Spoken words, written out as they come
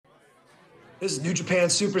This is New Japan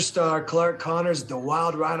superstar Clark Connors, the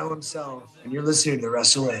Wild Rhino himself, and you're listening to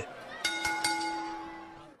Wrestle It.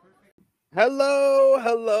 Hello,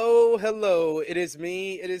 hello, hello. It is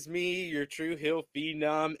me, your True Hill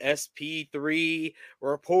Phenom SP3,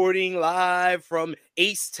 reporting live from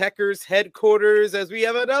Ace Tekkers headquarters as we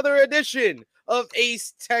have another edition of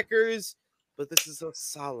Ace Tekkers. But this is a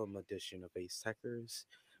solemn edition of Ace Tekkers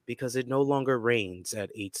because it no longer rains at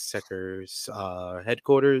Ace Tekkers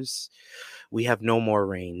headquarters. We have no more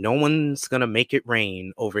rain. No one's gonna make it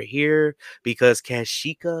rain over here because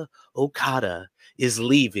Kazuchika Okada is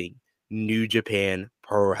leaving New Japan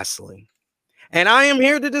Pro Wrestling. And I am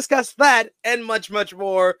here to discuss that and much, much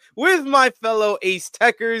more with my fellow Ace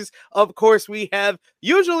Tekkers. Of course, we have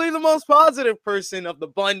usually the most positive person of the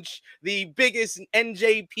bunch, the biggest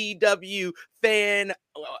NJPW fan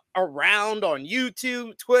around on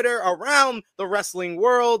YouTube, Twitter, around the wrestling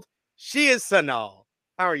world. She is Sanal.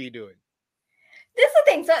 How are you doing? This is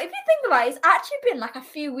the thing. So if you think about it, it's actually been like a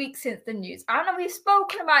few weeks since the news. I know we've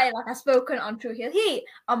spoken about it, like I've spoken on True Hill Heat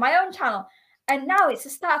on my own channel. And now it's the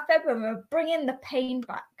start of February and we're bringing the pain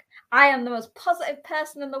back. I am the most positive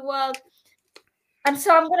person in the world. And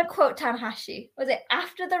so I'm going to quote Tanahashi. Was it,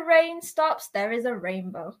 after the rain stops, there is a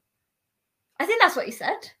rainbow? I think that's what he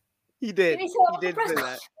said. He did. He did say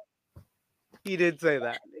that. He did say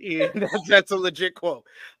that. That's a legit quote.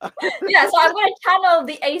 Yeah, so I'm going to channel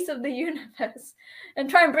the ace of the universe and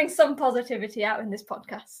try and bring some positivity out in this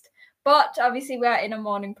podcast. But obviously we're in a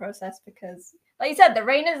mourning process because, like you said, the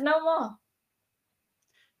rain is no more.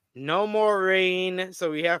 No more rain.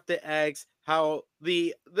 So we have to ask how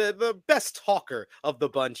the best talker of the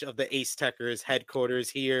bunch of the Ace Tekkers headquarters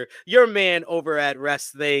here, your man over at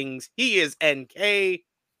Rest Things, he is NK.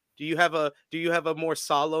 Do you have a more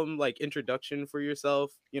solemn like introduction for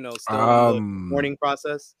yourself? You know, still in the morning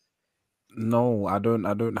process. No, I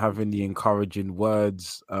don't have any encouraging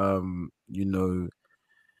words. You know,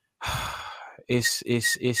 it's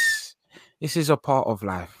this is a part of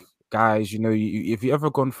life, guys. You know, if you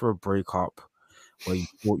ever gone through a breakup where you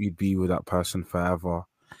thought you'd be with that person forever,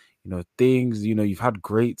 you know, things, you know, you've had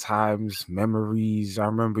great times, memories. I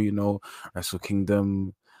remember, you know, Wrestle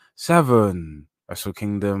Kingdom 7. Wrestle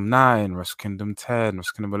Kingdom 9, Wrestle Kingdom 10,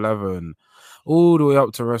 Wrestle Kingdom 11, all the way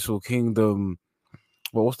up to Wrestle Kingdom,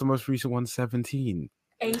 what's the most recent one? 17?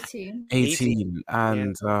 18.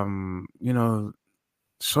 And, you know,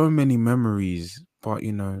 so many memories. But,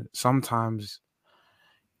 you know, sometimes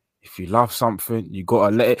if you love something, you got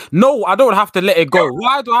to let it. No, I don't have to let it go.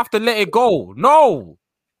 Why do I have to let it go? No.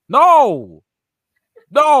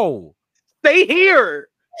 Stay here.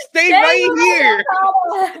 Stay right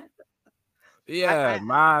here. Yeah,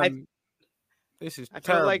 man. This is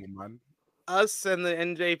terrible, like man. Us and the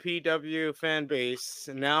NJPW fan base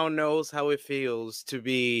now knows how it feels to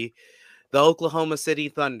be the Oklahoma City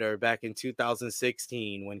Thunder back in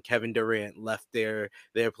 2016 when Kevin Durant left their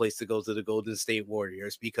place to go to the Golden State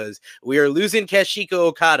Warriors, because we are losing Kazuchika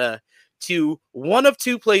Okada to one of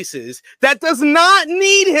two places that does not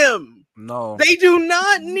need him. No, they do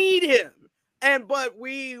not need him. But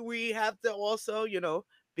we have to also, you know,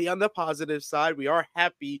 be on the positive side. We are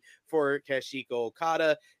happy for Kazuchika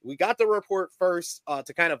Okada. We got the report first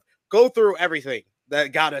to kind of go through everything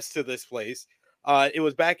that got us to this place. It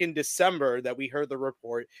was back in December that we heard the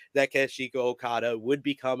report that Kazuchika Okada would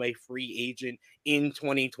become a free agent in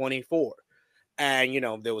 2024. And, you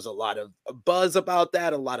know, there was a lot of buzz about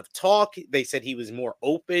that, a lot of talk. They said he was more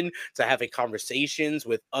open to having conversations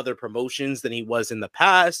with other promotions than he was in the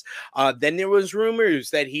past. Then there was rumors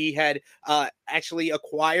that he had actually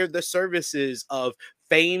acquired the services of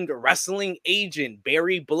famed wrestling agent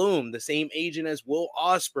Barry Bloom, the same agent as Will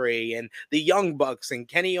Ospreay and the Young Bucks and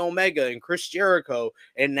Kenny Omega and Chris Jericho.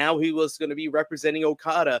 And now he was going to be representing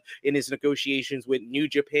Okada in his negotiations with New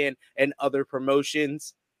Japan and other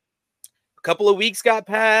promotions. Couple of weeks got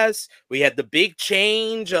past. We had the big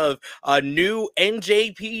change of a new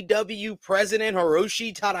NJPW president,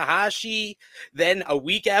 Hiroshi Tanahashi. Then a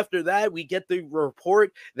week after that, we get the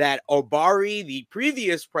report that Obari, the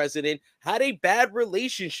previous president, had a bad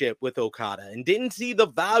relationship with Okada and didn't see the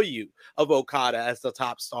value of Okada as the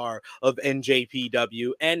top star of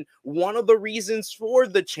NJPW. And one of the reasons for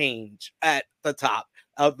the change at the top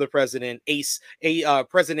of the President Ace of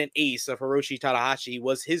Hiroshi Tanahashi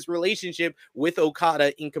was his relationship with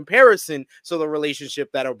Okada in comparison to the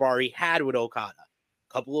relationship that Obari had with Okada.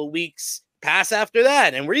 A couple of weeks pass after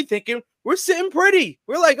that, and we're thinking, we're sitting pretty.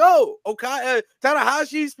 We're like, oh, okay,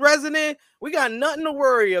 Tanahashi's president. We got nothing to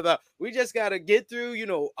worry about. We just got to get through,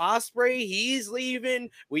 Osprey, he's leaving.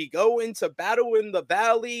 We go into Battle in the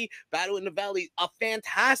Valley. Battle in the Valley, a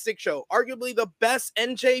fantastic show. Arguably the best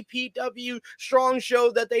NJPW strong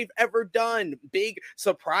show that they've ever done. Big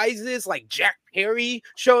surprises like Jack Perry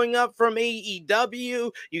showing up from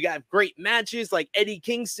AEW. You got great matches like Eddie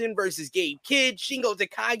Kingston versus Gabe Kidd, Shingo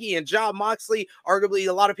Takagi and Jon Moxley, arguably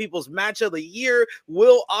a lot of people's match of the year.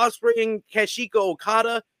 Will Ospreay and Kazuchika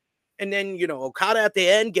Okada. And then, Okada at the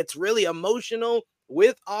end gets really emotional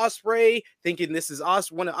with Ospreay, thinking this is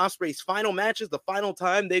one of Ospreay's final matches, the final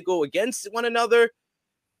time they go against one another.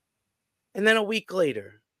 And then a week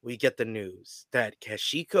later, we get the news that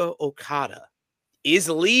Kazuchika Okada is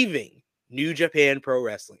leaving New Japan Pro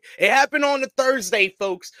Wrestling. It happened on a Thursday,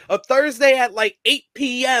 folks. A Thursday at like 8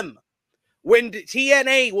 p.m. when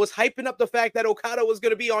TNA was hyping up the fact that Okada was going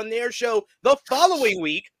to be on their show the following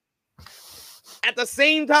week. At the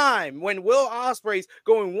same time, when Will Ospreay's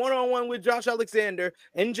going one-on-one with Josh Alexander,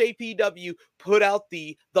 NJPW put out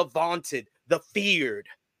the vaunted, the feared,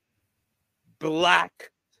 black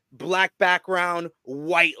background,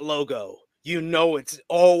 white logo. It's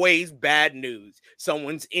always bad news.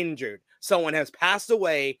 Someone's injured, someone has passed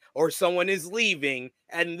away, or someone is leaving.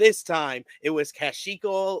 And this time, it was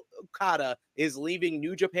Kazuchika Okada is leaving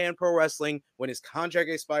New Japan Pro Wrestling when his contract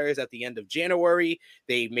expires at the end of January.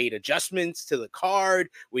 They made adjustments to the card.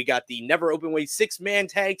 We got the never open weight 6-man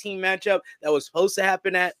tag team matchup that was supposed to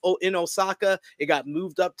happen in Osaka. It got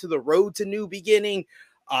moved up to the Road to New Beginning.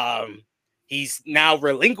 He's now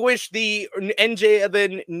relinquished the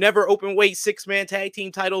never open weight 6-man tag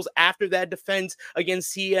team titles after that defense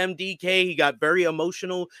against TMDK. He got very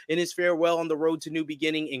emotional in his farewell on the Road to New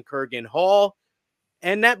Beginning in Kurgan Hall.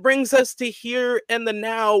 And that brings us to here and the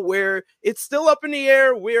now, where it's still up in the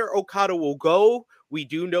air where Okada will go. We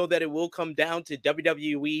do know that it will come down to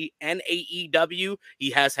WWE and AEW. He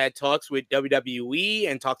has had talks with WWE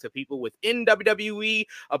and talked to people within WWE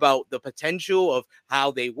about the potential of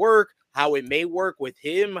how they work, how it may work with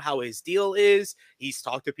him, how his deal is. He's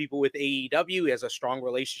talked to people with AEW. He has a strong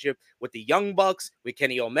relationship with the Young Bucks, with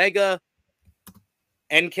Kenny Omega.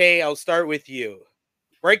 NK, I'll start with you.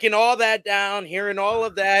 Breaking all that down, hearing all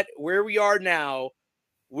of that, where we are now,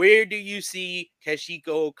 where do you see Kazuchika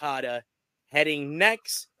Okada heading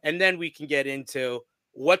next? And then we can get into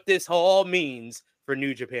what this all means for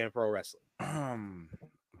New Japan Pro Wrestling.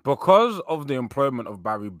 Because of the employment of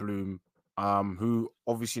Barry Bloom, who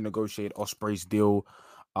obviously negotiated Ospreay's deal,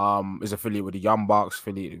 is affiliated with the Young Bucks,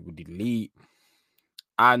 affiliated with the Elite.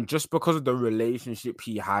 And just because of the relationship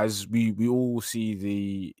he has, we all see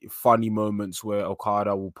the funny moments where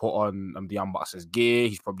Okada will put on the Young Bucks' gear.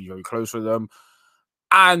 He's probably very close with them.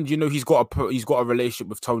 And, he's got a relationship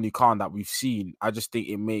with Tony Khan that we've seen. I just think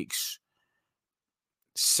it makes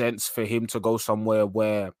sense for him to go somewhere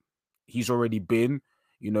where he's already been.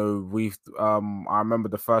 I remember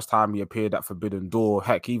the first time he appeared at Forbidden Door.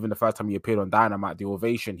 Heck, even the first time he appeared on Dynamite, the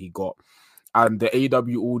ovation he got. And the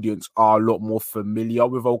AEW audience are a lot more familiar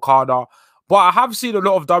with Okada. But I have seen a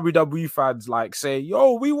lot of WWE fans say,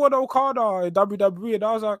 yo, we want Okada in WWE. And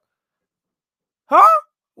I was like, huh?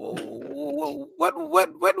 When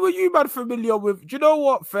were you, man, familiar with? Do you know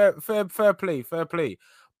what? Fair play.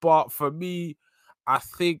 But for me, I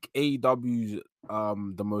think AEW's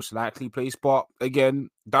the most likely place. But again,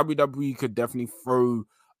 WWE could definitely throw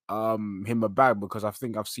him a bag, because I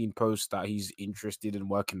think I've seen posts that he's interested in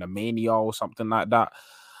working the Mania or something like that.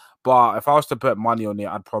 But if I was to put money on it,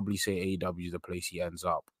 I'd probably say AEW is the place he ends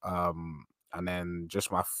up. And then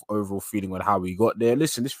just my overall feeling on how he got there.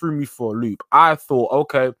 Listen, this threw me for a loop. I thought,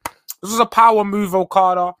 okay, this was a power move,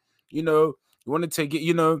 Okada. You wanted to get,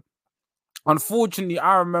 unfortunately,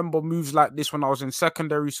 I remember moves like this when I was in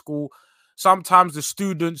secondary school. Sometimes the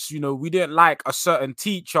students, we didn't like a certain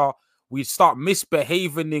teacher. We'd start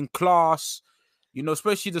misbehaving in class,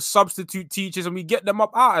 especially the substitute teachers, and we get them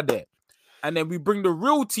up out of there. And then we bring the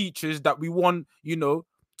real teachers that we want,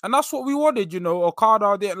 and that's what we wanted,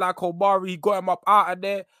 Okada didn't like Obari, he got him up out of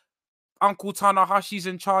there. Uncle Tanahashi's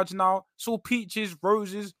in charge now. It's all peaches,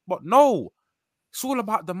 roses, but no, it's all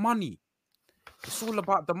about the money. It's all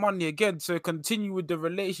about the money. Again, to continue with the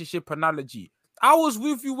relationship analogy, I was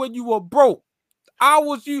with you when you were broke.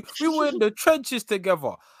 We were in the trenches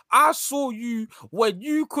together. I saw you when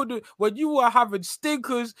you were having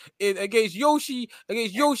stinkers against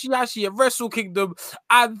Yoshihashi at Wrestle Kingdom,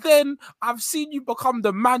 and then I've seen you become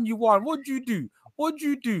the man you are. What'd you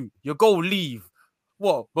do? You go leave.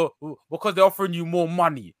 What? But because they're offering you more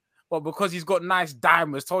money. Well, because he's got nice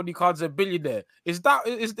diamonds. Tony Khan's a billionaire. Is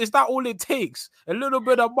that all it takes? A little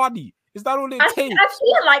bit of money. Is that all it I takes?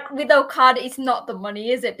 feel like with Okada, it's not the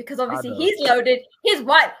money, is it? Because obviously he's loaded. His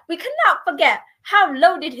wife, we cannot forget how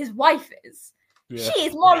loaded his wife is. Yeah. She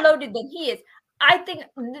is more loaded than he is. I think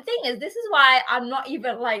the thing is, this is why I'm not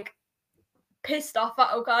even like pissed off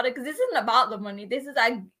at Okada, because this isn't about the money. This is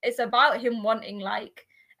like, it's about him wanting like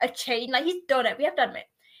a change. Like, he's done it. We have to admit,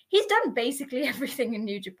 he's done basically everything in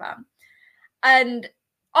New Japan. And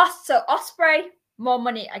so Ospreay, more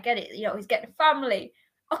money. I get it. You know, he's getting family.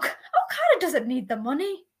 Okada doesn't need the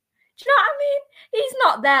money. Do you know what I mean? He's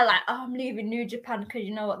not there like, oh, I'm leaving New Japan because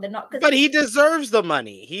you know what, they're not. But he deserves the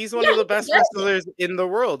money. He's one of the best wrestlers in the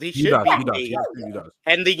world. He should be paid. He does.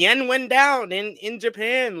 And the yen went down in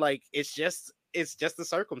Japan. Like, it's just the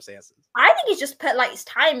circumstances. I think he's just put like, it's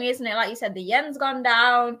timing, isn't it? Like you said, the yen's gone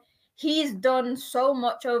down. He's done so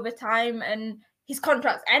much over time, and his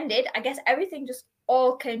contract's ended. I guess everything just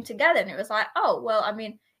all came together, and it was like, oh well, I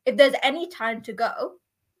mean, if there's any time to go,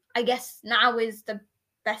 I guess now is the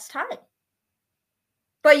best time.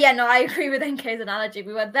 But yeah, no, I agree with NK's analogy.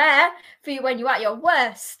 We were there for you when you're at your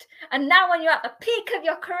worst, and now when you're at the peak of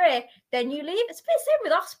your career, then you leave. It's the same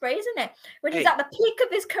with Ospreay, isn't it? When he's at the peak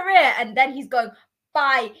of his career, and then he's going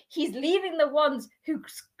bye. He's leaving the ones who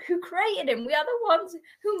created him. We are the ones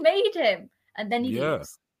who made him, and then he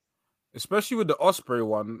leaves. Especially with the Ospreay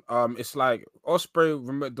one, it's like Ospreay.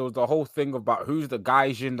 Remember, there was the whole thing about who's the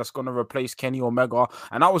Gaijin that's gonna replace Kenny Omega,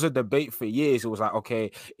 and that was a debate for years. It was like,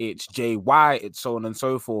 okay, it's Jay White, it's so on and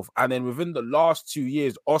so forth. And then within the last 2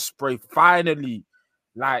 years, Ospreay finally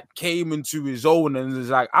like came into his own and is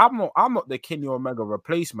like, I'm not the Kenny Omega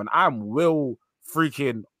replacement. I'm Will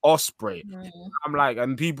freaking Ospreay. I'm like,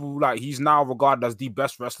 and people like, he's now regarded as the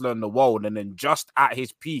best wrestler in the world, and then just at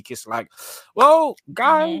his peak, it's like, well,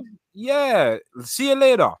 guys, yeah, see you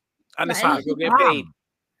later. And it's like, go get paid.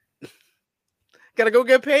 Gotta go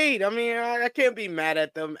get paid. I mean, I can't be mad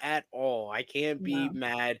at them at all. I can't be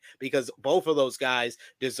mad, because both of those guys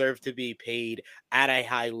deserve to be paid at a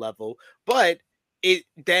high level. But it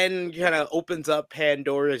then kind of opens up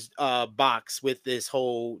Pandora's box with this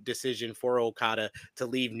whole decision for Okada to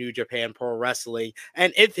leave New Japan Pro Wrestling.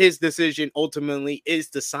 And if his decision ultimately is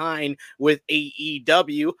to sign with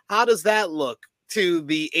AEW, how does that look to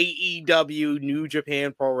the AEW New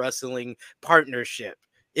Japan Pro Wrestling partnership?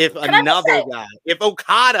 If if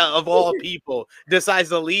Okada of all people decides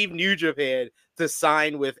to leave New Japan to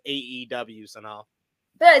sign with AEW somehow.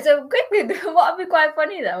 Yeah, so quickly, what would be quite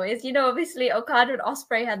funny though is, you know, obviously Okada and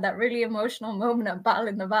Ospreay had that really emotional moment at Battle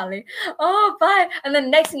in the Valley. Oh, bye. And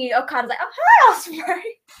then next thing Okada's like, oh, hi,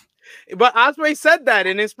 Ospreay. But Ospreay said that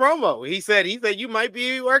in his promo. He said you might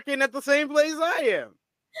be working at the same place I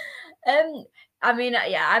am. I mean,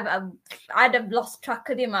 yeah, I'd have lost track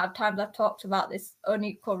of the amount of times I've talked about this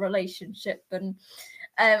unequal relationship, and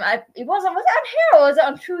was it on here or was it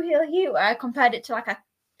on True Heel Heat where I compared it to like a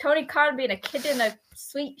Tony Khan being a kid in a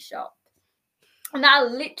sweet shop? And I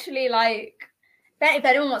literally, like, if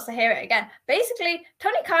anyone wants to hear it again, basically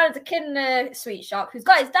Tony Khan is a kid in a sweet shop who's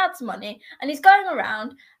got his dad's money, and he's going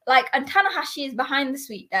around like, and Tanahashi is behind the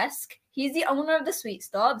sweet desk. He's the owner of the sweet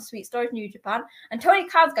store. The sweet store is New Japan. And Tony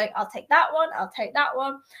Khan's going, I'll take that one. I'll take that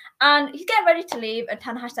one. And he's getting ready to leave. And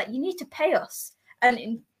Tanahashi's like, you need to pay us.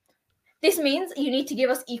 And this means you need to give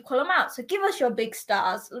us equal amounts. So give us your big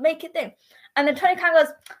stars. Make it thing. And then Tony Khan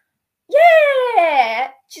goes, yeah,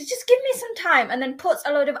 just give me some time. And then puts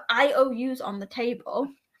a load of IOUs on the table.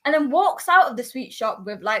 And then walks out of the sweet shop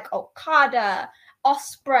with like Okada,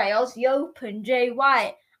 Ospreay, Aussie Open, Jay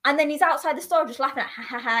White. And then he's outside the store just laughing at, ha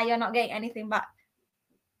ha ha, you're not getting anything back.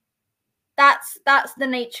 That's the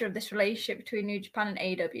nature of this relationship between New Japan and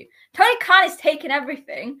AEW. Tony Khan is taking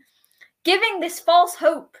everything, giving this false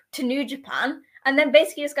hope to New Japan, and then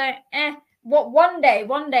basically just going, one day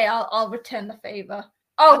I'll return the favor.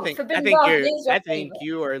 Oh, I think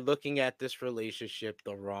you are looking at this relationship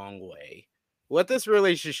the wrong way. What this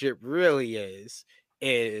relationship really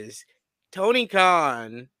is Tony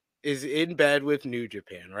Khan is in bed with New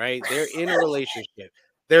Japan, right? They're in a relationship.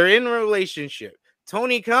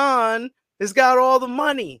 Tony Khan has got all the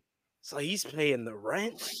money. So he's paying the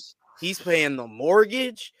rent. He's paying the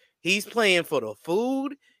mortgage. He's paying for the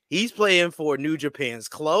food. He's paying for New Japan's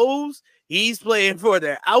clothes. He's paying for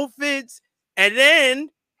their outfits. And then,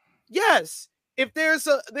 yes, if there's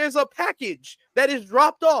a package that is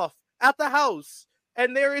dropped off at the house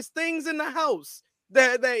and there is things in the house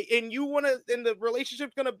and the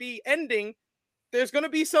relationship's gonna be ending, there's gonna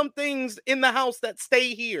be some things in the house that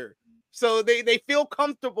stay here. So they feel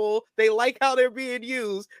comfortable, they like how they're being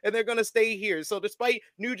used, and they're gonna stay here. So despite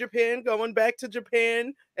New Japan going back to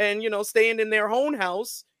Japan and staying in their own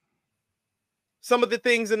house, some of the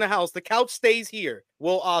things in the house, the couch stays here.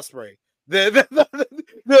 Will Ospreay.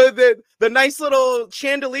 The nice little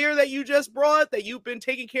chandelier that you just brought that you've been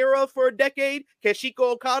taking care of for a decade,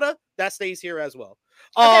 Keshiko Okada, that stays here as well.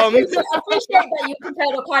 Okay, I appreciate that you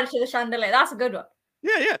compared Okada to the chandelier. That's a good one.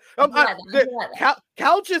 Yeah.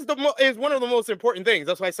 Couch is one of the most important things.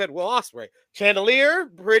 That's why I said Will Ospreay. Chandelier,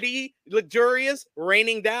 pretty, luxurious,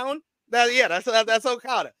 raining down. That's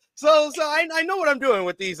Okada. So I know what I'm doing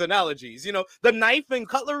with these analogies. You know, the knife and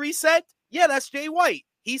cutlery set. Yeah, that's Jay White.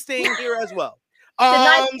 He's staying here as well. The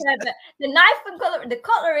knife pervert. The knife and cutlery. The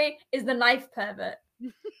cutlery is the knife pervert.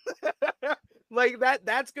 Like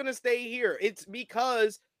that's gonna stay here. It's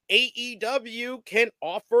because AEW can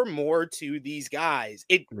offer more to these guys.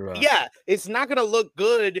 It's not gonna look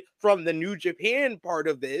good from the New Japan part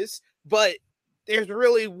of this, but there's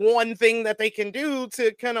really one thing that they can do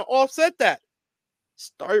to kind of offset that.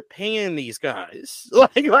 Start paying these guys.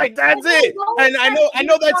 Like that's it. And I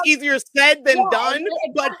know that's easier said than done,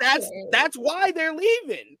 but that's why they're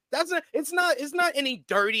leaving. It's not any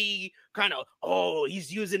dirty kind of, oh,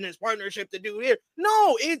 he's using this partnership to do it.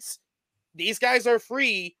 No, it's these guys are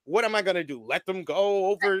free. What am I gonna do? Let them go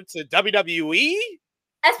over to WWE?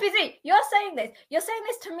 SP3, you're saying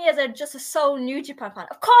this to me as just a sole New Japan fan.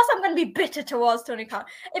 Of course I'm going to be bitter towards Tony Khan.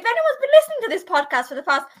 If anyone's been listening to this podcast for the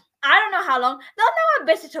past, I don't know how long, they'll know I'm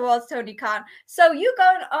bitter towards Tony Khan. So you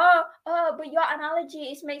going, but your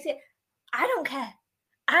analogy makes it, I don't care.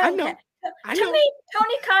 I don't care. To me,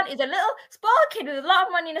 Tony Khan is a little spoiled kid with a lot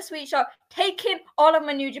of money in a sweet shop, taking all of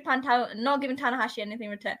my New Japan talent and not giving Tanahashi anything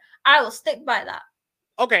in return. I will stick by that.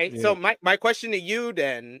 Okay, so my question to you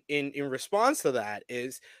then, in response to that,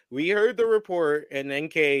 is we heard the report, and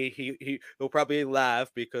NK he'll probably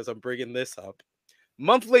laugh because I'm bringing this up.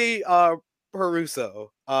 Monthly Peruso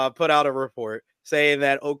put out a report saying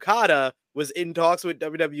that Okada was in talks with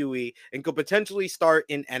WWE and could potentially start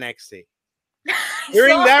in NXT.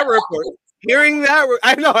 Hearing that report,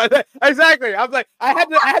 I know exactly. I'm like, I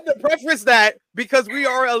had to preface that because we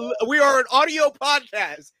are an audio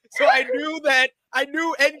podcast, so I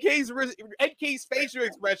knew NK's facial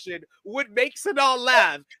expression would make Sanal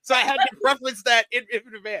laugh, so I had to preface that in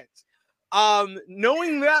advance.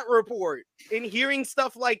 Knowing that report and hearing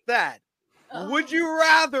stuff like that, would you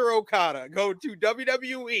rather Okada go to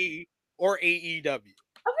WWE or AEW? I mean,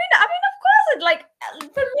 of course, like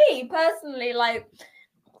for me personally, like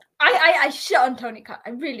I shit on Tony Khan.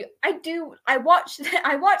 I do. I watch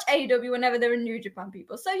AEW whenever there are New Japan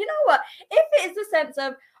people. So you know what? If it is the sense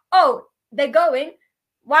of, oh, they're going,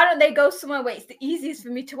 why don't they go somewhere where it's the easiest for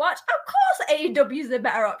me to watch? Of course, AEW is the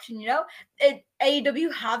better option, you know?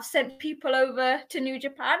 AEW have sent people over to New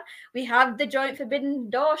Japan. We have the joint Forbidden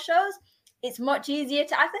Door shows. It's much easier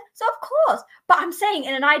to access. So, of course. But I'm saying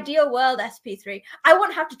in an ideal world, SP3, I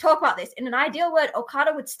wouldn't have to talk about this. In an ideal world,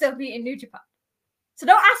 Okada would still be in New Japan. So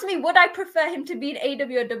don't ask me, would I prefer him to be in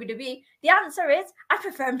AEW or WWE? The answer is, I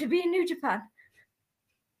prefer him to be in New Japan.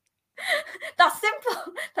 That's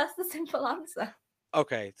simple. That's the simple answer.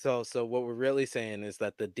 Okay, so what we're really saying is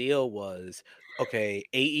that the deal was, okay,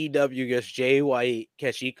 AEW gets Jay White,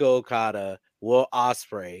 Keshiko Okada, Will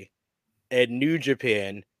Ospreay, and New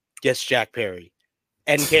Japan gets Jack Perry.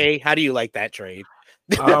 NK, how do you like that trade?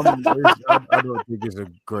 I don't think it's a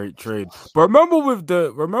great trade. But remember with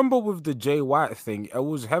the Jay White thing, it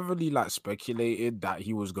was heavily like speculated that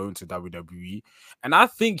he was going to WWE, and I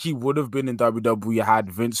think he would have been in WWE had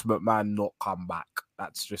Vince McMahon not come back.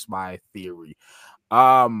 That's just my theory.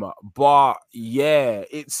 But yeah,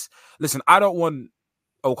 listen, I don't want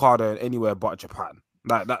Okada anywhere but Japan.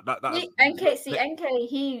 Like that. NK,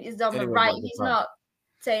 he is on the right. He's not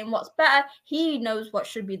saying what's better. He knows what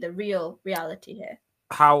should be the real reality here.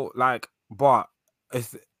 But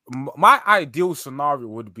my ideal scenario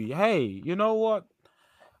would be, hey, you know what?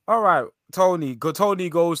 All right, Tony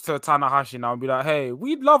goes to Tanahashi now and be like, hey,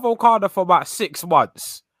 we'd love Okada for about 6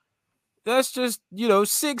 months. That's just,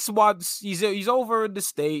 6 months. He's over in the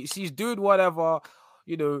States. He's doing whatever,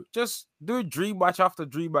 just doing dream match after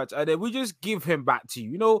dream match. And then we just give him back to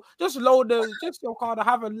you, just Okada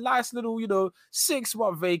have a nice little,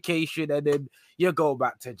 6-month vacation. And then you go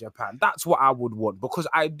back to Japan. That's what I would want, because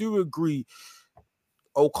I do agree.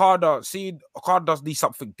 Okada does need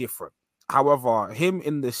something different. However, him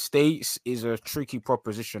in the States is a tricky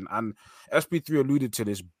proposition, and SP3 alluded to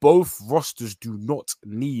this. Both rosters do not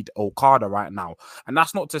need Okada right now, and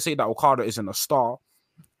that's not to say that Okada isn't a star.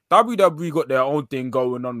 WWE got their own thing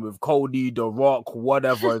going on with Cody, The Rock,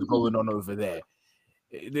 whatever is going on over there.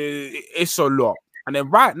 It's a lot. And then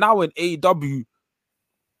right now in AEW,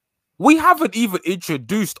 we haven't even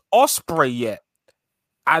introduced Ospreay yet,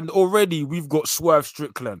 and already we've got Swerve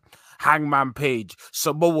Strickland. Hangman Page,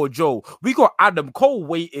 Samoa Joe. We got Adam Cole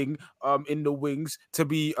waiting in the wings to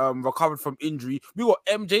be recovered from injury. We got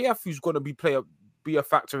MJF who's gonna be a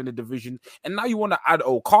factor in the division, and now you want to add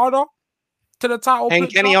Okada to the title And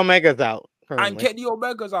picture? Kenny Omega's out. And Kenny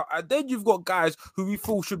Omega's out. And then you've got guys who we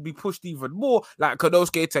feel should be pushed even more, like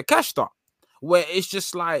Konosuke Takeshita, where it's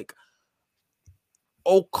just like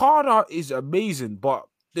Okada is amazing, but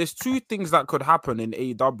there's two things that could happen in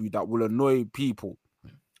AEW that will annoy people.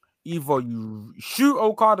 Either you shoot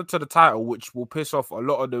Okada to the title, which will piss off a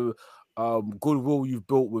lot of the goodwill you've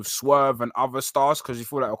built with Swerve and other stars because you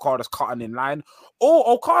feel like Okada's cutting in line, or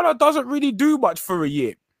Okada doesn't really do much for a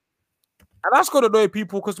year. And that's going to annoy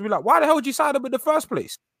people because we're like, why the hell did you sign him in the first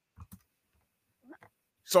place?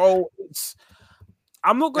 So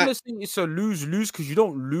I'm not going to say it's a lose-lose because you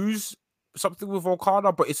don't lose something with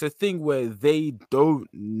Okada, but it's a thing where they don't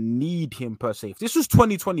need him per se. If this was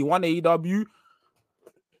 2021 AEW,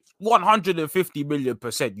 150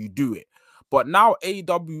 million% you do it. But now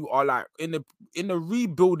AEW are like in the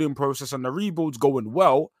rebuilding process and the rebuild's going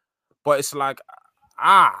well, but it's like,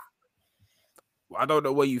 I don't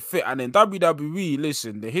know where you fit. And in WWE,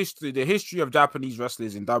 listen, the history of Japanese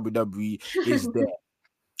wrestlers in WWE is there.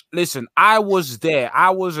 Listen, I was there. I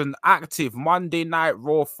was an active Monday Night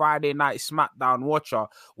Raw, Friday Night SmackDown watcher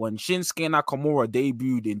when Shinsuke Nakamura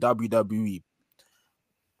debuted in WWE.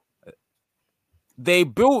 They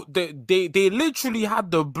literally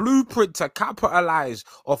had the blueprint to capitalize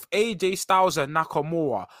off AJ Styles and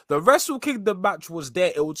Nakamura. The Wrestle Kingdom match was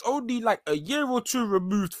there. It was only like a year or two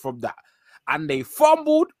removed from that. And they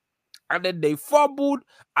fumbled, and then they fumbled,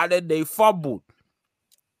 and then they fumbled.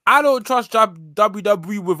 I don't trust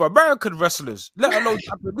WWE with American wrestlers, let alone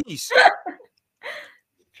Japanese.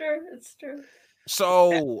 True, it's true.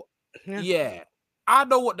 So, yeah. I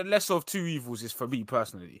know what the lesser of two evils is for me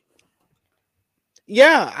personally.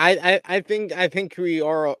 Yeah, I think we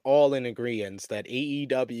are all in agreement that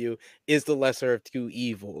AEW is the lesser of two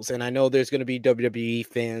evils, and I know there's going to be WWE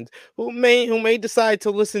fans who may decide to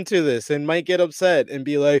listen to this and might get upset and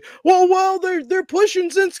be like, well, they're pushing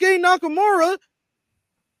Shinsuke Nakamura.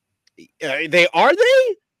 They?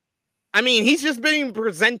 I mean, he's just being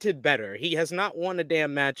presented better. He has not won a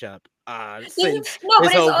damn matchup since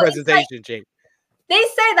his whole presentation change. They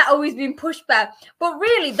say that always been pushed back, but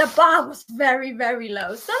really the bar was very, very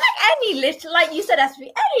low. So like any little, like you said,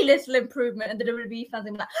 any little improvement, and the WWE fans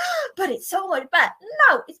are like, but it's so much better.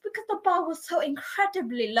 No, it's because the bar was so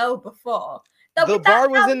incredibly low before. The bar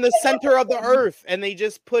was in the center of the earth, and they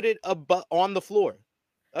just put it on the floor.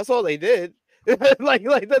 That's all they did. like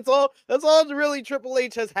that's all really Triple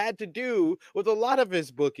H has had to do with a lot of his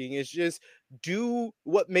booking is just do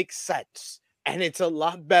what makes sense. And it's a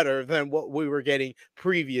lot better than what we were getting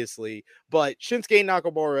previously. But Shinsuke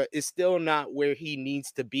Nakamura is still not where he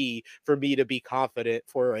needs to be for me to be confident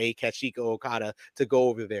for a Katsuhiko Okada to go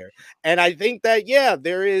over there. And I think that, yeah,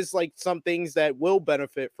 there is like some things that will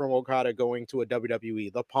benefit from Okada going to a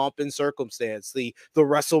WWE. The pomp and circumstance, the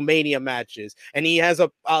WrestleMania matches. And he has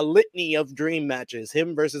a litany of dream matches.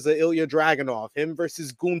 Him versus Ilya Dragunov. Him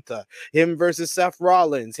versus Gunther. Him versus Seth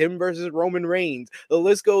Rollins. Him versus Roman Reigns. The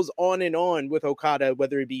list goes on and on with Okada,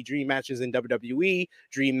 whether it be dream matches in WWE,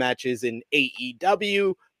 dream matches in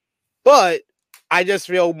AEW, but I just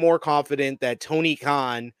feel more confident that Tony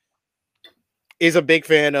Khan is a big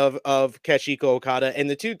fan of Katsuhiko Okada, and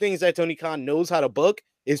the two things that Tony Khan knows how to book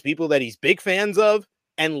is people that he's big fans of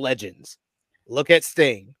and legends. Look at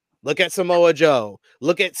Sting, look at Samoa Joe,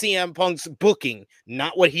 look at CM Punk's booking,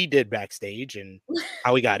 not what he did backstage and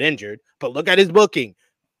how he got injured, but look at his booking.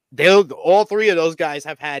 All three of those guys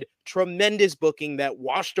have had tremendous booking that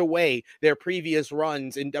washed away their previous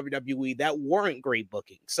runs in WWE that weren't great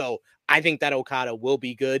booking. So I think that Okada will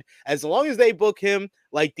be good as long as they book him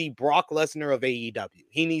like the Brock Lesnar of AEW.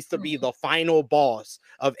 He needs to be the final boss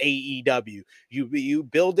of AEW. You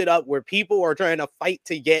build it up where people are trying to fight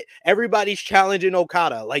to get everybody's challenging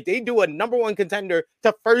Okada. Like they do a number one contender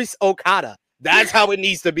to first Okada. That's how it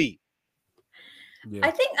needs to be. Yeah.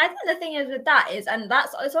 I think the thing is with that is, and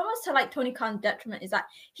it's almost to like Tony Khan's detriment, is that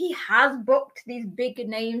he has booked these big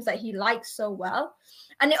names that he likes so well,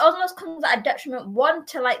 and it almost comes at a detriment, one,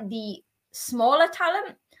 to like the smaller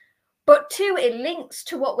talent, but two, it links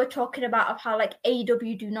to what we're talking about of how like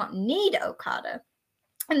AEW do not need Okada,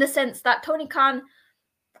 in the sense that Tony Khan,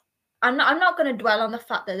 I'm not going to dwell on the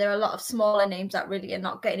fact that there are a lot of smaller names that really are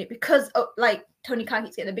not getting it because like Tony Khan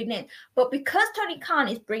keeps getting the big names, but because Tony Khan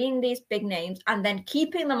is bringing these big names and then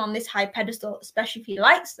keeping them on this high pedestal, especially if he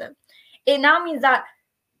likes them, it now means that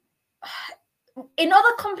in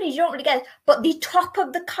other companies you don't really get it, but the top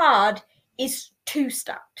of the card is too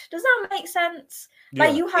stacked. Does that make sense?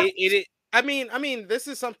 Like you have. I mean, this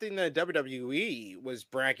is something that WWE was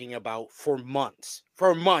bragging about for months.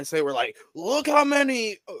 For months, they were like, "Look how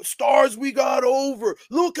many stars we got over.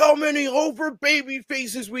 Look how many over baby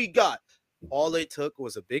faces we got." All it took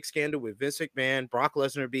was a big scandal with Vince McMahon, Brock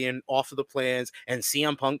Lesnar being off of the plans, and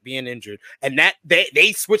CM Punk being injured. And that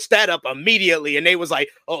they switched that up immediately, and they was like,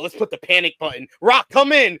 "Oh, let's put the panic button. Rock,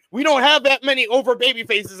 come in. We don't have that many over baby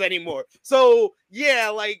faces anymore." So yeah,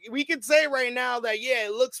 like we could say right now that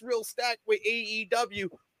it looks real stacked with AEW.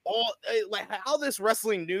 All like how this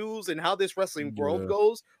wrestling news and how this wrestling world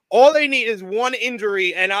goes. All they need is one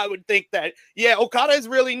injury, and I would think that Okada is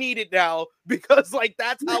really needed now because like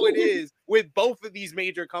that's how it is with both of these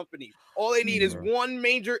major companies. All they need is one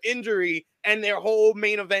major injury, and their whole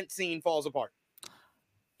main event scene falls apart.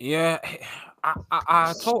 Yeah,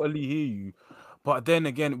 I totally hear you, but then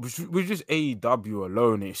again, with just AEW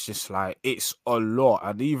alone, it's just like it's a lot,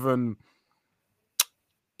 and even.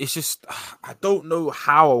 It's just I don't know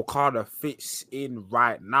how Okada fits in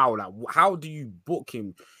right now. Like, how do you book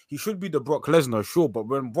him? He should be the Brock Lesnar, sure, but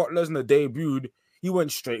when Brock Lesnar debuted, he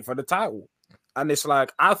went straight for the title, and it's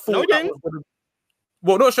like I thought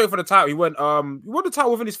well, not straight for the title. He won the title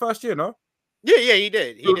within his first year, no? Yeah, he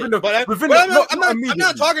did. He did. I'm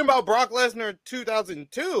not talking about Brock Lesnar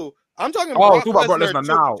 2002. I'm talking about Brock Lesnar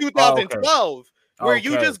now. 2012. Where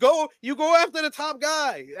you just go after the top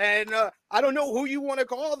guy, and I don't know who you want to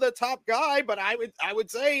call the top guy, but I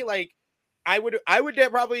would say like I would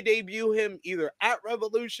probably debut him either at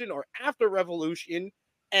Revolution or after Revolution,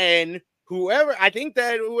 and whoever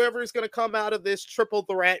is going to come out of this triple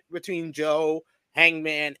threat between Joe,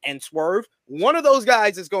 Hangman, and Swerve, one of those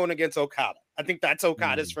guys is going against Okada. I think that's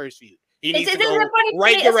Okada's first feud. He needs to go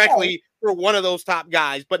right directly for one of those top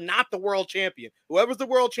guys, but not the world champion. Whoever's the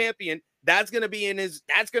world champion, that's gonna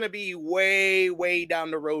be way, way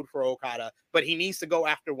down the road for Okada. But he needs to go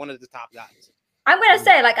after one of the top guys. I'm gonna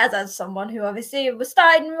say, like, as someone who obviously was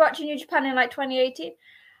starting watching New Japan in like 2018,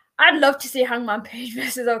 I'd love to see Hangman Page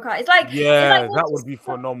versus Okada. It's like that would be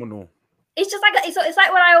phenomenal. It's just like it's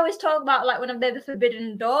like when I always talk about like when I'm there the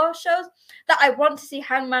Forbidden Door shows that I want to see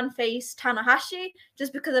Hangman face Tanahashi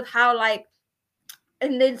just because of how like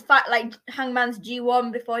in the fact like Hangman's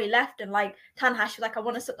G1 before he left and like Tanahashi was like I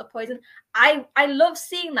want to suck the poison. I love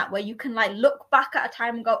seeing that where you can like look back at a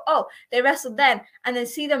time and go, oh, they wrestled then, and then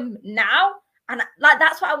see them now, and like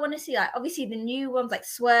that's what I want to see. Like obviously the new ones like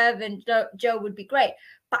Swerve and Joe would be great,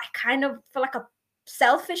 but I kind of for like a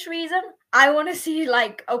selfish reason, I want to see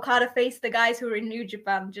like Okada face the guys who are in New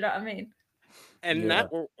Japan. Do you know what I mean? And that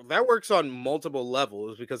works on multiple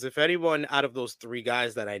levels because if anyone out of those three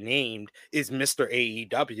guys that I named is Mr.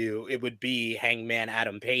 AEW, it would be Hangman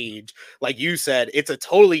Adam Page. Like you said, it's a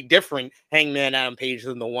totally different Hangman Adam Page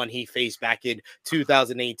than the one he faced back in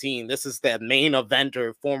 2018. This is the main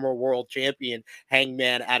eventer, former world champion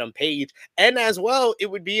Hangman Adam Page. And as well, it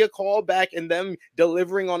would be a callback and them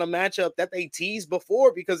delivering on a matchup that they teased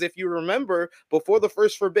before because if you remember, before the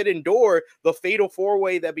first Forbidden Door, the Fatal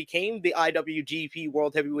 4-Way that became the IWGP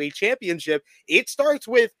World Heavyweight Championship, it starts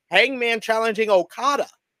with Hangman challenging Okada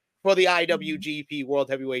for the IWGP World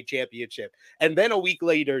Heavyweight Championship. And then a week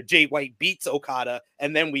later, Jay White beats Okada,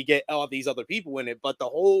 and then we get all these other people in it. But the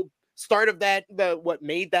whole start of that, what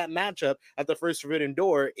made that matchup at the first Forbidden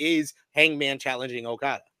Door is Hangman challenging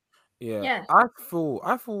Okada. Yeah. I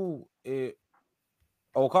feel it.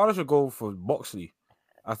 Okada should go for Moxley.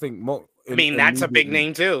 I think that's a big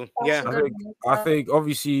name too. Yeah. I think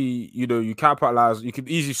obviously, you capitalize, you keep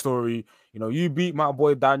easy story, you beat my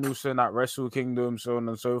boy Danielson at Wrestle Kingdom, so on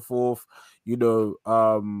and so forth. Correct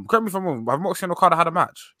me if I'm wrong, have Moxley and Okada had a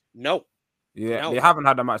match? No. Yeah, no. They haven't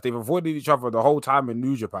had a match. They've avoided each other the whole time in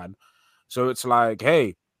New Japan. So it's like,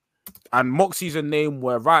 hey, and Moxie's a name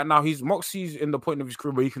where right now Moxie's in the point of his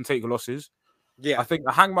career where he can take losses. Yeah. I think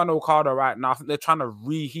the Hangman Okada right now, I think they're trying to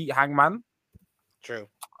reheat Hangman. True.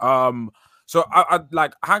 So I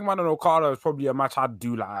like Hangman and Okada is probably a match I'd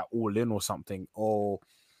do like All In or something, or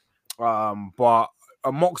but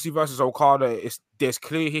a Moxie versus Okada there's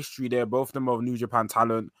clear history there. Both of them are New Japan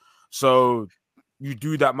talent, so you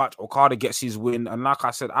do that match. Okada gets his win, and like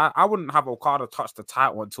I said, I wouldn't have Okada touch the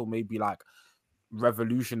title until maybe like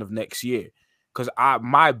Revolution of next year, because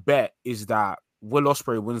my bet is that Will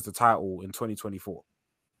Ospreay wins the title in 2024.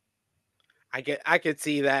 I could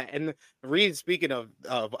see that. And the reason, speaking of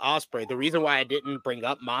Osprey, the reason why I didn't bring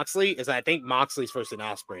up Moxley is I think Moxley's first in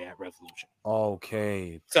Osprey at Revolution.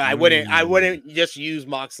 Okay. So I wouldn't just use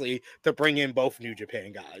Moxley to bring in both New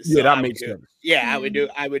Japan guys. Yeah, So that makes sense. Yeah, I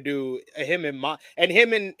would do him and Moxley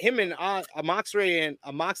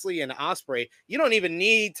and Osprey. You don't even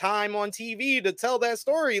need time on TV to tell that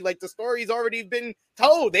story. Like the story's already been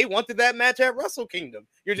told. They wanted that match at Wrestle Kingdom.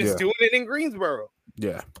 You're just doing it in Greensboro.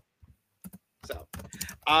 Yeah. So,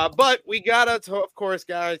 but we gotta, of course,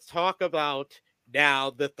 guys, talk about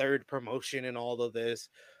now the third promotion and all of this.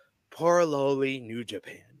 Poor lowly New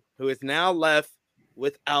Japan, who is now left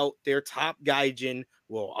without their top gaijin,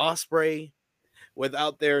 Will Ospreay,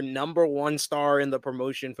 without their number one star in the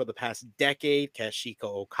promotion for the past decade, Kazuchika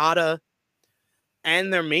Okada,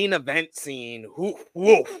 and their main event scene,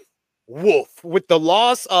 woof, with the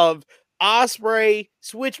loss of Ospreay,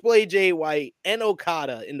 Switchblade Jay White, and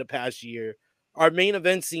Okada in the past year. Our main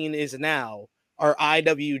event scene is now our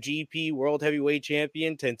IWGP World Heavyweight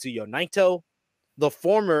Champion, Tetsuya Naito, the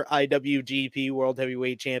former IWGP World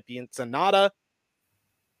Heavyweight Champion, Sanada,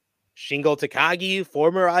 Shingo Takagi,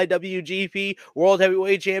 former IWGP World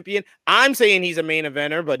Heavyweight Champion. I'm saying he's a main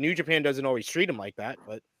eventer, but New Japan doesn't always treat him like that.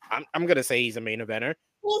 But I'm going to say he's a main eventer.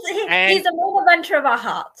 He's a main eventer of our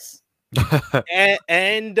hearts.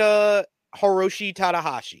 and Hiroshi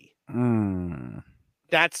Tanahashi.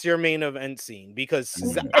 That's your main event scene because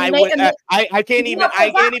I can't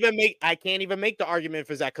even make the argument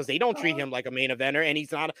for Zach because they don't treat him like a main eventer and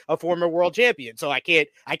he's not a former world champion. So I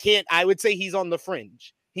would say he's on the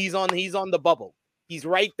fringe. He's on the bubble. He's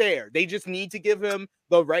right there. They just need to give him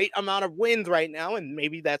the right amount of wins right now, and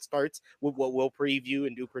maybe that starts with what we'll preview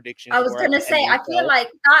and do predictions. I was gonna say, I feel like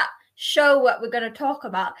that show what we're gonna talk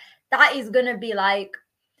about, that is gonna be like,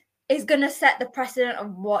 is gonna set the precedent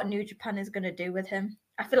of what New Japan is gonna do with him.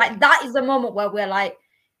 I feel like that is the moment where we're like,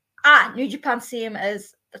 New Japan see him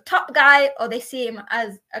as the top guy, or they see him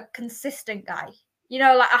as a consistent guy. You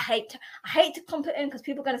know, like I hate to clump it in because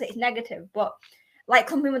people are gonna say it's negative, but like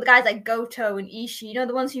clumping with the guys like Goto and Ishii, you know,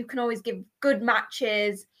 the ones who can always give good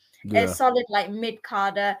matches, a solid like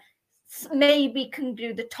mid-carder, maybe can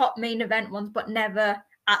do the top main event ones, but never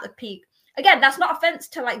at the peak. Again, that's not offense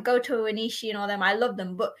to like Goto and Ishii and all them. I love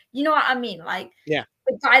them, but you know what I mean? Like, yeah,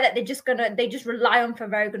 the guy that they just rely on for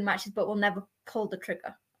very good matches, but will never pull the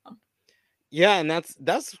trigger on. Yeah, and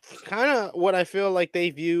that's kind of what I feel like they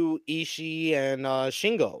view Ishii and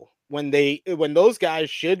Shingo when those guys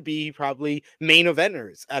should be probably main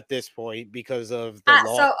eventers at this point because of the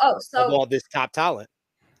loss of all this top talent.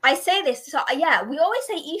 I say this, so yeah, we always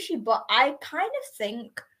say Ishii, but I kind of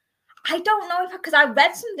think, I don't know if, because I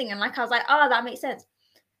read something and like I was like, oh, that makes sense.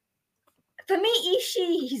 For me,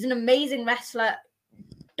 Ishii, he's an amazing wrestler.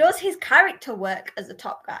 Does his character work as a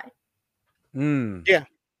top guy? Yeah.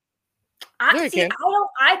 I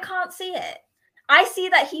can't see it. I see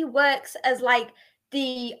that he works as like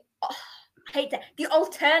the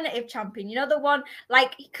alternative champion. You know, the one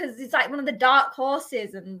like because it's like one of the dark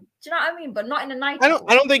horses, and do you know what I mean? But not in a night. I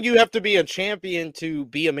don't think you have to be a champion to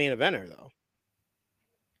be a main eventer, though.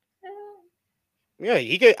 Yeah,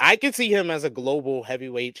 I could see him as a global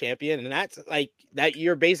heavyweight champion, and that's like that.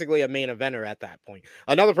 You're basically a main eventer at that point.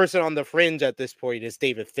 Another person on the fringe at this point is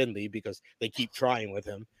David Finlay because they keep trying with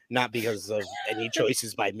him, not because of any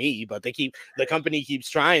choices by me, but the company keeps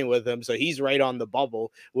trying with him, so he's right on the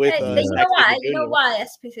bubble with. You know why?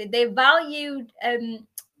 SPC, they valued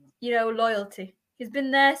loyalty. He's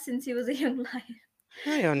been there since he was a young lion.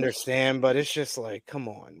 I understand, but it's just like, come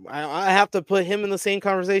on. I have to put him in the same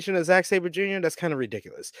conversation as Zack Sabre Jr.? That's kind of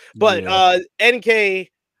ridiculous. But NK,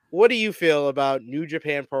 what do you feel about New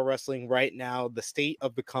Japan Pro Wrestling right now, the state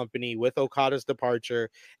of the company with Okada's departure,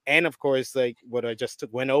 and of course, like what I just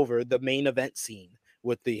went over, the main event scene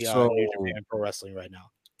with the New Japan Pro Wrestling right now?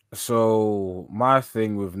 So my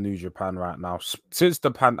thing with New Japan right now, since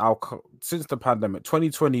the pandemic,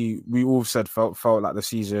 2020, we all said felt like the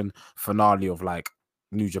season finale of like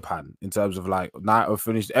New Japan in terms of like Naito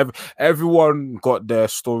finished. Everyone got their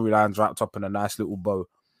storylines wrapped up in a nice little bow,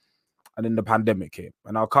 and then the pandemic hit.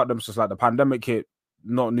 And I'll cut them just like the pandemic hit,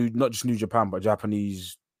 not just New Japan, but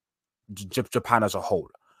Japan as a whole.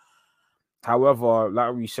 However,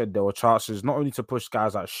 like we said, there were chances not only to push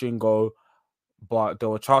guys like Shingo, but there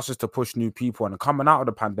were chances to push new people. And coming out of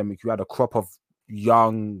the pandemic, you had a crop of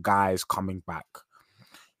young guys coming back.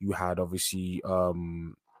 You had obviously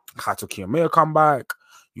Kaito Kiyomiya come back.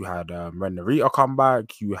 You had Ren Narita come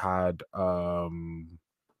back. You had why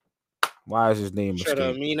is his name?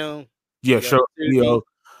 Shota Umino. Yeah, Shota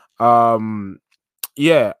Umino.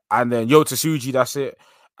 Yeah, and then Yota Tsuji, that's it.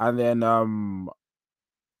 And then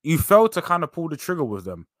you failed to kind of pull the trigger with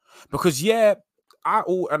them. Because I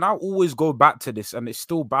always go back to this, and it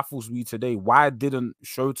still baffles me today. Why didn't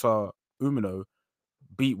Shota Umino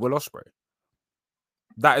beat Will Ospreay?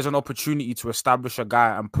 That is an opportunity to establish a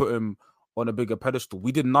guy and put him on a bigger pedestal.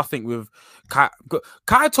 We did nothing with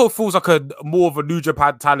Kaito. Feels like a more of a New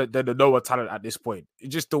Japan talent than a Noah talent at this point.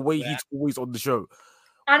 It's just the way he's always on the show.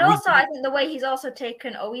 And also, I think the way he's also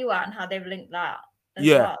taken Oiwa and how they've linked that as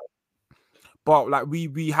well. But like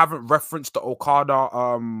we haven't referenced the Okada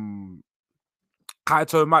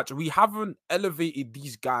Kaito match. We haven't elevated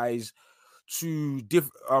these guys to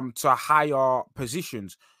higher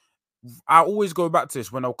positions. I always go back to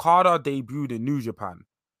this. When Okada debuted in New Japan,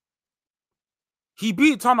 he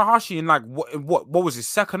beat Tanahashi in like what was his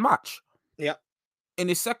second match? Yeah. In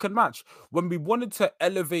his second match, when we wanted to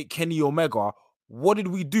elevate Kenny Omega, what did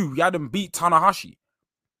we do? We had him beat Tanahashi.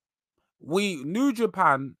 New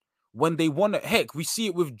Japan, when they want to, heck, we see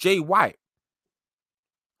it with Jay White.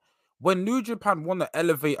 When New Japan want to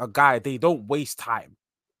elevate a guy, they don't waste time.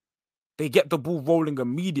 They get the ball rolling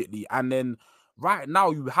immediately. And then right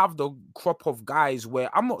now, you have the crop of guys where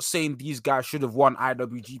I'm not saying these guys should have won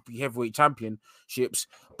IWGP Heavyweight Championships,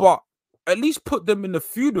 but at least put them in the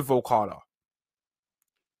feud with Okada.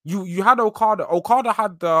 You had Okada. Okada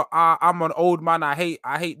had the I'm an old man. I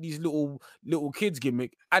hate these little kids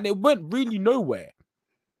gimmick, and it went really nowhere.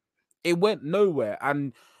 It went nowhere,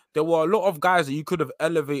 and there were a lot of guys that you could have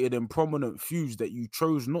elevated in prominent feuds that you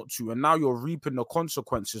chose not to, and now you're reaping the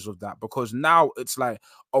consequences of that, because now it's like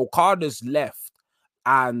Okada's left,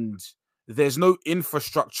 and there's no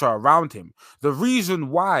infrastructure around him. The reason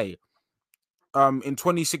why, in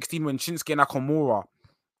 2016 when Shinsuke Nakamura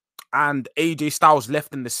and AJ Styles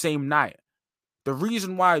left in the same night, the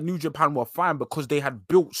reason why New Japan were fine because they had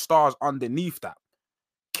built stars underneath that.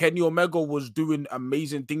 Kenny Omega was doing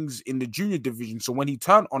amazing things in the junior division, so when he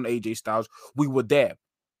turned on AJ Styles, we were there.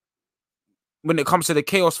 When it comes to the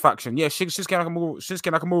Chaos faction, Shinsuke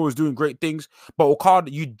Nakamura was doing great things, but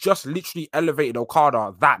Okada, you just literally elevated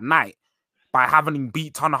Okada that night by having him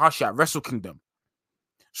beat Tanahashi at Wrestle Kingdom.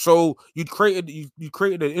 So you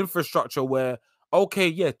created an infrastructure where,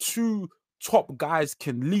 okay, two top guys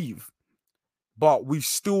can leave, but we've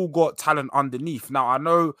still got talent underneath. Now, I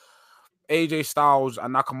know AJ Styles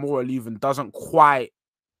and Nakamura leaving doesn't quite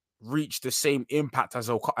reach the same impact as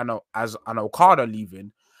an Okada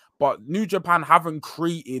leaving, but New Japan haven't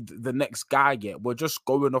created the next guy yet. We're just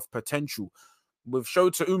going off potential. With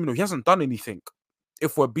Shota Umino, he hasn't done anything.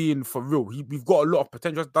 If we're being for real, we've got a lot of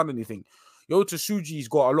potential. He hasn't done anything. Yota Tsuji's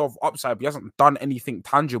got a lot of upside, but he hasn't done anything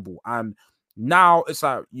tangible. And now it's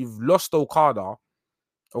like you've lost Okada.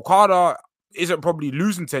 Okada isn't probably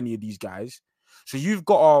losing to any of these guys. So you've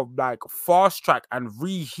got to like fast track and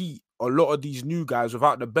reheat a lot of these new guys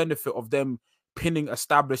without the benefit of them pinning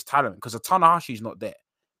established talent, because Tanahashi's not there.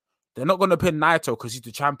 They're not going to pin Naito because he's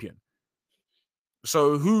the champion.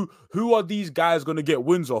 So who are these guys going to get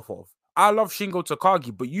wins off of? I love Shingo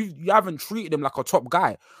Takagi, but you haven't treated him like a top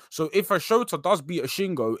guy. So if a Shota does beat a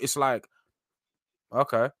Shingo, it's like,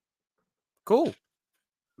 okay, cool.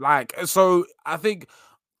 Like, so I think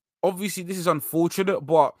obviously this is unfortunate,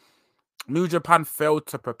 but New Japan failed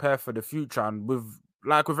to prepare for the future. And with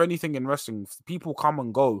anything in wrestling, people come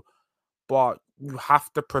and go, but you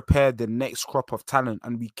have to prepare the next crop of talent.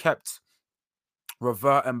 And we kept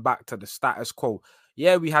reverting back to the status quo.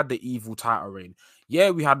 Yeah, we had the Evil title reign.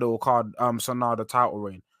 Yeah, we had the Okada Sonada title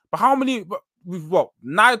reign. But how many? We've what?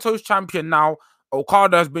 Naito's champion now.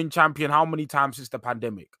 Okada has been champion how many times since the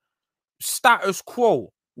pandemic? Status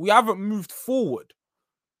quo. We haven't moved forward.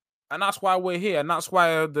 And that's why we're here. And that's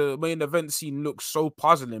why the main event scene looks so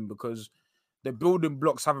puzzling, because the building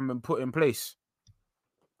blocks haven't been put in place.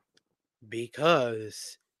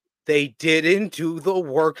 Because they didn't do the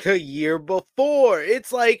work a year before.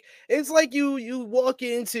 It's like you walk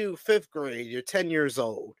into 5th grade, you're 10 years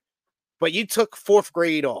old, but you took 4th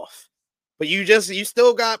grade off. But you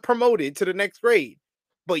still got promoted to the next grade.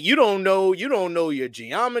 But you don't know your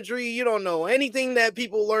geometry, you don't know anything that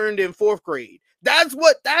people learned in 4th grade. That's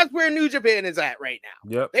where New Japan is at right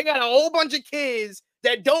now. Yep. They got a whole bunch of kids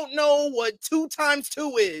that don't know what 2 times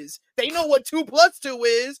 2 is. They know what 2 plus 2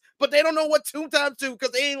 is, but they don't know what 2 times 2 because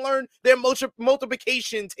they ain't learned their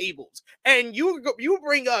multiplication tables. And you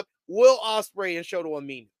bring up Will Ospreay and Shota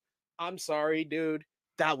Umino. I'm sorry, dude.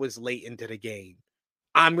 That was late into the game.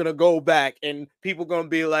 I'm going to go back, and people going to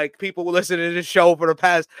be like, people listening to this show for the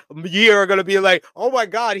past year are going to be like, oh my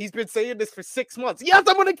God, he's been saying this for 6 months. Yes,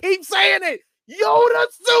 I'm going to keep saying it. Yota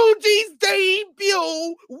Tsuji's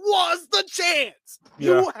debut was the chance.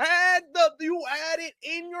 Yeah. You had it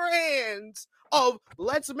in your hands of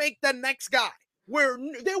let's make the next guy. where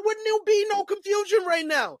there wouldn't be no confusion right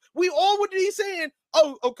now. We all would be saying,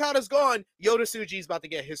 oh, Okada's gone. Yota Tsuji's about to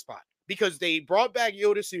get his spot. Because they brought back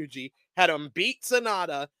Yota Tsuji, had him beat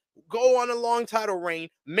Sonata, go on a long title reign,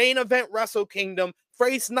 main event Wrestle Kingdom,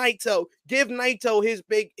 face Naito, give Naito his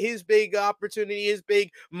big opportunity, his big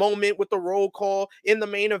moment with the roll call in the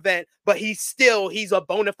main event, but he's a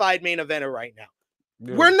bona fide main eventer right now.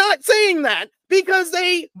 Yeah. We're not saying that because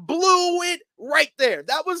they blew it right there.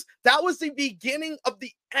 That was the beginning of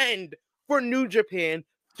the end for New Japan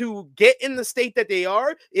to get in the state that they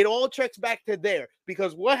are. It all checks back to there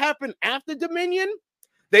because what happened after Dominion?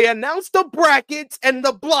 They announced the brackets and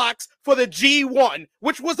the blocks for the G1,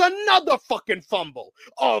 which was another fucking fumble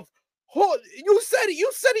of, you said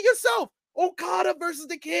it yourself. Okada versus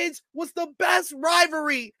the Kids was the best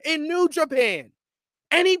rivalry in New Japan.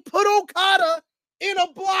 And he put Okada in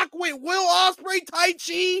a block with Will Ospreay,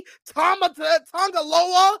 Taichi, Tonga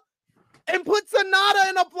Loa, and put Sonata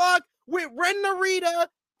in a block with Ren Narita,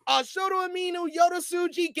 Shota Umino, Yota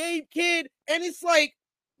Tsuji, Gabe Kidd, and it's like,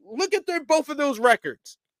 look at both of those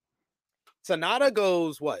records. Sonata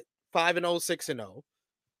goes, 5-0, 6-0.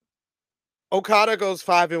 Okada goes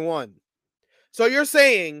 5-1. So you're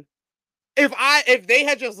saying, if they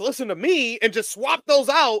had just listened to me and just swapped those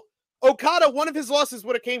out, Okada, one of his losses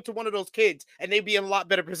would have came to one of those kids, and they'd be in a lot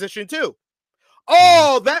better position too.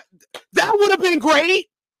 Oh, that would have been great.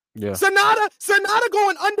 Yeah. Sonata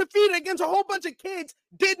going undefeated against a whole bunch of kids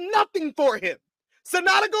did nothing for him.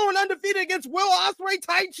 Sonata going undefeated against Will Ospreay,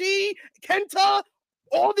 Taichi, Kenta,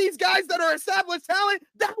 all these guys that are established talent,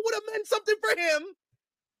 that would have meant something for him.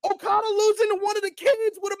 Okada losing to one of the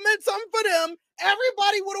kids would have meant something for them.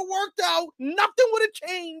 Everybody would have worked out. Nothing would have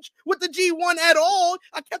changed with the G1 at all.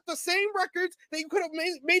 I kept the same records. They could have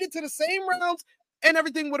made it to the same rounds, and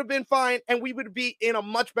everything would have been fine, and we would be in a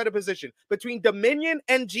much better position. Between Dominion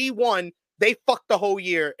and G1, they fucked the whole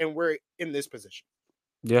year, and we're in this position.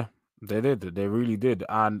 Yeah, they did. They really did.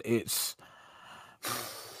 And it's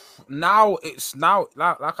now,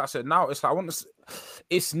 like I said, now it's like,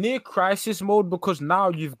 it's near crisis mode because now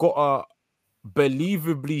you've got to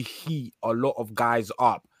believably heat a lot of guys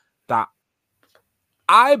up that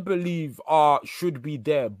I believe should be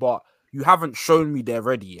there, but you haven't shown me they're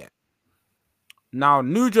ready yet. Now,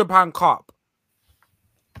 New Japan Cup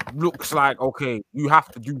looks like, okay, you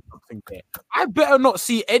have to do something there. I better not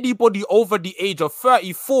see anybody over the age of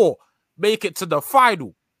 34 make it to the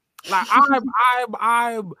final. Like,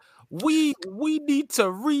 we need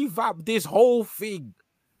to revamp this whole thing.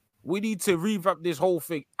 And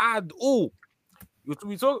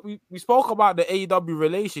we spoke about the AEW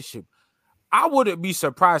relationship. I wouldn't be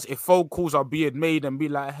surprised if phone calls are being made and be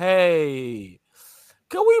like, hey,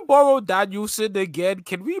 can we borrow Danielson again?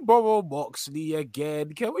 Can we borrow Moxley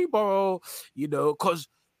again? Can we borrow, because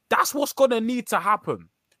that's what's going to need to happen.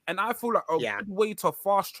 And I feel like a good way to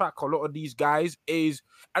fast track a lot of these guys is,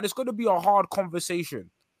 and it's going to be a hard conversation.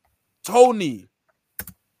 Tony,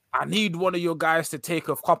 I need one of your guys to take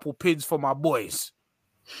a couple pins for my boys.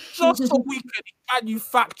 Just so we can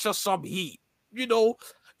manufacture some heat. I'm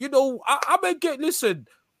going to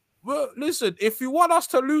listen, if you want us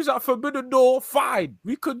to lose at Forbidden Door, fine.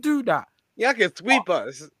 We could do that. Yeah, I can sweep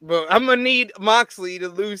us, but I'm going to need Moxley to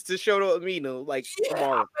lose to Shota Umino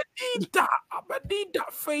tomorrow. I'm going to need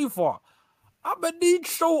that favor. I'm going to need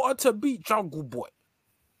Shota to beat Jungle Boy.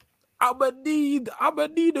 I'm gonna need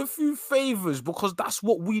a few favors because that's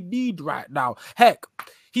what we need right now. Heck,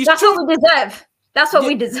 that's what we deserve. That's what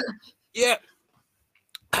we deserve. Yeah.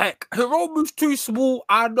 Heck, Hiromu's too small,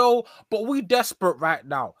 I know, but we desperate right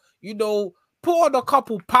now. Put on a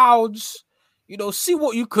couple pounds. See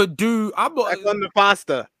what you could do. I'm not on the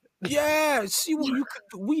pasta. Yeah, see what you could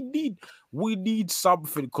do. We need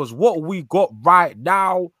something because what we got right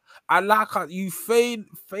now, I like how you failing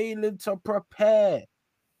to prepare.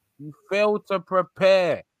 You fail to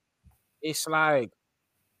prepare. It's like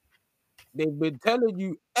they've been telling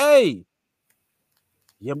you, hey,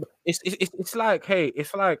 yeah, it's like, hey,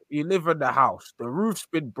 it's like you live in the house. The roof's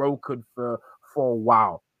been broken for a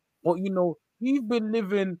while, but you've been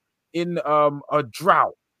living in a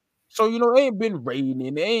drought. So it ain't been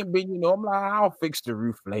raining. It ain't been, I'm like, I'll fix the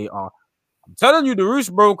roof later. I'm telling you, the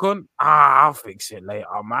roof's broken. I'll fix it later,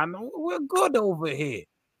 man. We're good over here.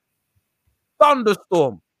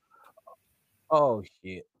 Thunderstorm. Oh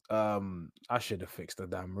shit. I should have fixed the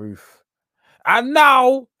damn roof. And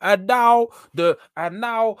now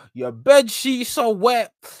your bed sheets are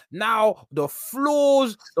wet. Now the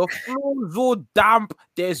floors all damp.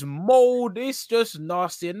 There's mold. It's just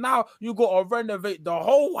nasty. And now you gotta renovate the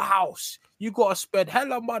whole house. You gotta spend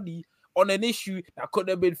hella money on an issue that could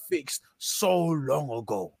have been fixed so long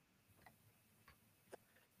ago.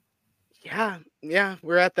 Yeah,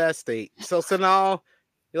 we're at that state. So now,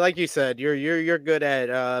 like you said, you're good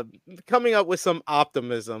at coming up with some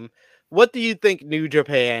optimism. What do you think New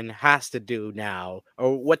Japan has to do now,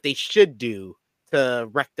 or what they should do to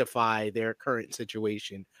rectify their current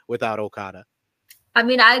situation without Okada? I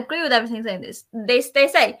mean, I agree with everything saying this. They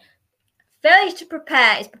say failure to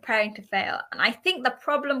prepare is preparing to fail. And I think the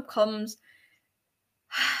problem comes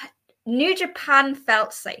New Japan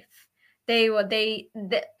felt safe. They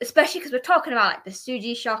especially because we're talking about like the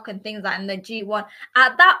Suji shock and things like in the G1.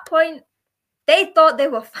 At that point, they thought they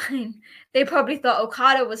were fine. They probably thought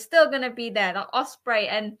Okada was still gonna be there, the Osprey.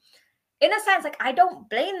 And in a sense, like I don't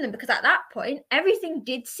blame them because at that point, everything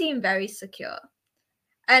did seem very secure.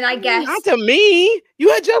 And I guess not to me. You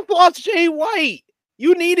had just lost Jay White.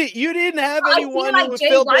 You didn't have anyone who would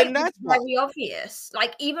fill in that spot. Very obvious.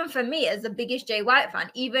 Like even for me as the biggest Jay White fan,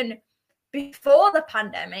 even before the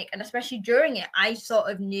pandemic and especially during it, I sort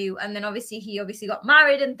of knew. And then obviously he got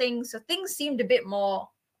married and things, so things seemed a bit more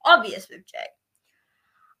obvious with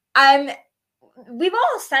Jay. We've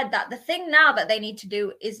all said that the thing now that they need to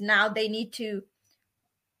do is now they need to.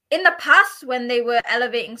 In the past, when they were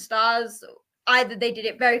elevating stars, either they did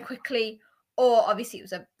it very quickly, or obviously it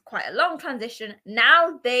was quite a long transition.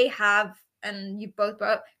 Now they have, and you both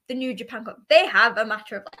brought up the New Japan Cup. They have a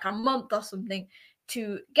matter of like a month or something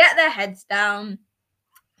to get their heads down,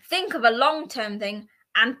 think of a long-term thing,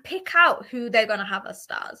 and pick out who they're going to have as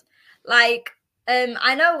stars. Like,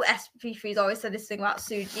 I know SP3's always said this thing about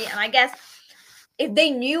Suji, and I guess if they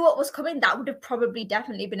knew what was coming, that would have probably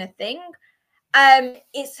definitely been a thing.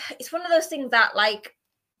 It's one of those things that like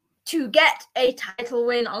to get a title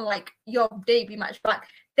win on like your debut match back,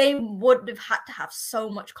 they would have had to have so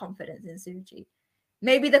much confidence in Suji.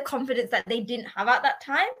 Maybe the confidence that they didn't have at that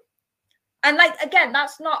time. And like again,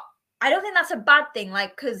 I don't think that's a bad thing.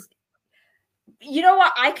 Like, because you know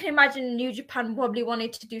what, I can imagine New Japan probably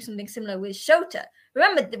wanted to do something similar with Shota.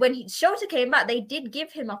 Remember when Shota came back, they did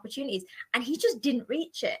give him opportunities, and he just didn't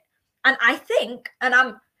reach it. And I think, and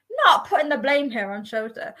I'm not putting the blame here on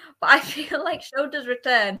Shota, but I feel like Shota's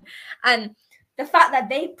return and the fact that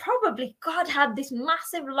they probably had this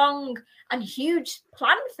massive, long, and huge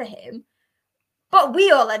plan for him. But we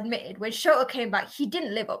all admitted when Shota came back, he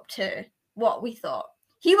didn't live up to what we thought.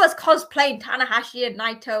 He was cosplaying Tanahashi and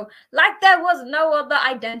Naito like there was no other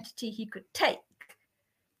identity he could take.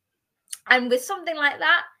 And with something like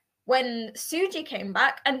that, when Suji came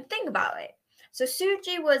back, and think about it. So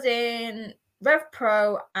Suji was in Rev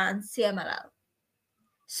Pro and CMLL.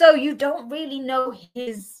 So you don't really know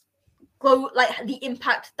his like the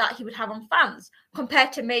impact that he would have on fans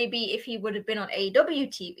compared to maybe if he would have been on AEW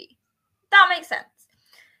TV. That makes sense.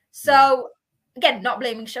 So again, not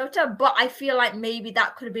blaming Shota, but I feel like maybe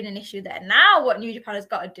that could have been an issue there. Now what New Japan has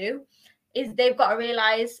got to do is they've got to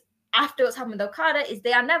realize after what's happened with Okada is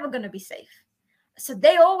they are never going to be safe. So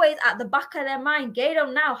they always, at the back of their mind, Gato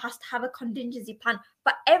now has to have a contingency plan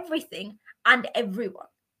for everything and everyone.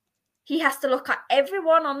 He has to look at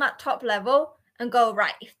everyone on that top level and go,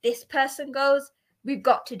 right, if this person goes, we've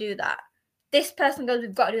got to do that. This person goes,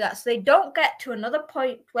 we've got to do that. So they don't get to another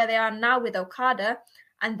point where they are now with Okada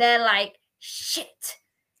and they're like, shit,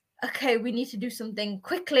 okay, we need to do something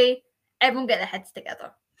quickly. Everyone get their heads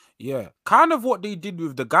together. Yeah, kind of what they did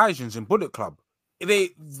with the Gaijins in Bullet Club.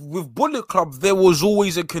 With Bullet Club, there was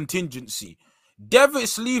always a contingency.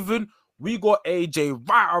 Devitt's leaving, we got AJ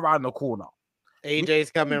right around the corner.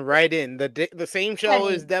 AJ's coming right in. The same show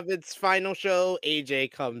as Devitt's final show.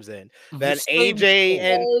 AJ comes in. Then AJ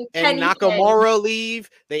and Nakamura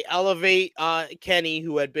leave. They elevate Kenny,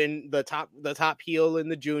 who had been the top heel in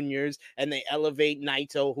the juniors, and they elevate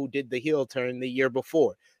Naito, who did the heel turn the year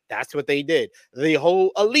before. That's what they did. The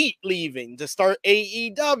whole Elite leaving to start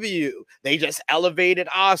AEW. They just elevated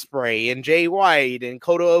Osprey and Jay White and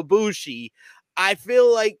Kota Ibushi. I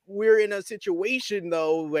feel like we're in a situation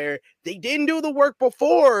though where they didn't do the work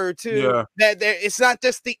before that it's not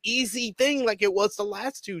just the easy thing like it was the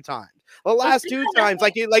last two times. The last two times,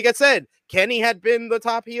 like I said, Kenny had been the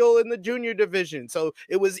top heel in the junior division. So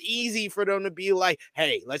it was easy for them to be like,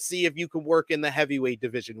 hey, let's see if you can work in the heavyweight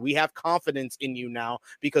division. We have confidence in you now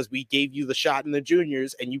because we gave you the shot in the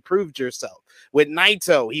juniors and you proved yourself. With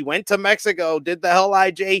Naito, he went to Mexico, did the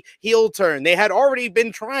LIJ heel turn. They had already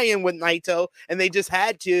been trying with Naito and they just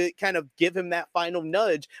had to kind of give him that final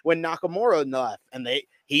nudge when Nakamura left. And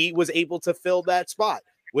he was able to fill that spot.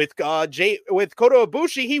 With Kota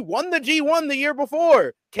Ibushi, he won the G1 the year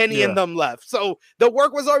before Kenny and them left. So the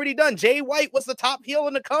work was already done. Jay White was the top heel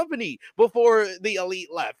in the company before the Elite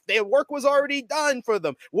left. Their work was already done for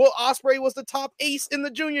them. Will Ospreay was the top ace in the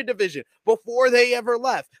junior division before they ever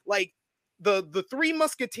left. Like the Three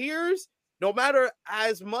Musketeers no matter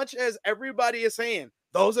as much as everybody is saying,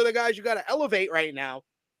 those are the guys you got to elevate right now.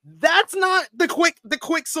 That's not the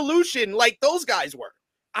quick solution like those guys were.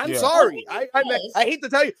 I'm sorry. I hate to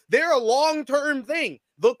tell you, they're a long-term thing.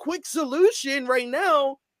 The quick solution right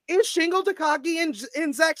now is Shingo Takagi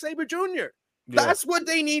and Zack Sabre Jr. That's what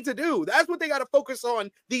they need to do. That's what they got to focus on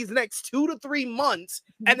these next 2 to 3 months.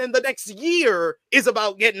 And then the next year is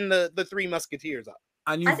about getting the Three Musketeers up.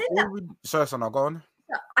 And you've already... Sorry, son, I'll go on.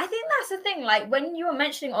 I think that's the thing. Like, when you were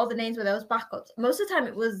mentioning all the names where there was backups, most of the time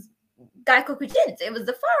it was Gaikoku Jins. It was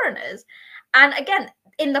the foreigners. And again,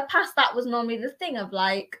 in the past, that was normally the thing of,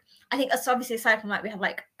 like, I think obviously aside from, like, we have,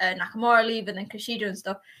 like, Nakamura leave and then Kushida and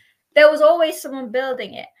stuff, there was always someone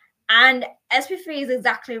building it. And SP3 is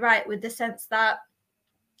exactly right with the sense that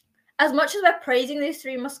as much as we're praising these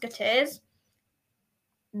Three Musketeers,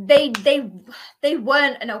 they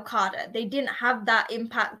weren't an Okada. They didn't have that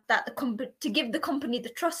impact that to give the company the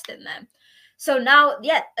trust in them. So now,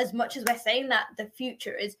 yeah, as much as we're saying that the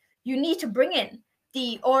future is, you need to bring in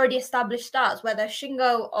the already established stars, whether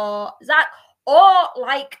Shingo or Zack, or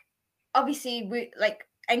like, obviously, we like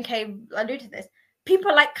NK alluded to this,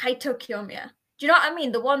 people like Kaito Kiyomiya. Do you know what I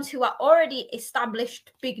mean? The ones who are already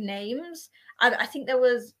established big names. I think there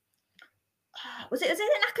was it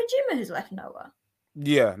Nakajima who's left Noah?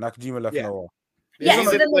 Yeah, Nakajima left Noah. Yeah,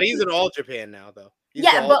 but he's in All Japan now, though.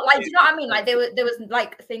 But like, do you know what I mean? Like, there was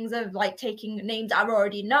like things of like taking names that are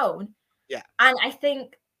already known. Yeah, and I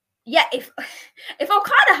think, yeah, if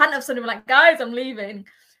Okada hadn't have suddenly been like, guys, I'm leaving,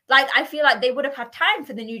 like, I feel like they would have had time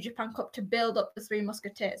for the New Japan Cup to build up the Three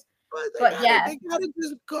Musketeers. But they gotta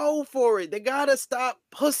just go for it. They gotta stop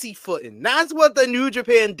pussyfooting. That's what the New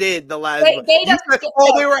Japan did the last. They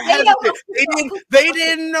were hesitant. They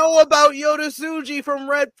didn't know about Yota Tsuji from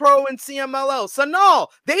Red Pro and CMLL. So no,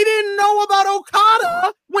 they didn't know about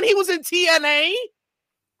Okada when he was in TNA.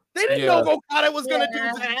 They didn't know Okada was gonna do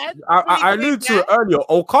that. I alluded to it earlier.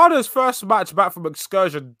 Okada's first match back from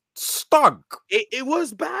Excursion stunk. It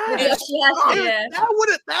was bad.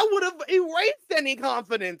 That would have erased any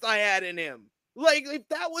confidence I had in him. Like, if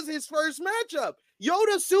that was his first matchup,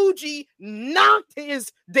 Yota Tsuji knocked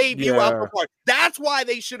his debut out the park. That's why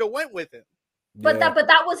they should have went with him. But that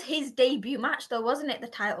was his debut match, though, wasn't it? The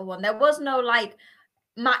title one. There was no like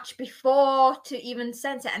match before to even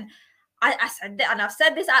sense it. And I said that, and I've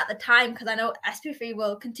said this at the time because I know SP3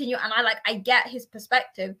 will continue, and I get his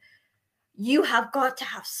perspective. You have got to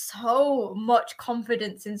have so much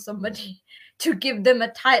confidence in somebody to give them a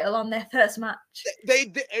title on their first match.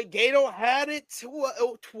 Gato had it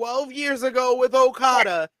 12 years ago with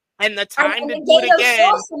Okada, and the time to do it again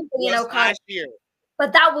was last year.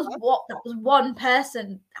 But that was one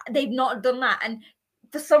person. They've not done that, and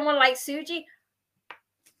for someone like Tsuji,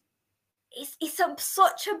 it's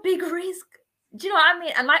such a big risk. Do you know what I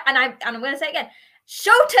mean? And I'm going to say it again.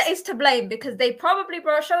 Shota is to blame because they probably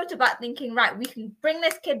brought Shota back thinking, right, we can bring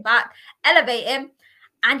this kid back, elevate him,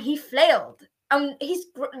 and he flailed. He's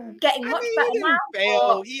getting much better now.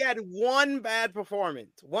 Fail. He had one bad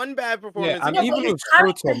performance. Yeah, and even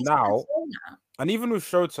with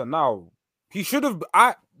Shota now, he should have.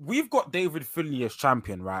 We've got David Finlay as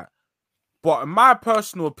champion, right? But in my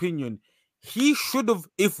personal opinion, he should have.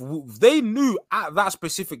 If they knew at that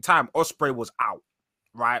specific time Ospreay was out,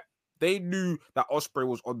 right? They knew that Ospreay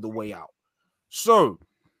was on the way out. So,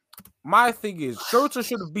 my thing is, Shota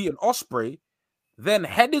should have beaten Ospreay, then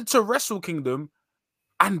headed to Wrestle Kingdom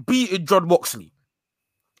and beaten John Moxley.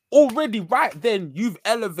 Already, right then, you've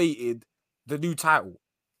elevated the new title.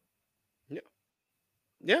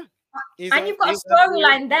 Yeah. And you've got a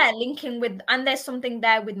storyline there linking with, and there's something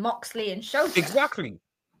there with Moxley and Shota. Exactly.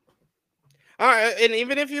 All right, and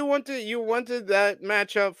even if you wanted that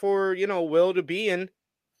matchup for, Will to be in,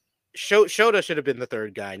 Shota should have been the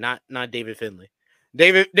third guy, not David Finlay.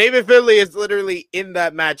 David Finlay is literally in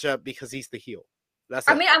that matchup because he's the heel. That's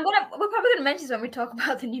it. I mean, we're probably gonna mention this when we talk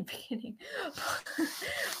about the new beginning.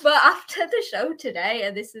 But after the show today,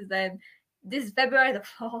 and this is February the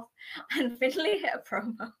 4th, and Finlay hit a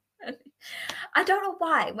promo. I don't know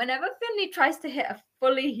why. Whenever Finlay tries to hit a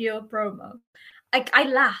fully heel promo, I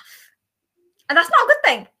laugh, and that's not a good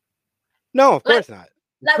thing. No, of course not.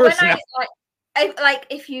 Like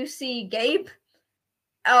if you see Gabe,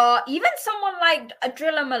 or even someone like a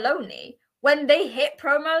Driller Maloney, when they hit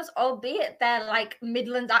promos, albeit their like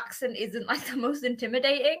Midland accent isn't like the most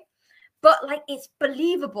intimidating, but like it's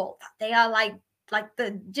believable that they are like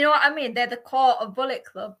do you know what I mean? They're the core of Bullet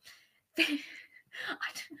Club. To me,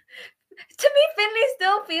 Finlay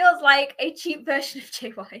still feels like a cheap version of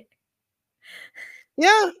Jay White.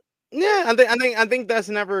 Yeah, Yeah, I think that's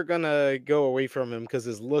never gonna go away from him because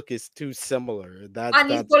his look is too similar. And he's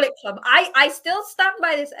That's Bullet Club. I still stand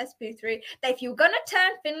by this SP3 that if you're gonna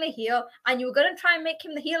turn Finley heel and you were gonna try and make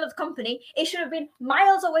him the heel of the company, it should have been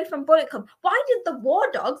miles away from Bullet Club. Why did the War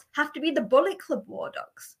Dogs have to be the Bullet Club War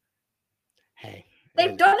Dogs? hey.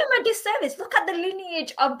 They've done him a disservice. Look at the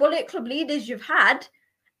lineage of Bullet Club leaders you've had,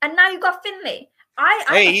 and now you've got Finley.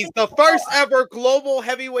 Hey, he's the first ever global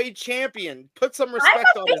heavyweight champion. Put some respect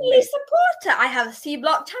I'm a on his Finley name. supporter. I have a C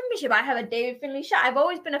Block championship. I have a David Finley shot. I've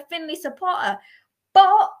always been a Finley supporter,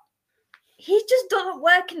 but he just doesn't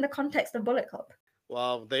work in the context of Bullet Club.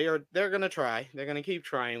 Well, they're gonna try. They're gonna keep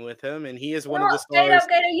trying with him, and he is one of the stars.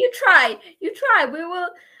 Gato, you try. We will.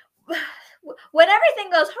 When everything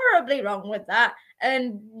goes horribly wrong with that,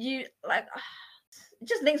 and you like, it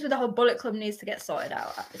just links with the whole Bullet Club needs to get sorted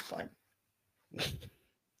out at this point.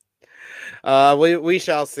 We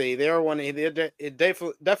shall see. They are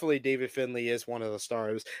definitely David Finley is one of the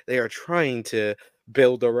stars they are trying to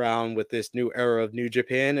build around with this new era of New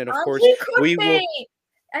Japan, and of course we will.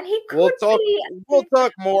 And he could We'll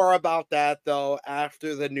talk more about that though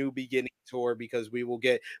after the New Beginning tour, because we will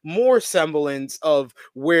get more semblance of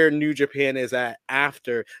where New Japan is at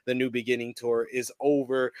after the New Beginning tour is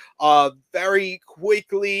over. Very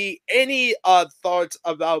quickly, any thoughts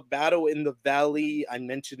about Battle in the Valley? I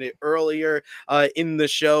mentioned it earlier in the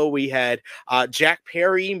show. We had Jack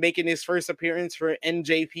Perry making his first appearance for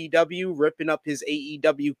NJPW, ripping up his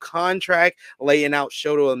AEW contract, laying out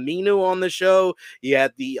Shota Umino on the show. You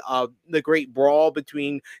had the great brawl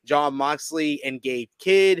between Jon Moxley and Gabe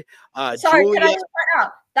Kidd. Sorry, can I just point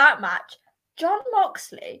out that match? Jon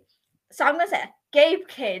Moxley. So I'm gonna say Gabe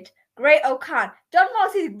Kidd, Great O'Khan. Jon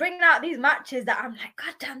Moxley's bringing out these matches that I'm like,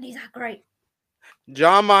 God damn, these are great.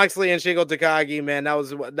 Jon Moxley and Shingo Takagi, man,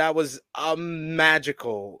 that was a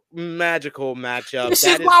magical matchup. This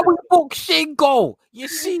is why we book Shingo. You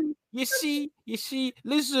see. Listen,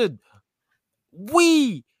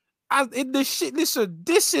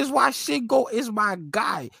 this is why Shingo is my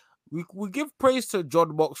guy. We give praise to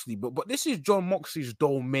Jon Moxley, but this is Jon Moxley's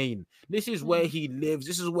domain. This is where he lives.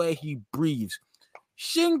 This is where he breathes.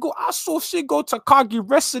 Shingo, I saw Shingo Takagi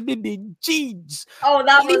wrestling in jeans. Oh,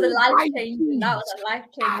 that was a life-changing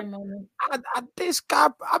moment. And this guy,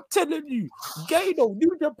 I'm telling you, Gato,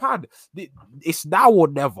 New Japan, it's now or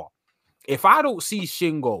never. If I don't see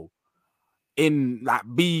Shingo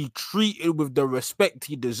be treated with the respect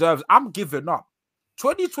he deserves, I'm giving up.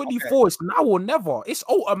 2024 is now or never. It's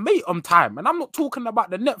ultimatum time. And I'm not talking about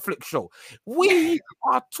the Netflix show. We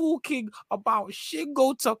are talking about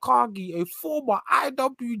Shingo Takagi, a former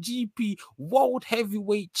IWGP World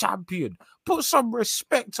Heavyweight Champion. Put some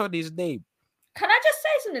respect on his name. Can I just say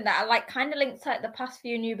something that I kind of links to the past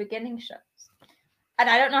few New Beginning shows? And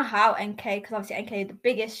I don't know how NK, because obviously NK is the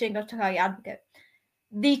biggest Shingo Takagi advocate.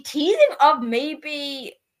 The teasing of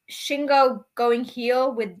maybe Shingo going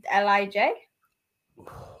heel with LIJ.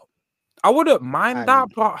 I wouldn't mind that,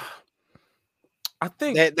 but I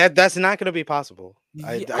think that's not going to be possible.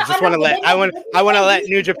 I just want to let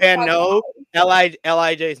New Japan know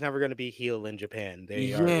LIJ is never going to be heel in Japan.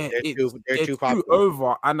 They're too popular.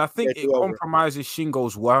 Over, and I think it compromises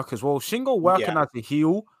Shingo's work as well. Shingo working as a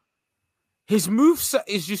heel, his moveset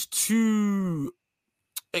is just too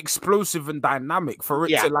explosive and dynamic for it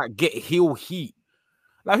to get heel heat.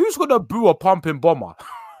 Like, who's gonna boo a pumping bomber?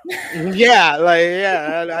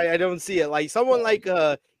 I don't see it. Like someone like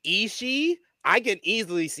Ishii, I can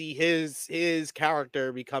easily see his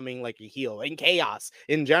character becoming like a heel, and Chaos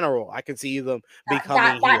in general. I can see them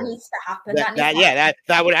becoming that needs to happen.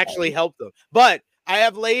 That would actually help them. But I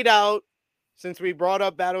have laid out, since we brought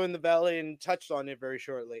up Battle in the Valley and touched on it very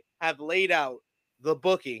shortly, have laid out the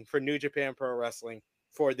booking for New Japan Pro Wrestling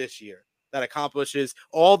for this year that accomplishes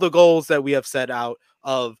all the goals that we have set out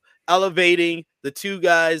of elevating the two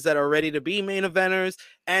guys that are ready to be main eventers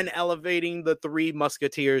and elevating the three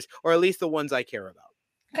musketeers, or at least the ones I care about.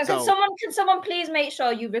 Can someone please make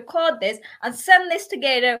sure you record this and send this to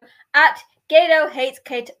Gato at Gato hates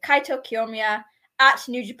Kaito Kiyomiya at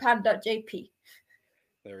newjapan.jp.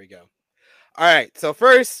 There we go. All right. So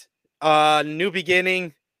first, New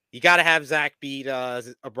Beginning. You got to have Zach beat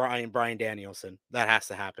Brian Danielson. That has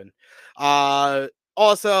to happen.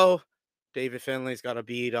 Also, David Finlay's got to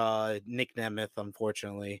beat Nick Nemeth,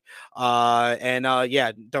 unfortunately.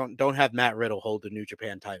 Don't have Matt Riddle hold the New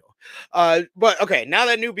Japan title. But okay, now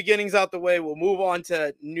that New Beginning's out the way, we'll move on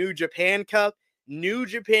to New Japan Cup. New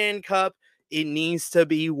Japan Cup, it needs to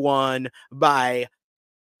be won by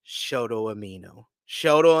Shota Umino.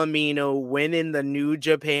 Shota Umino winning the New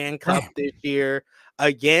Japan Cup this year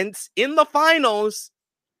against, in the finals,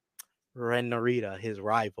 Ren Narita, his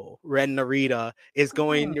rival. Ren Narita is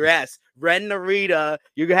going, yes, Ren Narita.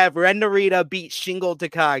 You have Ren Narita beat Shingo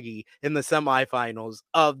Takagi in the semifinals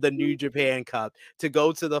of the New Japan Cup to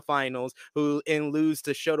go to the finals, and lose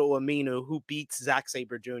to Shota Umino, who beats Zack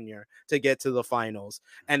Sabre Jr. to get to the finals.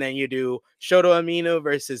 And then you do Shota Umino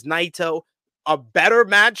versus Naito, a better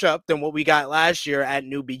matchup than what we got last year at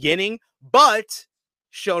New Beginning, but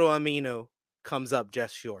Shota Umino comes up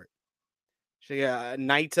just short. So yeah,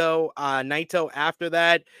 Naito after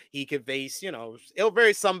that, he could face, he'll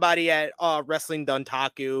face somebody at Wrestling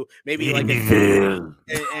Dontaku, maybe like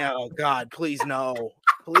oh God, please no.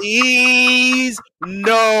 Please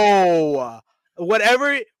no.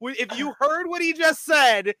 Whatever, if you heard what he just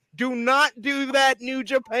said, do not do that, New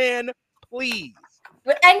Japan, please.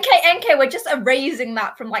 With NK, we're just erasing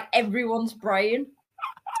that from like everyone's brain.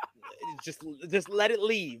 Just let it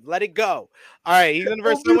leave. Let it go. All right, he's gonna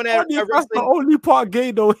verse someone at That's the only part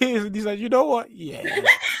Gato hears, and he's like, you know what? Yeah. That's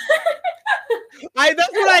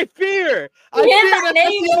what I fear. I fear that's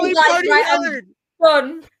the only part he heard.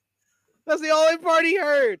 Done. That's the only part he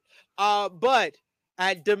heard. But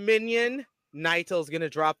at Dominion, Naito's gonna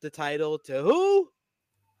drop the title to who?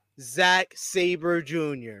 Zack Sabre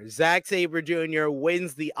Jr. Zack Sabre Jr.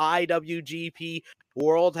 wins the IWGP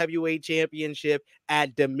World Heavyweight Championship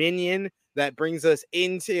at Dominion. That brings us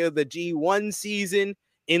into the G1 season.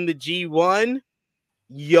 In the G1,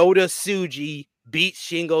 Yota Tsuji beat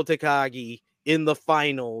Shingo Takagi in the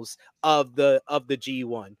finals of the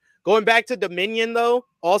G1. Going back to Dominion, though,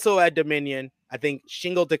 also at Dominion, I think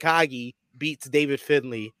Shingo Takagi beats David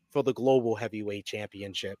Finlay for the Global Heavyweight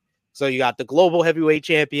Championship. So you got the Global Heavyweight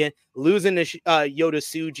Champion losing to Yota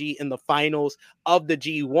Tsuji in the finals of the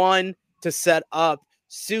G1 to set up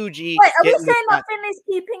Tsuji. Wait, are we saying that Finlay's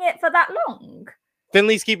keeping it for that long?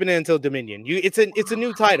 Finlay's keeping it until Dominion. It's a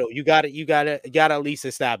new title. You got to at least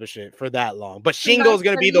establish it for that long. But Shingo's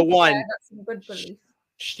going to be the one. That's some good belief.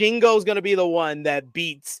 Shingo's going to be the one that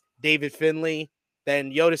beats David Finlay.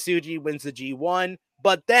 Then Yota Tsuji wins the G1.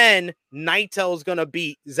 But then Naito's going to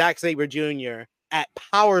beat Zack Sabre Jr. at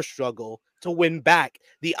Power Struggle to win back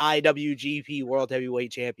the IWGP World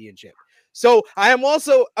Heavyweight Championship. So I am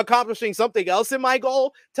also accomplishing something else in my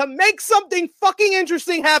goal to make something fucking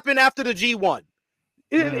interesting happen after the G1.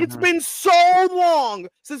 It's been so long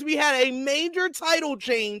since we had a major title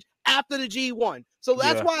change after the G1. So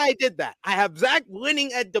that's why I did that. I have Zack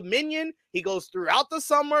winning at Dominion. He goes throughout the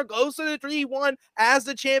summer, goes to the G1 as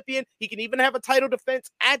the champion. He can even have a title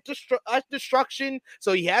defense at Destruction.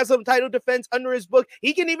 So he has some title defense under his book.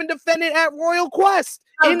 He can even defend it at Royal Quest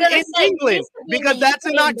in England because that's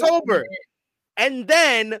in October. And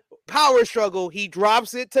then Power Struggle, he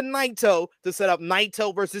drops it to Naito to set up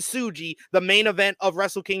Naito versus Tsuji, the main event of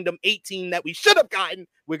Wrestle Kingdom 18 that we should have gotten.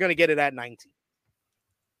 We're going to get it at 19.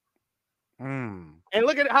 And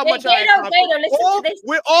look at how much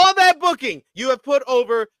with all that booking, you have put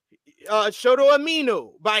over Shota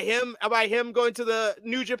Umino by him going to the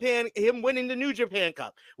New Japan, him winning the New Japan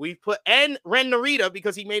Cup. We put Ren Narita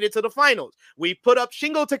because he made it to the finals. We put up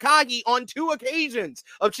Shingo Takagi on 2 occasions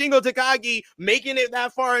of Shingo Takagi making it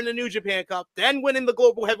that far in the New Japan Cup, then winning the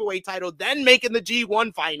Global Heavyweight title, then making the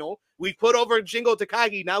G1 final. We put over Shingo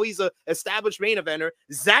Takagi. Now he's an established main eventer.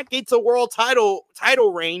 Zack gets a world title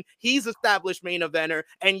reign. He's established main eventer.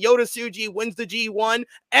 And Yota Tsuji wins the G1.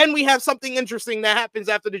 And we have something interesting that happens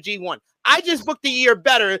after the G1. I just booked a year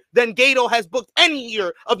better than Gato has booked any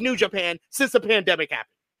year of New Japan since the pandemic happened.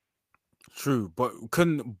 True, but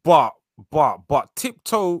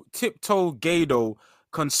tiptoe Gato,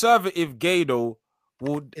 conservative Gato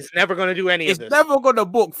is never going to do any of this. It's never going to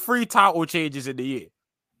book 3 title changes in the year.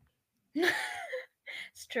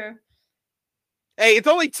 It's true. Hey, it's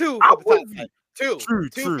only 2 for the top 10. Two for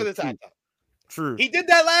the top 10. True. He did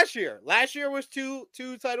that last year. Last year was two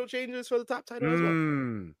title changes for the top title as well.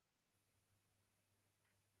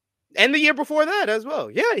 And the year before that as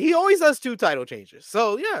well. Yeah, he always does 2 title changes.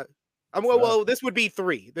 So yeah. Well, this would be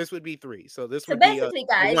 3. So this would basically, be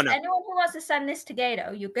guys, anyone who wants to send this to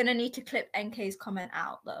Gato, you're gonna need to clip NK's comment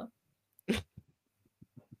out though.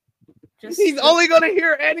 He's only gonna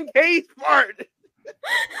hear NK's part.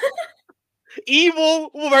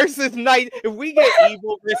 Evil versus Naito. If we get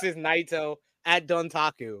Evil versus Naito at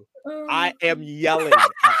Dontaku, I am yelling at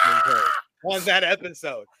NK on that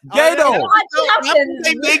episode. Gato,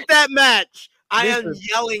 they make that match. I am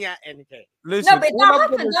yelling at NK. Listen, no, but that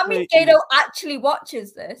happens. That means Gato actually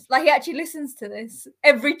watches this. Like, he actually listens to this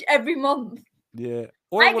every month. Yeah.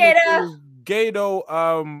 Hi, Gato.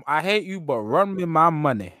 Gato, I hate you, but run me my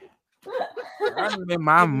money. Run me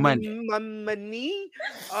my money. My money.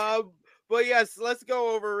 But yes, let's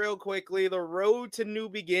go over real quickly the road to new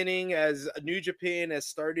beginning as New Japan has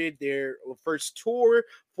started their first tour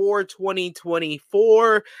for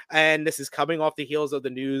 2024, and this is coming off the heels of the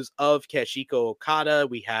news of Kashiko Okada.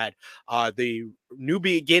 We had the new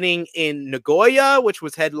beginning in Nagoya, which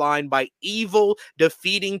was headlined by Evil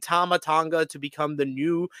defeating Tama Tonga to become the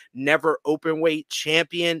new never openweight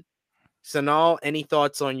champion. Sanal, any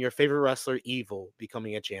thoughts on your favorite wrestler Evil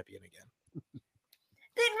becoming a champion again?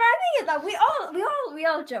 The thing is that we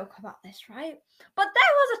all joke about this, right? But there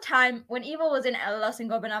was a time when Evil was in Los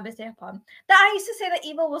Ingobernables de Japón that I used to say that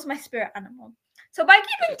Evil was my spirit animal. So by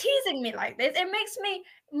keeping teasing me like this, it makes me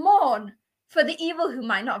mourn for the Evil who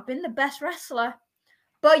might not have been the best wrestler,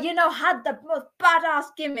 but had the most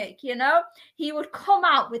badass gimmick. He would come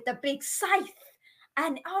out with the big scythe,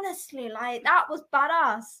 and honestly, like that was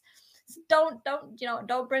badass. So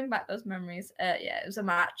don't bring back those memories. Yeah, it was a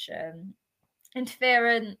match.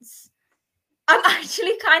 Interference. I'm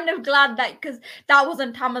actually kind of glad that because that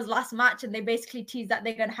wasn't Tama's last match and they basically teased that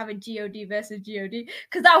they're going to have a God versus God,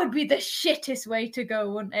 because that would be the shittest way to go,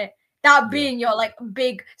 wouldn't it? That being your like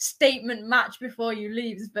big statement match before you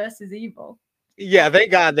leaves versus Evil. Yeah,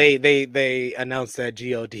 thank God they announced that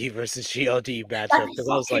God versus God matchup, because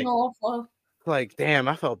I was like, awful. Like, damn,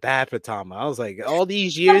 I felt bad for Tama. I was like, all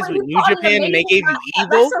these years with New Japan and they gave you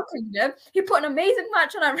Evil. Wrestle Kingdom. He put an amazing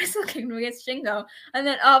match on at Wrestle Kingdom against Shingo. And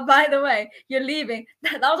then, oh, by the way, you're leaving.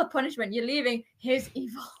 That was a punishment. You're leaving. Here's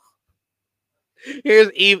Evil.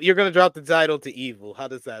 Here's Evil. You're going to drop the title to Evil. How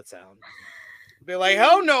does that sound? Be like,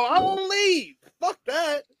 hell no, I won't leave. Fuck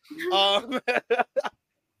that.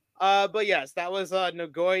 But yes, that was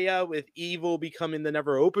Nagoya with Evil becoming the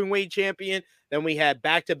never openweight champion. Then we had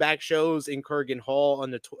back-to-back shows in Kurgan Hall on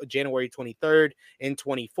the January 23rd and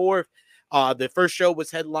 24th. The first show was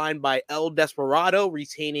headlined by El Desperado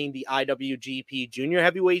retaining the IWGP Junior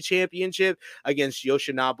Heavyweight Championship against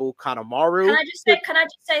Yoshinobu Kanemaru. Can I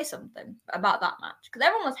just say something about that match? Because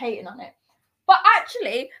everyone was hating on it. But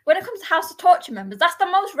actually, when it comes to House of Torture members, that's the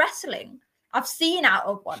most wrestling I've seen out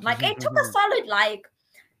of one. Like, it took a solid,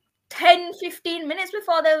 10-15 minutes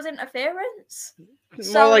before there was interference.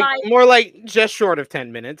 So more like just short of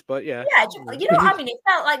 10 minutes, but yeah. Yeah, you know what I mean? It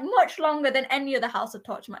felt like much longer than any other House of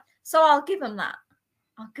Torture match. So I'll give him that.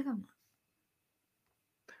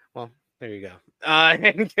 Well, there you go.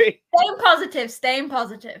 Staying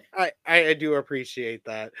positive. I do appreciate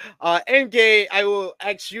that. NK, I will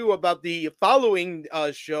ask you about the following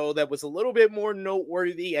show that was a little bit more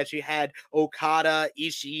noteworthy, as you had Okada,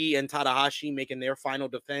 Ishii, and Tanahashi making their final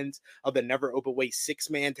defense of the never openweight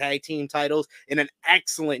 6-man tag team titles in an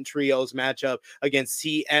excellent trios matchup against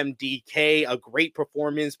CMDK. A great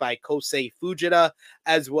performance by Kosei Fujita,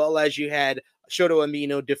 as well as you had Shota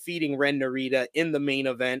Umino defeating Ren Narita in the main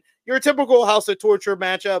event. Your typical House of Torture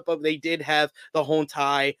matchup, but they did have the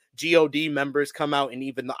Hontai God members come out and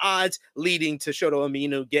even the odds, leading to Shota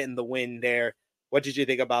Umino getting the win there. What did you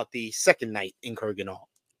think about the second night in Kurgan Hall?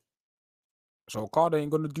 So Okada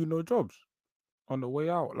ain't gonna do no jobs on the way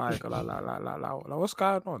out. Like what's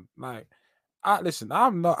going on? Listen, I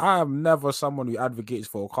am never someone who advocates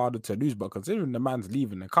for Okada to lose, but considering the man's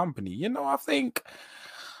leaving the company, I think.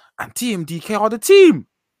 And TMDK are the team.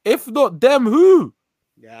 If not them, who?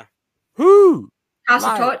 Yeah. Who? House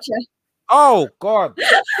of Torture. Oh, God.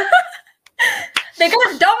 They're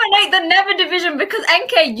going to dominate the Never division because,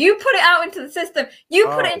 NK, you put it out into the system. You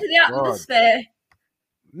put it into the atmosphere.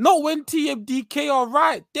 Not when TMDK are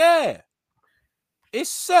right there.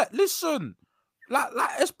 It's set. Listen. Like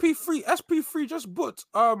SP3 just put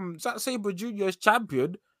Zack Sabre Jr. as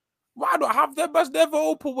champion. Why not have them as never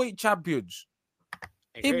openweight champions?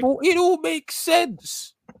 It all makes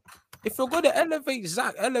sense. If you're going to elevate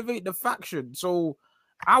Zack, elevate the faction. So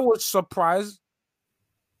I was surprised.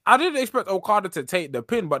 I didn't expect Okada to take the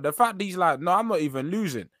pin, but the fact that he's like, no, I'm not even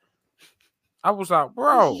losing. I was like,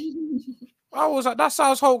 bro. That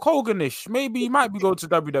sounds Hulk Hogan-ish. Maybe he might be going to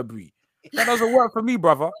WWE. That doesn't work for me,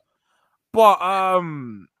 brother. But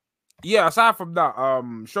yeah, aside from that,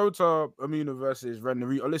 Shota Umino versus Ren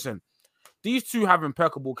Narita. Listen. These two have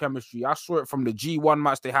impeccable chemistry. I saw it from the G1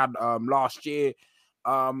 match they had last year.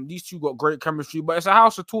 These two got great chemistry, but it's a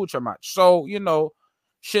House of Torture match. So,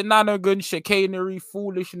 shenanigans, chicanery,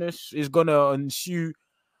 foolishness is going to ensue.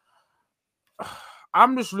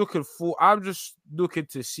 I'm just looking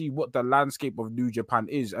to see what the landscape of New Japan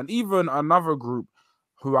is. And even another group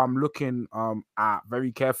who I'm looking at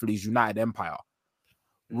very carefully is United Empire.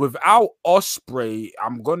 Without Ospreay,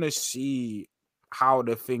 I'm going to see how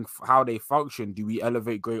they function. Do we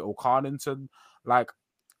elevate Great Okada into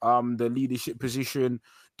the leadership position?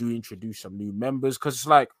 Do we introduce some new members? Because it's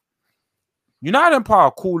like United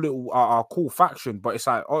Empire are are cool faction, but it's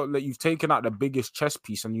like, oh, like you've taken out the biggest chess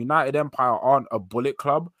piece, and United Empire aren't a Bullet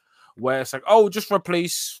Club where it's like, oh, just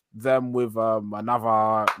replace them with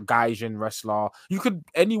another Gaijin wrestler.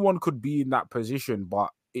 Anyone could be in that position, but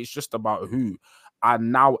it's just about who,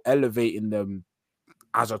 and now elevating them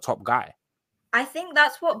as a top guy. I think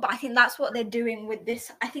that's what they're doing with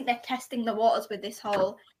this. I think they're testing the waters with this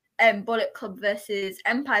whole Bullet Club versus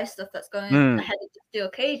Empire stuff that's going ahead of the steel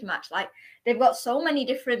cage match. Like, they've got so many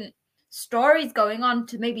different stories going on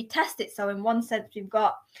to maybe test it. So in one sense, we've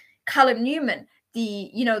got Callum Newman,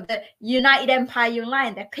 the United Empire Young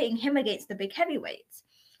Lion. They're pitting him against the big heavyweights.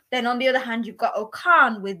 Then on the other hand, you've got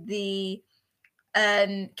Okan with the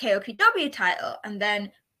KOPW title, and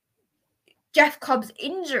then Jeff Cobb's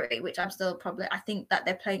injury, which I think that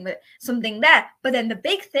they're playing with something there. But then the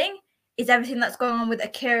big thing is everything that's going on with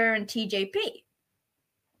Akira and TJP.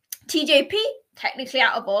 TJP, technically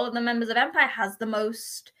out of all of the members of Empire, has the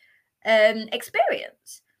most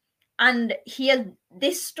experience. And he has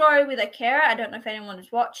this story with Akira. I don't know if anyone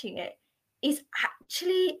is watching it. Is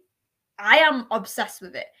actually, I am obsessed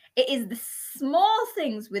with it. It is the small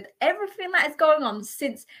things with everything that is going on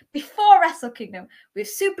since before Wrestle Kingdom with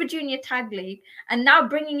Super Junior Tag League, and now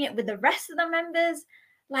bringing it with the rest of the members.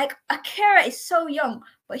 Like, Akira is so young,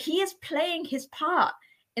 but he is playing his part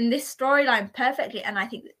in this storyline perfectly. And I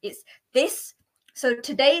think it's this. So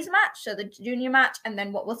today's match, so the junior match, and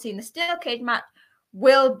then what we'll see in the steel cage match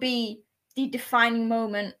will be the defining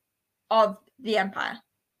moment of the Empire.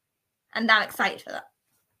 And I'm excited for that.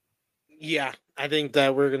 Yeah, I think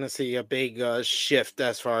that we're going to see a big shift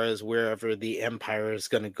as far as wherever the Empire is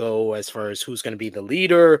going to go, as far as who's going to be the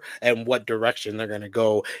leader and what direction they're going to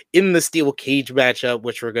go in the steel cage matchup,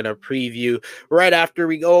 which we're going to preview right after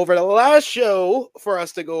we go over the last show for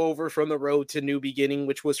us to go over From the Road to New Beginning,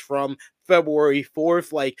 which was from February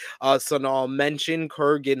 4th, like Sanal mentioned,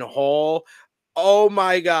 Kurgan Hall. Oh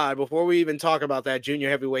my God, before we even talk about that junior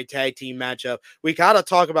heavyweight tag team matchup, we got to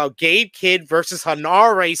talk about Gabe Kidd versus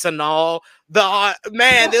Hanare Sanal.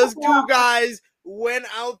 Man, those two guys went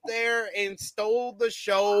out there and stole the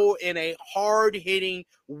show in a hard-hitting,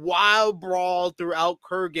 wild brawl throughout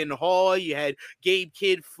Kurgan Hall. You had Gabe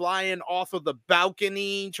Kidd flying off of the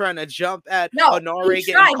balcony, trying to jump at Hanare. He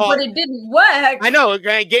tried, but it didn't work. I know,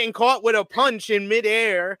 getting caught with a punch in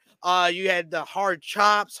midair. You had the hard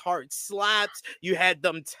chops, hard slaps. You had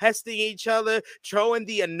them testing each other, throwing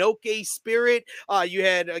the Inoki spirit. You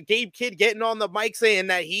had Gabe Kidd getting on the mic saying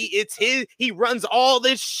that he runs all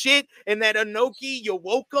this shit, and that Inoki, you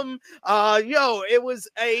woke him. It was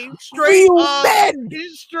a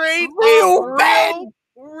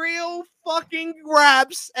real fucking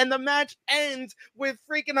grabs, and the match ends with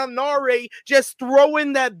freaking Hanare just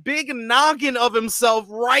throwing that big noggin of himself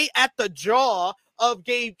right at the jaw of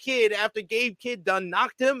Gabe Kidd after Gabe Kidd done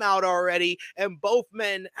knocked him out already, and both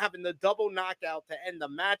men having the double knockout to end the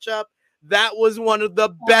matchup. That was one of the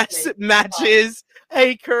best matches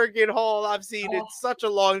Kurgan Hall I've seen in such a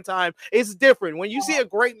long time. It's different. When you see a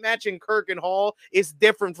great match in Kurgan Hall, it's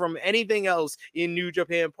different from anything else in New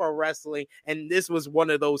Japan Pro Wrestling. And this was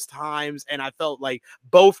one of those times, and I felt like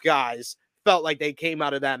both guys felt like they came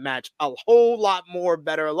out of that match a whole lot more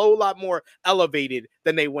better, a whole lot more elevated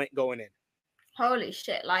than they went going in. Holy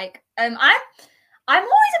shit. Like, I'm always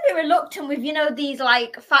a bit reluctant with, these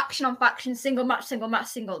like faction on faction, single match,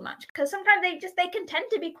 because sometimes they can tend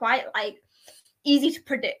to be quite like easy to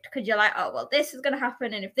predict, because you're like, oh well, this is gonna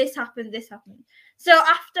happen, and if this happens, this happens. So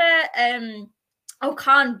after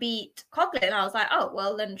Okan beat Coughlin, I was like, oh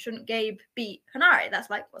well, then shouldn't Gabe beat Hanare? That's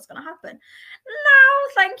like what's gonna happen. No,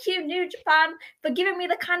 thank you, New Japan, for giving me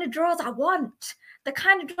the kind of draws I want, the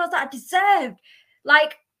kind of draws that I deserved.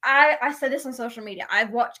 Like, I said this on social media. I've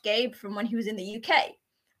watched Gabe from when he was in the UK.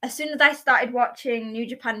 As soon as I started watching New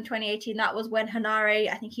Japan in 2018, that was when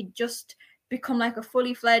Hanare, I think he'd just become like a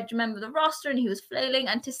fully fledged member of the roster, and he was flailing.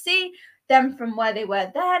 And to see them from where they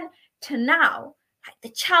were then to now,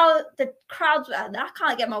 like the crowds, I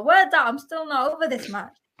can't get my words out. I'm still not over this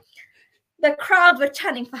match. The crowd were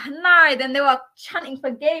chanting for Hanare, then they were chanting for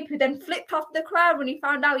Gabe, who then flipped off the crowd when he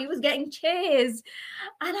found out he was getting cheers.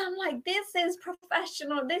 And I'm like, this is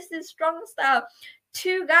professional. This is strong style.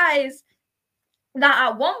 Two guys that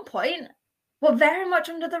at one point were very much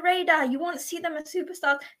under the radar. You won't see them as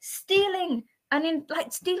superstars, stealing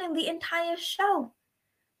the entire show.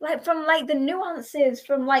 Like, from like the nuances,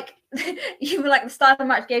 from like even like the start of the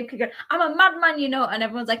match, Gabe could go, I'm a madman, and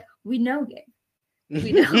everyone's like, we know Gabe.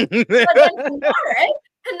 We know. But then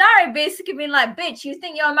Hanare basically being like, bitch, you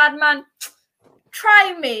think you're a madman?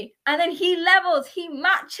 try me. And then he levels, he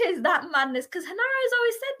matches that madness. Because Hanara's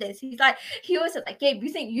always said this. He always said, like, Gabe, you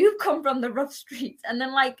think you've come from the rough streets? And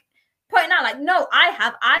then, like, pointing out, like, no,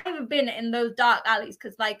 I've been in those dark alleys.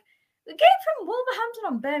 Because, like, the game from Wolverhampton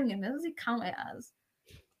on Birmingham, what does he count it as?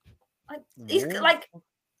 Like, he's like,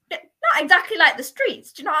 not exactly like the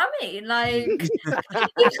streets. Do you know what I mean? Like, he's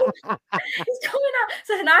coming out.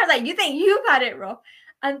 So Hanara's like, you think you've had it rough?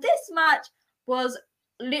 And this match was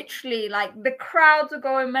literally like the crowds were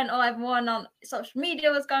going mental. Everyone on social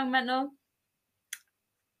media was going mental.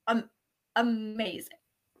 Amazing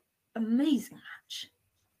match.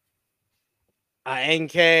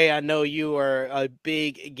 NK, I know you are a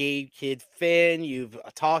big Gabe Kidd fan. You've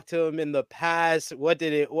talked to him in the past. What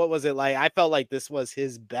was it like? I felt like this was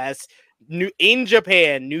his best New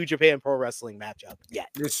Japan Pro Wrestling matchup yet.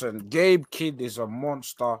 Listen, Gabe Kidd is a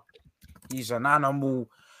monster. He's an animal.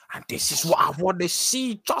 And this is what I want to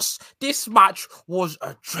see. Just this match was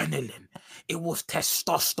adrenaline. It was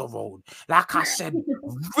testosterone. Like I said,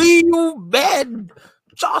 real men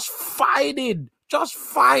just fighting.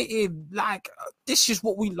 Like, this is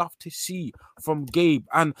what we love to see from Gabe.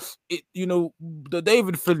 And it, the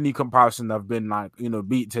David Finlay comparison have been like,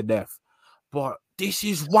 beat to death. But this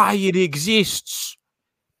is why it exists.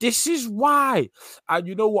 This is why. And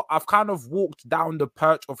you know what? I've kind of walked down the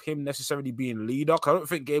perch of him necessarily being leader. I don't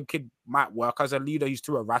think Gabe Kidd might work as a leader. He's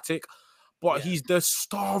too erratic. But he's the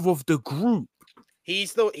star of the group.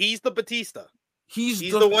 He's the Batista. He's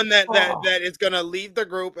the one that is gonna leave the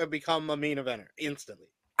group and become a main eventer instantly.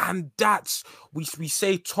 And that's we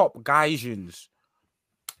say top Gaijins.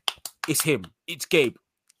 It's him. It's Gabe.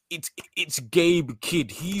 It's Gabe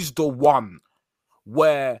Kidd. He's the one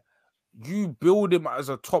where you build him as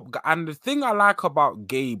a top guy. And the thing I like about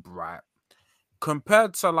Gabe, right,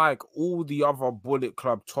 compared to like all the other Bullet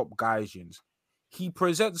Club top Gaijins, he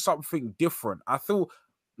presents something different. I feel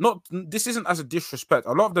this isn't as a disrespect.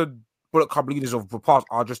 A lot of the Bullet Club leaders of the past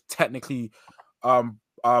are just technically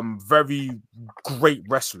very great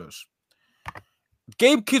wrestlers.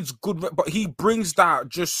 Gabe Kidd's good, but he brings that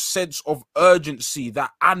just sense of urgency,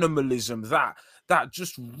 that animalism, that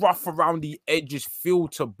just rough around the edges feel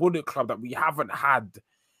to Bullet Club that we haven't had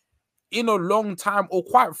in a long time, or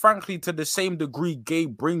quite frankly, to the same degree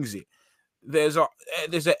Gabe brings it. There's an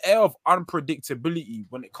air of unpredictability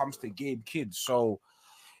when it comes to Gabe Kidd. So,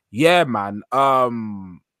 yeah, man.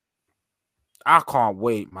 I can't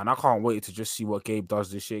wait, man. I can't wait to just see what Gabe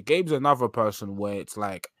does this year. Gabe's another person where it's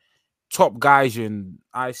like top guys, and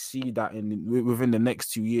I see that within the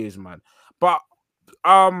next 2 years, man. But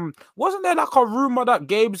wasn't there like a rumor that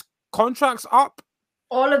Gabe's contract's up?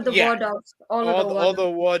 All of the War Dogs, all the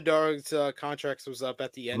War Dogs contracts was up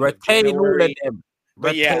at the end Retain of January. All of them.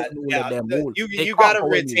 But you gotta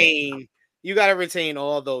retain. You got to retain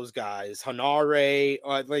all those guys. Hanare,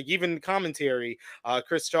 like even commentary,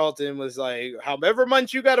 Chris Charlton was like, however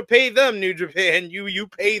much you got to pay them, New Japan, you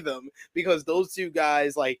pay them, because those two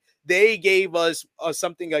guys, like, they gave us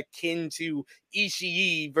something akin to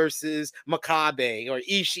Ishii versus Makabe, or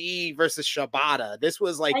Ishii versus Shibata. This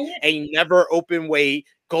was like a never open weight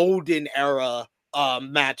golden era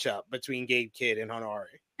matchup between Gabe Kidd and Hanare.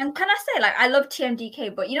 And can I say, like, I love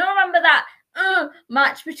TMDK, but remember that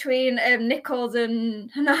match between Nichols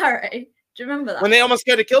and Hanare? Do you remember that? When they almost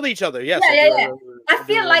could have killed each other, yes. Yeah. I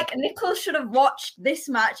feel like Nichols should have watched this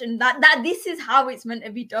match, and that this is how it's meant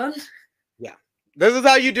to be done. Yeah. This is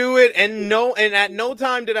how you do it, and at no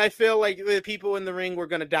time did I feel like the people in the ring were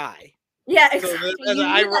gonna die. Yeah, exactly. So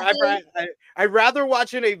I'd rather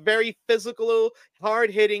watch a very physical,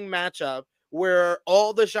 hard-hitting matchup where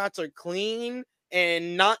all the shots are clean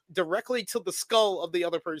and not directly to the skull of the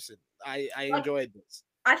other person. I enjoyed this.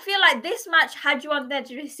 I feel like this match had you on the edge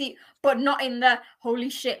of your seat, but not in the holy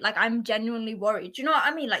shit, like, I'm genuinely worried. Do you know what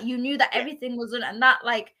I mean? Like, you knew that everything wasn't, and that,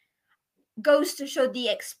 like, goes to show the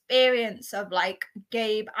experience of, like,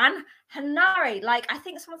 Gabe and Hanare. Like, I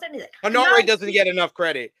think someone said it. Hanare doesn't get enough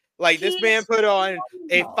credit. Like, this man put on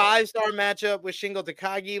a 5-star matchup with Shingo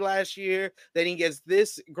Takagi last year. Then he gets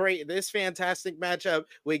this fantastic matchup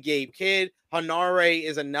with Gabe Kidd. Hanare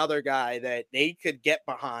is another guy that they could get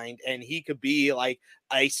behind, and he could be like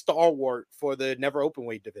a stalwart for the never open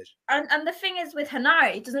weight division. And the thing is with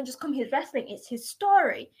Hanare, it doesn't just come his wrestling, it's his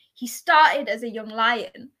story. He started as a young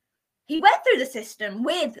lion. He went through the system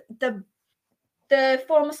with the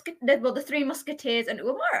Three Musketeers and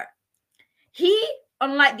Uemura. He,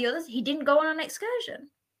 unlike the others, he didn't go on an excursion.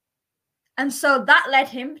 And so that led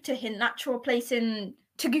him to his natural place in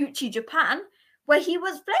Taguchi, Japan, where he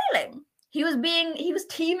was flailing. He was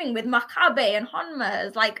teaming with Makabe and Honma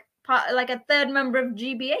as like a third member of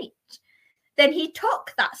GBH. Then he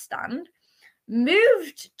took that stand,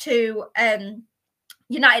 moved to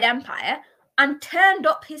United Empire and turned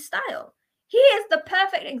up his style. He is the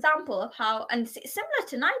perfect example of how, and it's similar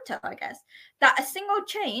to Naito, I guess, that a single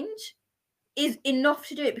change is enough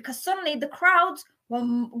to do it, because suddenly the crowds were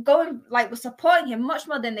were supporting him much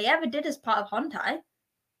more than they ever did as part of Hontai.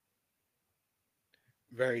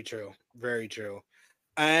 Very true. Very true.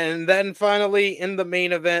 And then finally, in the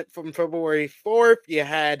main event from February 4th, you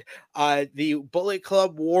had the Bullet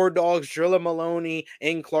Club War Dogs, Drilla Maloney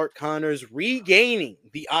and Clark Connors regaining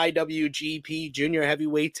the IWGP Junior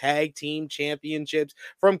Heavyweight Tag Team Championships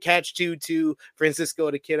from Catch 22,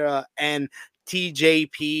 Francisco Takeda and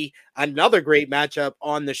TJP. Another great matchup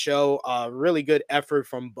on the show. Really good effort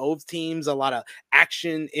from both teams. A lot of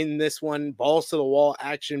action in this one. Balls to the wall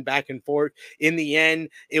action back and forth. In the end,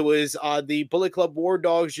 it was the Bullet Club War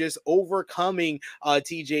Dogs just overcoming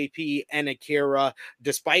TJP and Akira,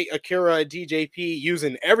 despite Akira and TJP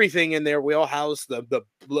using everything in their wheelhouse. The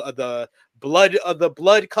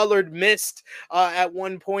blood colored mist at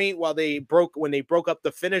one point when they broke up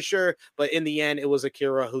the finisher, but in the end it was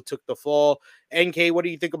Akira who took the fall. NK, what do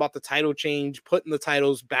you think about the title change, putting the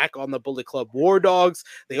titles back on the Bullet Club War Dogs?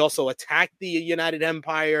 They also attacked the United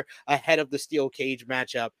Empire ahead of the steel cage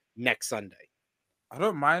matchup next Sunday. I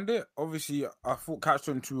don't mind it. Obviously, I thought Catch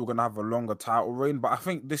 22 were going to have a longer title reign, but I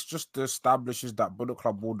think this just establishes that Bullet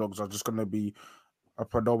Club Bulldogs are just going to be a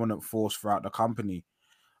predominant force throughout the company.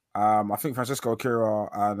 I think Francisco Akira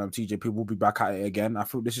and TJP will be back at it again. I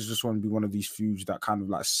feel this is just going to be one of these feuds that kind of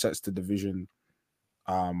like sets the division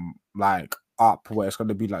like up, where it's going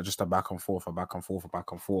to be like just a back and forth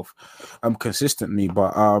consistently.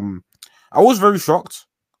 But I was very shocked.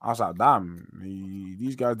 I was like, damn,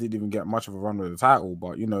 these guys didn't even get much of a run with the title.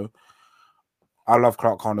 But, you know, I love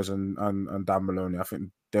Clark Connors and Dan Maloney. I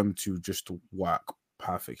think them two just work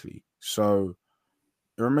perfectly. So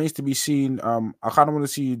it remains to be seen. I kind of want to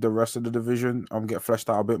see the rest of the division get fleshed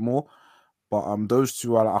out a bit more. But those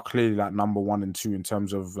two are clearly like number 1 and 2 in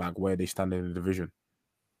terms of like where they stand in the division.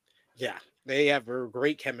 Yeah, they have a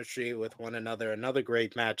great chemistry with one another. Another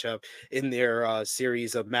great matchup in their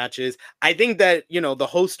series of matches. I think that, you know, the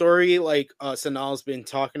whole story, like Sanal's been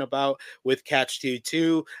talking about with Catch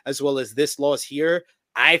 22, as well as this loss here,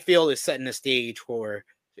 I feel is setting the stage for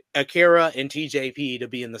Akira and TJP to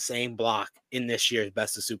be in the same block in this year's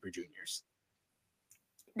Best of Super Juniors.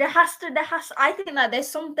 I think that there's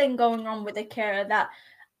something going on with Akira that,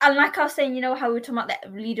 and like I was saying, you know how we were talking about the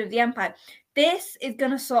leader of the Empire, this is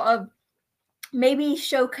going to sort of maybe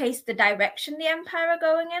showcase the direction the Empire are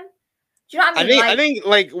going in. Do you know what I mean? I think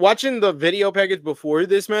like watching the video package before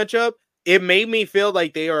this matchup, it made me feel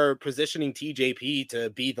like they are positioning TJP to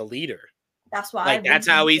be the leader. That's why. That's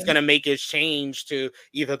how he's going to make his change to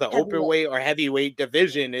either the openweight or heavyweight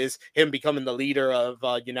division, is him becoming the leader of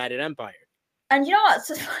United Empire. And you know what's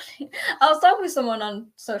so funny? I was talking with someone on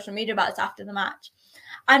social media about this after the match.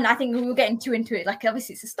 And I think we were getting too into it. Like,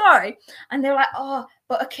 obviously, it's a story. And they're like, oh,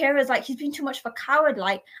 but Akira's like, he's been too much of a coward.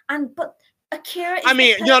 Like, but Akira is... I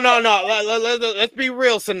mean, no. Let's be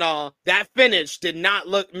real, Sanal. That finish did not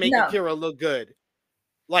make Akira look good.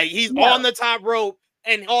 Like, he's on the top rope,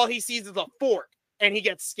 and all he sees is a fork. And he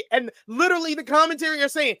gets scared. And literally, the commentary are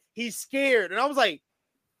saying he's scared. And I was like,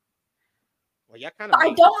 well, yeah, kind of.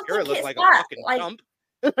 I don't think it's like that. A fucking dump.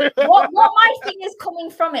 what my thing is coming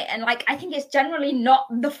from it, and like I think it's generally not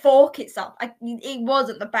the fork itself. It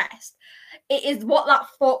wasn't the best. It is what that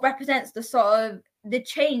fork represents, the sort of the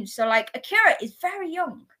change. So like Akira is very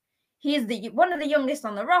young. He is one of the youngest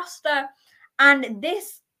on the roster, and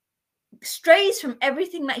this strays from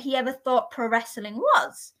everything that he ever thought pro wrestling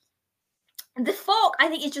was. The fork, I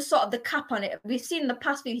think, is just sort of the cap on it. We've seen in the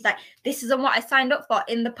past few, he's like, this isn't what I signed up for.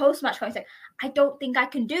 In the post-match, he's like, I don't think I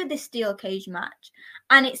can do this steel cage match.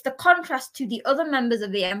 And it's the contrast to the other members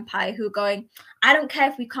of the Empire who are going, I don't care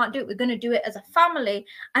if we can't do it. We're going to do it as a family.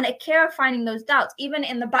 And Akira finding those doubts. Even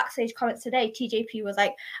in the backstage comments today, TJP was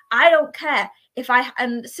like, I don't care if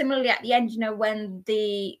and similarly at the end, you know, when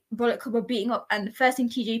the Bullet Club were beating up, and the first thing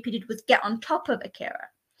TJP did was get on top of Akira.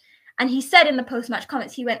 And he said in the post-match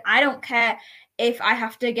comments, he went, I don't care if I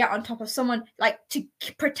have to get on top of someone, like, to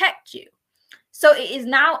protect you. So it is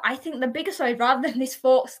now, I think the biggest story, rather than this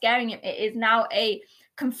fork scaring him, it is now a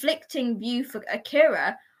conflicting view for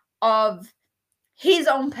Akira of his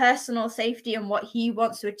own personal safety and what he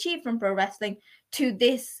wants to achieve from pro wrestling, to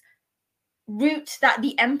this route that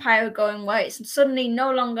the Empire are going, where it's suddenly no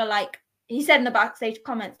longer like, he said in the backstage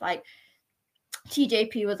comments, like,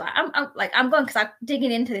 TJP was like, I'm going, because I'm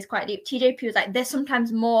digging into this quite deep. TJP was like, there's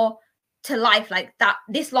sometimes more to life, like that.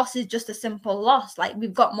 This loss is just a simple loss. Like,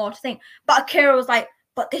 we've got more to think. But Akira was like,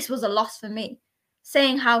 but this was a loss for me.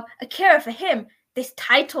 saying how Akira, for him, this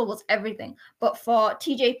title was everything. But for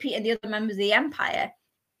TJP and the other members of the Empire,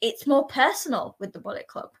 it's more personal with the Bullet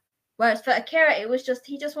Club. Whereas for Akira, it was just,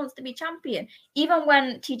 he just wants to be champion. Even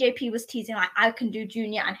when TJP was teasing, like, I can do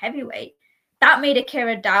junior and heavyweight, that made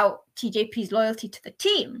Akira doubt TJP's loyalty to the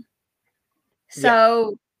team.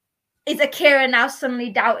 So is Akira now suddenly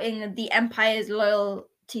doubting the Empire's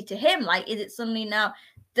loyalty to him? Like, is it suddenly now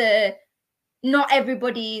not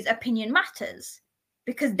everybody's opinion matters?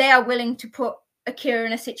 Because they are willing to put Akira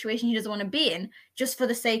in a situation he doesn't want to be in just for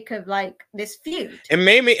the sake of, like, this feud.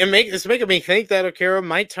 It's making me think that Akira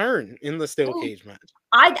might turn in the steel cage match.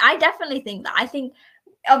 I definitely think that. I think,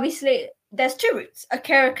 obviously, there's two routes.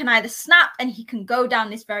 Akira can either snap and he can go down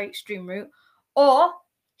this very extreme route, or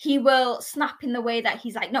he will snap in the way that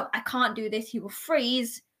he's like, no, I can't do this. He will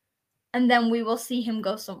freeze, and then we will see him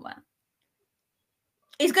go somewhere.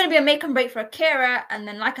 It's going to be a make and break for Akira, and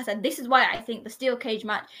then, like I said, this is why I think the steel cage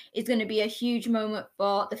match is going to be a huge moment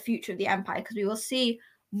for the future of the Empire, because we will see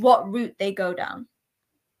what route they go down.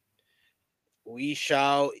 We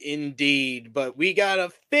shall indeed, but we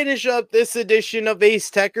gotta finish up this edition of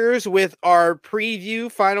Ace Tekkers with our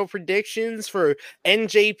preview, final predictions for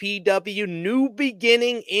NJPW New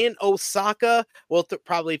Beginning in Osaka. We'll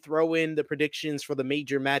probably throw in the predictions for the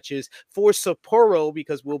major matches for Sapporo,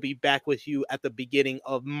 because we'll be back with you at the beginning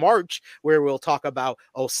of March, where we'll talk about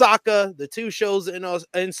Osaka, the two shows in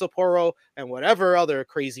Sapporo, and whatever other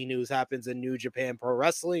crazy news happens in New Japan Pro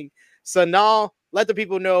Wrestling. So now, let the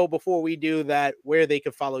people know before we do that where they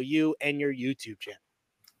can follow you and your YouTube channel.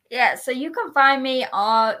 Yeah, so you can find me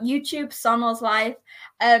on YouTube, Sonal's Life.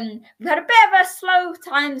 We've had a bit of a slow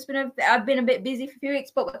time. I've been a bit busy for a few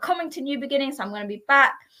weeks, but we're coming to New Beginnings, so I'm going to be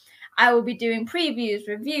back. I will be doing previews,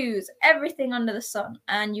 reviews, everything under the sun.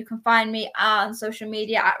 And you can find me on social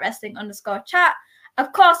media at wrestling_chat.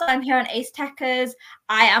 Of course, I'm here on Ace Tekkers.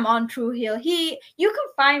 I am on True Heel Heat. You can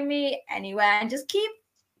find me anywhere, and just keep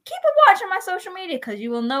a watch on my social media, because you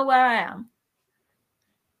will know where I am.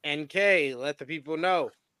 NK, let the people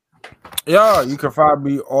know. Yeah, you can find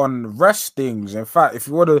me on Restings. In fact, if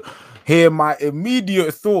you want to hear my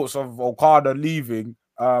immediate thoughts of Okada leaving,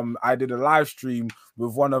 I did a live stream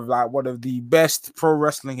with one of the best pro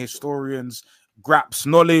wrestling historians, Graps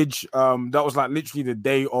Knowledge. That was like literally the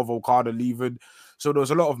day of Okada leaving. So there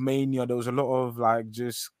was a lot of mania. There was a lot of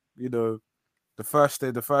the first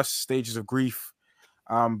stages of grief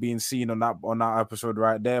being seen on that episode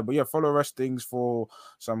right there. But yeah, follow Restings for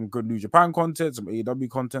some good New Japan content, some AEW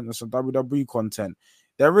content, and some WWE content.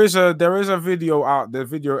 There is a video out, the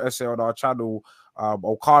video essay on our channel,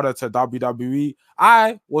 Okada to WWE.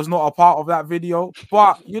 I was not a part of that video,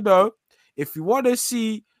 but if you want to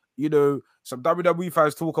see some WWE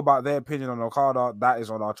fans talk about their opinion on Okada, that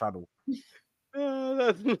is on our channel. Oh,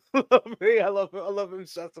 that's lovely. I love him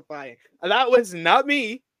specifying. That was not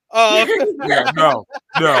me. Yeah, no.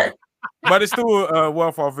 But it's still a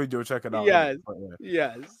worthwhile video. Check it out.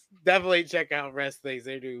 Yes. Definitely check out Wrestlings.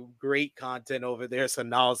 They do great content over there.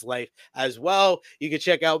 Sanal's Life as well. You can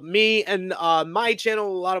check out me and my channel.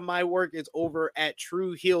 A lot of my work is over at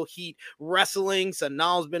True Heel Heat Wrestling.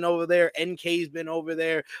 Sanal's been over there. NK's been over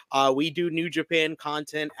there. We do New Japan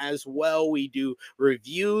content as well. We do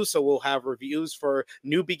reviews. So we'll have reviews for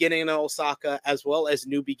New Beginning in Osaka as well as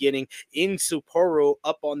New Beginning in Sapporo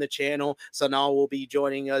up on the channel. Sanal will be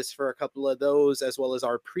joining us for a couple of those, as well as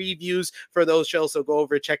our previews for those shows. So go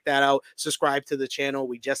over, check that out. Subscribe to the channel.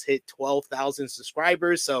 We just hit 12,000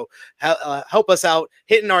 subscribers. So help us out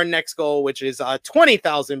hitting our next goal, which is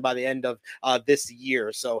 20,000 by the end of this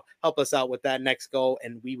year. So help us out with that next goal,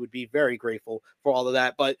 and we would be very grateful for all of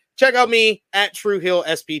that. But check out me at True Heel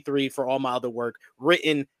SP3 for all my other work,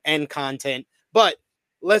 written and content. But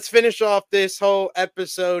let's finish off this whole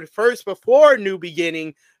episode first. Before New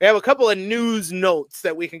Beginning, we have a couple of news notes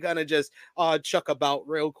that we can kind of just chuck about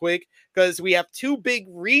real quick, because we have two big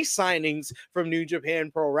re-signings from New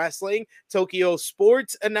Japan Pro Wrestling. Tokyo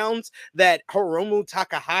Sports announced that Hiromu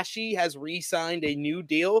Takahashi has re-signed a new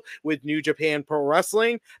deal with New Japan Pro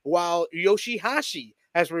Wrestling, while Yoshihashi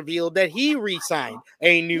has revealed that he re-signed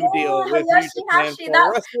a new deal with New Japan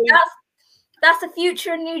Pro Wrestling. That's the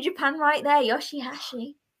future in New Japan right there,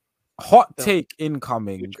 Yoshihashi. Hot take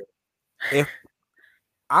incoming. If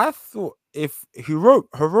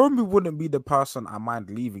Hiromu wouldn't be the person I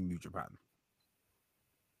mind leaving New Japan.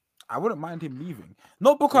 I wouldn't mind him leaving.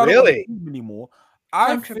 Not because I don't want to leave anymore.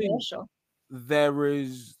 I think there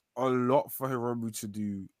is a lot for Hiromu to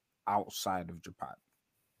do outside of Japan.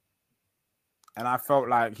 And I felt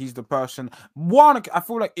like he's the person. One, I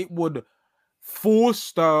feel like it would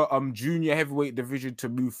force the junior heavyweight division to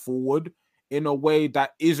move forward in a way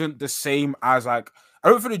that isn't the same as like I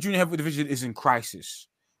don't think the junior heavyweight division is in crisis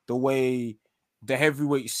the way the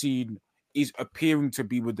heavyweight scene is appearing to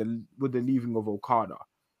be with the leaving of Okada.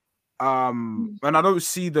 And I don't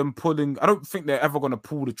see them pulling. I don't think they're ever going to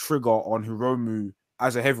pull the trigger on Hiromu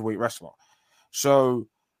as a heavyweight wrestler. So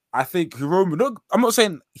I think Hiromu. Look, I'm not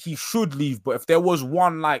saying he should leave, but if there was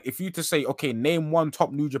one, like, if you to say, okay, name one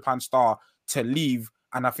top New Japan star to leave,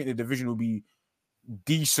 and I think the division will be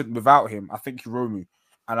decent without him, I think Hiromu,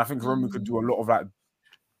 and I think Hiromu could do a lot of like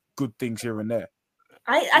good things here and there.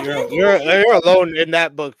 You're alone in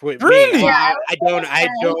that book with really? me. I don't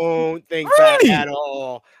think that at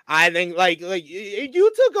all. I think like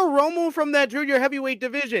you took a Romo from that junior heavyweight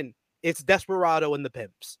division. It's Desperado and the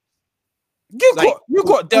Pimps. You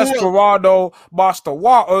got Desperado, Master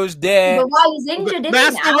Wato's there. But while he's injured,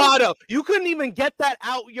 Mascherado, you couldn't even get that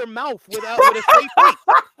out your mouth with a straight face.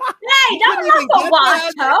 Hey, don't laugh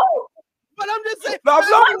at Wato. But I'm just saying. No,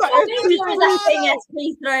 I'm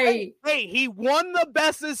SP3. Hey, he won the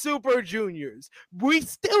Best of Super Juniors. We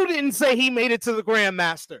still didn't say he made it to the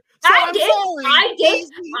Grandmaster. So I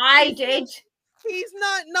did. He's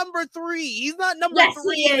not number 3. He's not number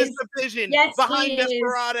 3 in this division behind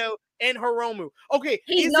Desperado and Hiromu. Okay,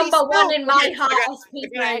 he's number 1 in my heart.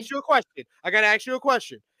 I gotta ask you a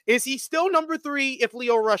question. Is he still number 3 if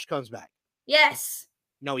Leo Rush comes back? Yes.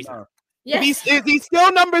 No, he's not. Yes. Is he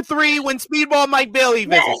still number 3 when Speedball Mike Bailey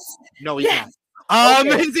visits? Yes. No, he's not.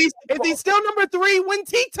 Is he still number 3 when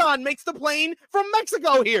Teton makes the plane from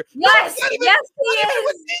Mexico here? Yes, he is.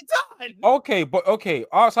 Teton. Okay,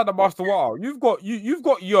 outside the Master Wato, you've got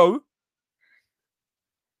Yo.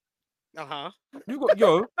 You got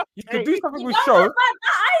Yo. You can do something with Show.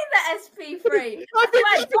 Either SP3.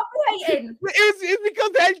 It's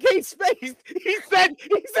because NK spaced. He said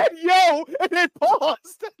yo and then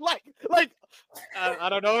paused. Like I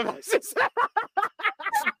don't know if I should say.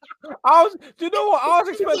 Do you know what I was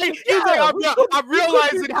expecting? He's like, I'm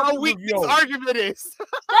realizing how weak this argument is.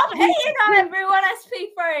 Stop hating on everyone,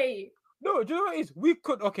 SP3. No, do you know what it is? We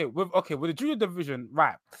could with the junior division,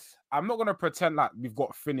 right? I'm not gonna pretend like we've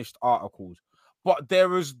got finished articles, but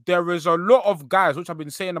there is a lot of guys, which I've been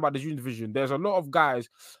saying about the junior division. There's a lot of guys.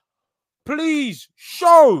 Please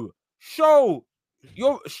show.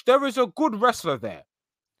 There is a good wrestler there.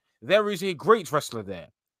 There is a great wrestler there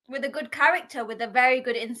with a good character, with a very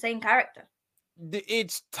good insane character.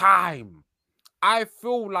 It's time. I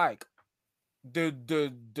feel like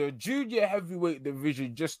the junior heavyweight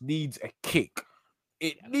division just needs a kick.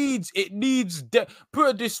 It needs put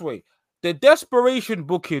it this way, the desperation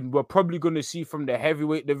booking we're probably going to see from the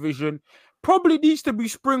heavyweight division probably needs to be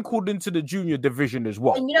sprinkled into the junior division as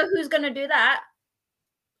well. And you know who's going to do that?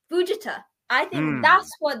 Fujita. I think that's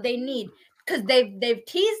what they need, because they've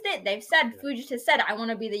teased it. They've said, Fujita said, I want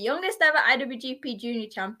to be the youngest ever IWGP junior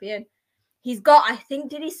champion. He's got, I think,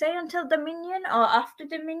 did he say until Dominion or after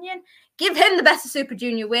Dominion? Give him the Best of Super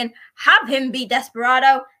Junior win. Have him beat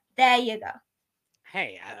Desperado. There you go.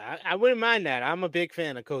 Hey, I wouldn't mind that. I'm a big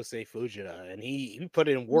fan of Kosei Fujita, and he put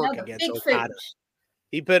in work against Okada.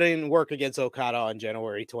 He put in work against Okada on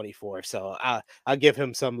January 24th, so I'll give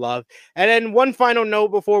him some love. And then one final note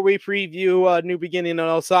before we preview New Beginning in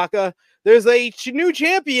Osaka. There's a new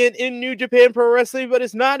champion in New Japan Pro Wrestling, but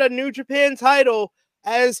it's not a New Japan title,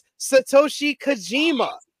 as Satoshi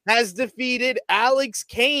Kojima has defeated Alex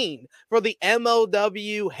Kane for the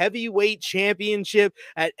MLW Heavyweight Championship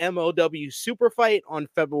at MLW Super Fight on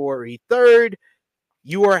February 3rd.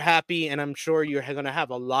 You are happy, and I'm sure you're going to have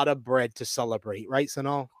a lot of bread to celebrate, right,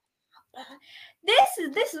 Sanal?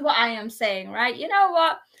 This is what I am saying, right? You know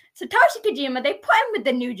what? Satoshi Kojima, they put him with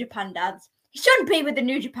the New Japan dads. He shouldn't be with the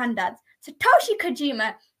New Japan dads. Satoshi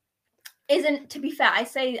Kojima isn't, to be fair, I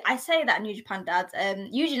say that New Japan dads.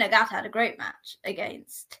 Yuji Nagata had a great match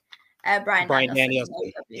against Brian Danielson.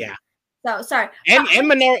 Yeah. So sorry. And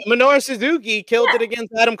Minoru Suzuki killed it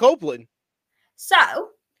against Adam Copeland. So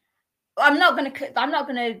I'm not gonna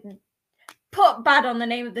put bad on the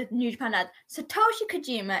name of the New Japan dad. Satoshi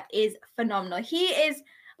Kojima is phenomenal. He is,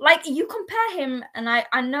 like, you compare him, and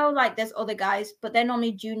I know like there's other guys, but they're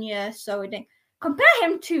normally junior, so compare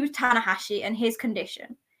him to Tanahashi and his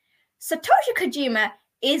condition. Satoshi Kojima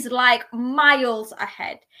is like miles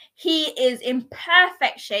ahead. He is in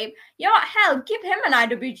perfect shape. You know what? Hell, give him an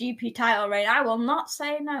IWGP title reign. I will not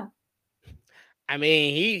say no. I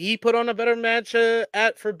mean, he put on a better match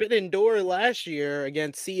at Forbidden Door last year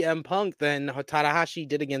against CM Punk than Tanahashi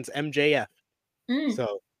did against MJF.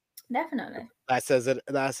 So definitely. That says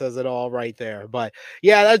it all right there. But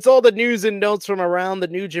yeah, that's all the news and notes from around the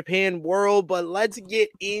New Japan world. But let's get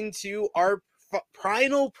into our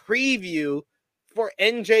final preview for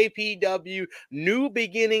NJPW, new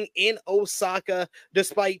beginning in Osaka,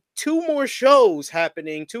 despite two more shows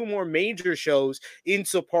happening, two more major shows in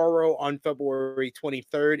Sapporo on February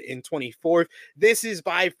 23rd and 24th. This is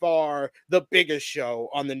by far the biggest show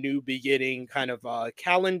on the new beginning kind of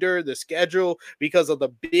calendar, the schedule, because of the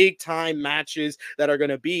big time matches that are going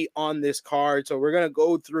to be on this card. So we're going to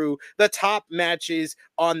go through the top matches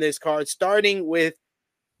on this card, starting with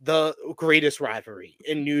the greatest rivalry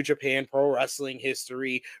in New Japan Pro Wrestling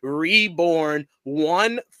history, reborn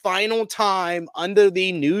one final time under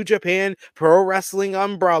the New Japan Pro Wrestling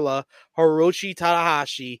umbrella. Hiroshi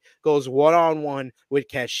Tanahashi goes one-on-one with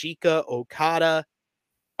Kazuchika Okada.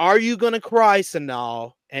 Are you going to cry,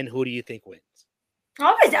 Sanal? And who do you think wins?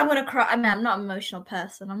 Obviously, I'm gonna cry. I mean, I'm not an emotional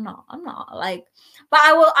person. I'm not like, but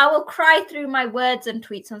I will cry through my words and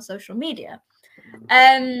tweets on social media. I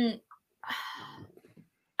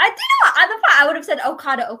do know. At the fact I would have said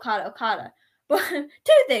Okada. But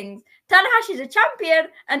two things: Tanahashi's a champion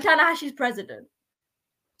and Tanahashi's president.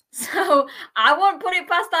 So I won't put it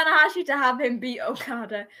past Tanahashi to have him beat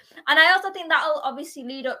Okada. And I also think that'll obviously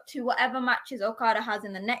lead up to whatever matches Okada has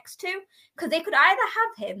in the next two, because they could either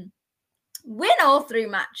have him win all three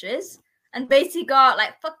matches and basically go out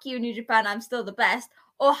like, fuck you, New Japan, I'm still the best,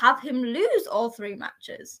 or have him lose all three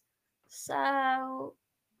matches. So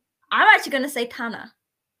I'm actually going to say Tana.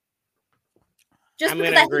 Just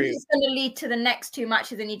because I think it's going to lead to the next two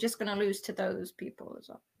matches and you're just going to lose to those people as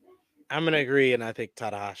well. I'm going to agree, and I think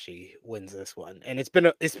Tanahashi wins this one. And it's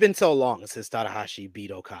been so long since Tanahashi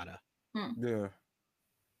beat Okada. Yeah.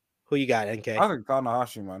 Who you got, NK? I think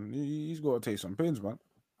Tanahashi, man. He's got to take some pins, man.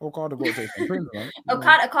 Okada got to take some pins, man.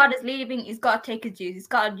 Okada's leaving. He's got to take his dues. He's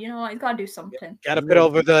got to do something. Got to put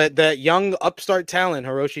over the young upstart talent,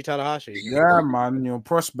 Hiroshi Tanahashi. Yeah, man.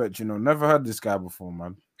 Prospect. Never heard this guy before,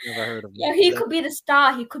 man. Never heard of him. Yeah, he could be the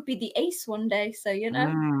star. He could be the ace one day. So he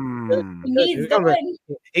needs the win.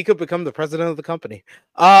 He could become the president of the company.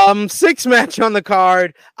 6 match on the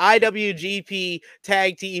card. IWGP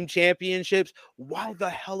Tag Team Championships. Why the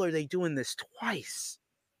hell are they doing this twice?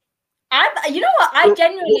 You know what? I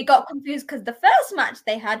genuinely got confused because the first match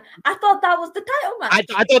they had, I thought that was the title match.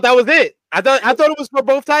 I thought that was it. I thought it was for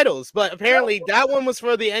both titles, but apparently that one was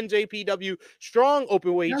for the NJPW Strong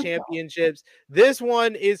Openweight Championships. This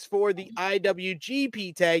one is for the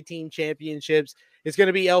IWGP Tag Team Championships. It's going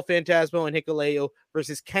to be El Phantasmo and Hikuleo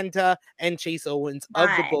versus Kenta and Chase Owens of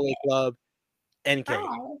the Bullet Club. NK.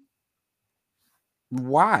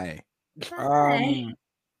 Why?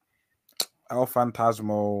 El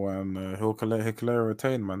Phantasmo and Hikuleo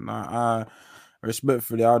retain, man.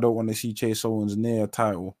 Respectfully, I don't want to see Chase Owens near a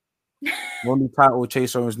title. The only title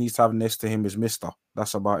Chase Owens needs to have next to him is Mister.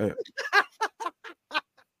 That's about it.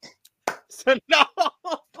 So no,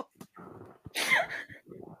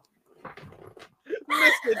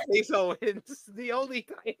 Mr. Chase Owens, the only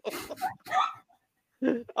title.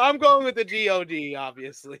 I'm going with the God,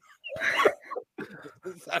 obviously.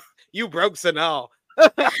 You broke Sanal.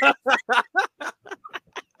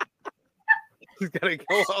 He's gotta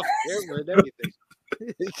go off camera and everything.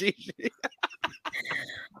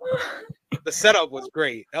 The setup was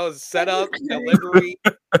great. That was setup, delivery.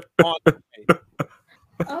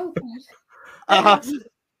 Oh god.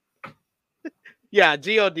 Yeah,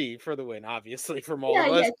 God for the win, obviously, from all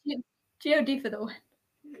of us. Yeah, God for the win.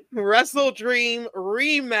 Wrestle Dream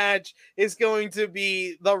rematch is going to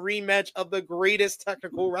be the rematch of the greatest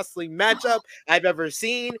technical wrestling matchup I've ever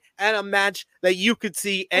seen, and a match that you could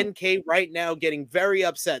see NK right now getting very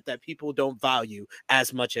upset that people don't value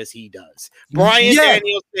as much as he does. Bryan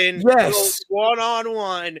Danielson goes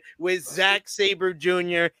one-on-one with Zack Sabre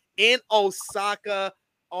Jr. in Osaka.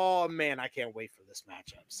 Oh man, I can't wait for this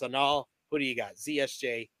matchup. So now, who do you got?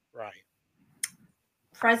 ZSJ, Ryan.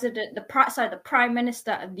 The Prime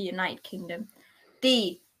Minister of the United Kingdom,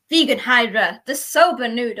 the vegan hydra, the sober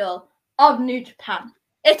noodle of New Japan.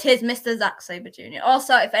 It is Mr. Zack Sabre Jr.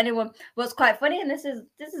 Also, if anyone was quite funny, and this is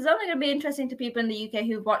only going to be interesting to people in the UK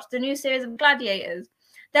who watched the new series of Gladiators.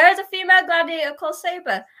 There is a female gladiator called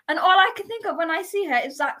Sabre, and all I can think of when I see her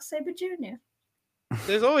is Zack Sabre Jr.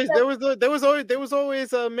 There was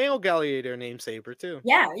always a male gladiator named Sabre too.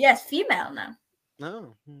 Yeah, yes, female now.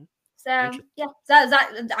 No. So yeah, Zack,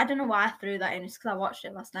 I don't know why I threw that in. It's because I watched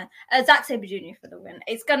it last night. Zack Sabre Jr. for the win.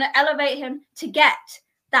 It's going to elevate him to get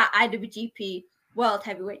that IWGP World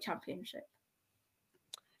Heavyweight Championship.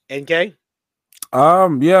 NK?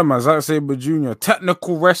 Yeah, man, Zack Sabre Jr.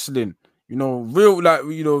 Technical wrestling,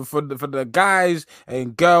 real for the guys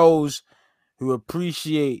and girls who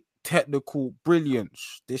appreciate technical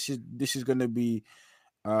brilliance. This is going to be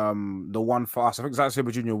the one for us. I think Zack Sabre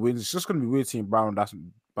Jr. wins. It's just going to be weird seeing Bryan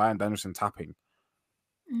Danielson tapping.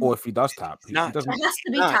 Or if he does tap, he not. doesn't. It has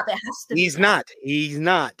to be not. tapped. It has to be He's tapped. not. He's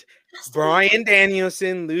not. Has to be Brian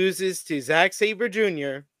Danielson loses to Zack Sabre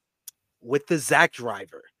Jr. with the Zack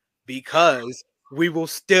Driver because we will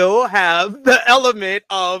still have the element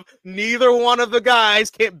of neither one of the guys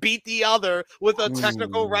can beat the other with a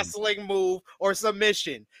technical wrestling move or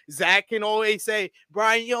submission. Zack can always say,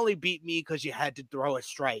 Brian, you only beat me because you had to throw a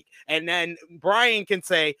strike. And then Brian can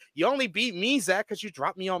say, you only beat me, Zack, because you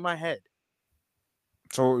dropped me on my head.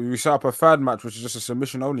 So you set up a third match, which is just a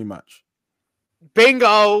submission only match.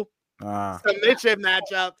 Bingo! Ah, Submission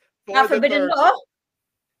matchup for Now the Forbidden third. Door.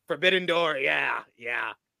 Forbidden Door, yeah.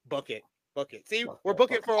 Book it. See, we're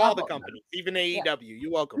booking for all the companies, even AEW.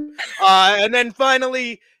 You're welcome. And then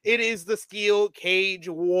finally, it is the Steel Cage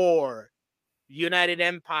War. United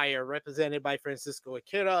Empire, represented by Francisco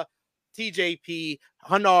Akira, TJP,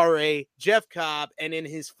 Hanare, Jeff Cobb, and in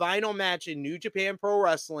his final match in New Japan Pro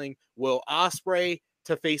Wrestling, Will Ospreay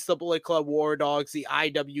to face the Bullet Club War Dogs, the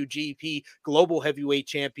IWGP Global Heavyweight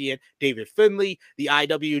Champion David Finlay, the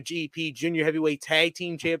IWGP Junior Heavyweight Tag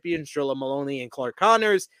Team Champion Strilla Maloney and Clark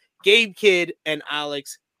Connors, Gabe Kidd, and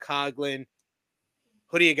Alex Coughlin.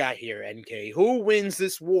 Who do you got here, NK? Who wins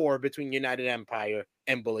this war between United Empire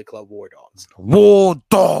and Bullet Club War Dogs? War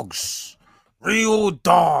Dogs, real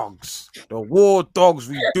dogs. The War Dogs,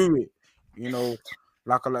 we do it. You know,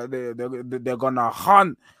 like they're gonna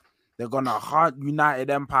hunt. They're gonna hunt United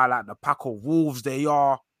Empire like the pack of wolves they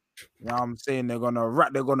are. You know what I'm saying? They're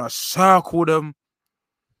gonna circle them,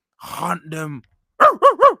 hunt them.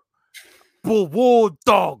 War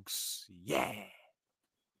Dogs, yeah.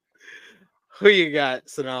 Who you got,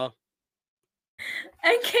 Sanal?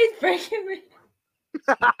 NK's breaking me.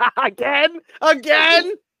 Again?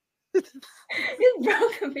 He's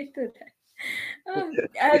broken me today.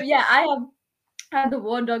 Yeah, I have the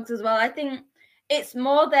War Dogs as well. I think it's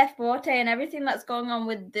more their forte and everything that's going on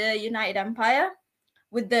with the United Empire,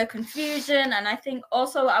 with the confusion, and I think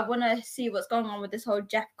also I want to see what's going on with this whole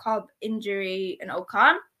Jeff Cobb injury and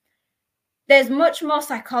Okan. There's much more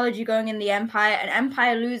psychology going in the Empire, and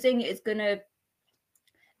Empire losing is gonna.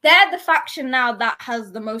 They're the faction now that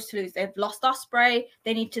has the most to lose. They've lost Ospreay.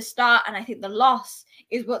 They need to start, and I think the loss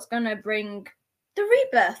is what's going to bring the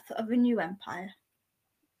rebirth of a new empire.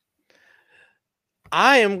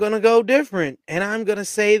 I am going to go different, and I'm going to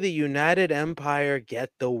say the United Empire get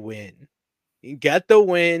the win. Get the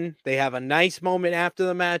win. They have a nice moment after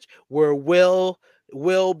the match where Will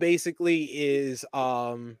basically is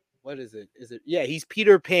what is it? Yeah, he's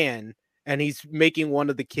Peter Pan. And he's making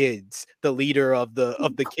one of the kids the leader of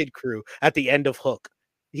the kid crew at the end of Hook.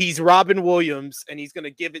 He's Robin Williams, and he's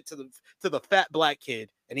gonna give it to the fat black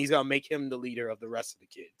kid, and he's gonna make him the leader of the rest of the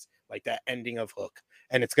kids, like that ending of Hook.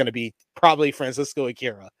 And it's gonna be probably Francisco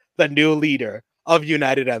Akira, the new leader of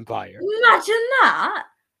United Empire. Imagine that!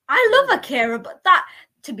 I love Akira, but that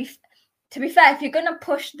to be fair, if you're gonna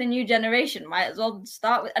push the new generation, might as well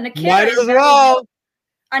start with Akira. Might as well,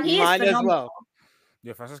 and he is phenomenal.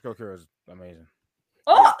 Yeah, Francisco Akira is amazing.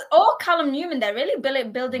 Or Callum Newman. They're really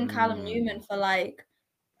building Callum Newman for like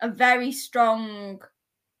a very strong.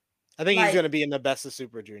 I think he's going to be in the best of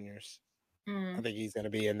Super Juniors. I think he's going to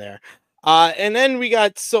be in there. And then we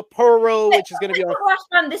got Sapporo, which is going to be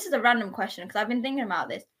on. This is a random question because I've been thinking about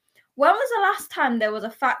this. When was the last time there was a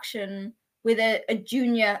faction with a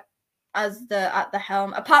junior at the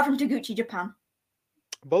helm, apart from Taguchi Japan?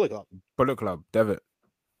 Bullet Club, Devitt.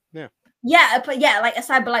 Yeah. Yeah, but like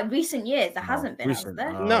aside, but like recent years, there hasn't been. Has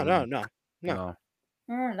there? No.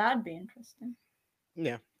 That'd be interesting.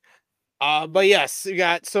 Yeah. But yes, you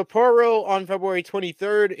got Sapporo on February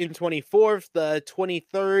 23rd and 24th. The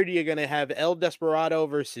 23rd, you're going to have El Desperado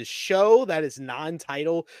versus Show. That is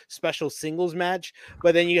non-title special singles match.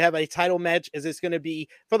 But then you have a title match as it's going to be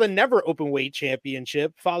for the Never Openweight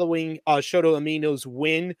Championship following Shoto Amino's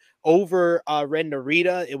win over Ren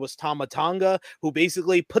Narita. It was Tama Tonga who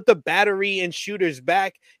basically put the battery and shooters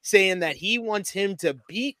back, saying that he wants him to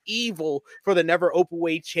beat Evil for the Never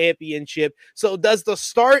Openweight Championship. So does the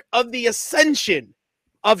start of the ascension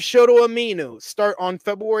of Shoto Amino start on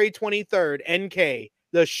February 23rd? NK,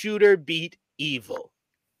 the shooter beat Evil.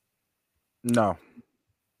 No.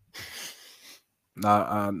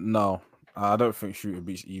 No. I don't think Shooter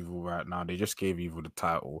beats Evil right now. They just gave Evil the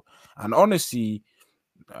title. And honestly,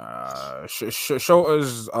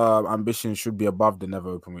 Shota's ambition should be above the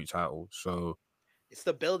Never Openweight title. So it's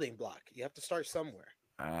the building block. You have to start somewhere.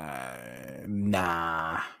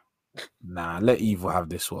 Nah. Let Evil have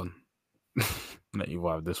this one. Let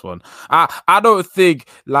Evil have this one. I don't think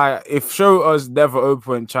like if Shota's Never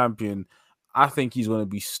Openweight champion, I think he's gonna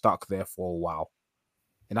be stuck there for a while,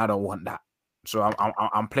 and I don't want that. So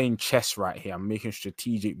I'm playing chess right here. I'm making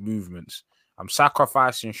strategic movements. I'm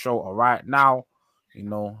sacrificing Shota right now,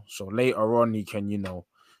 so later on he can,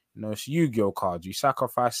 it's Yu-Gi-Oh cards. You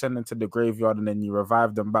sacrifice, send them to the graveyard, and then you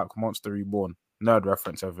revive them back. Monster Reborn. Nerd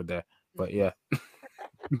reference over there. But yeah.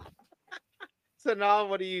 So now,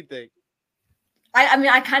 what do you think? I mean,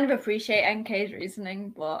 I kind of appreciate NK's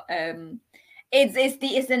reasoning, but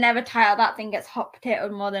it's the never title. That thing gets hot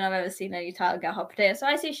potatoed more than I've ever seen any title get hot potato. So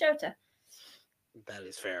I see Shota. That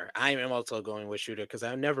is fair. I am also going with Shooter because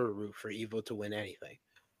I never root for Evo to win anything.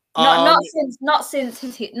 Not since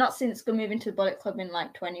moving to the Bullet Club in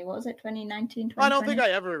like 2019, 2020. I don't think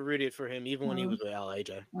I ever rooted for him, even when he was with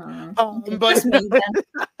LAJ. But just me then.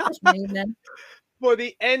 Just me then. For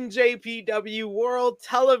the NJPW World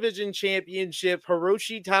Television Championship,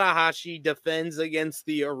 Hiroshi Tanahashi defends against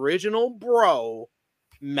the original bro,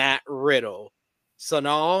 Matt Riddle.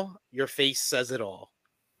 Sanal, your face says it all.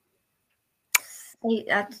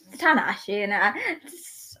 Tanahashi,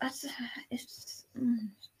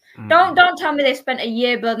 Don't tell me they spent a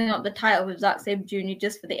year building up the title with Zack Sabre Jr.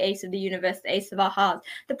 just for the ace of the universe, the ace of our hearts,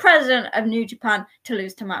 the president of New Japan, to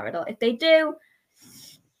lose to Matt Riddle. If they do,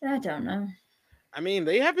 I don't know. I mean,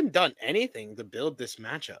 they haven't done anything to build this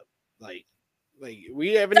matchup. Like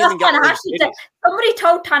we haven't even got. Somebody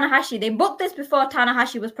told Tanahashi they booked this before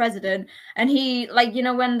Tanahashi was president, and he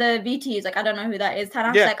when the VT is like, I don't know who that is.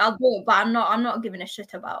 Tanahashi's like, I'll do it, but I'm not giving a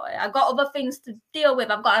shit about it. I got other things to deal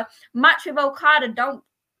with. I've got a match with Okada. Don't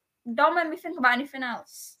make me think about anything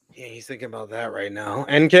else. Yeah, he's thinking about that right now.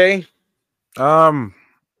 NK.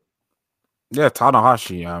 Yeah,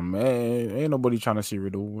 Tanahashi. Ain't nobody trying to see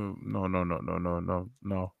Riddle. No. Don't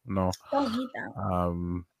need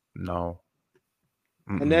that. No.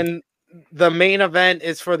 And then the main event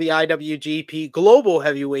is for the IWGP Global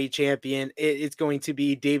Heavyweight Champion. It's going to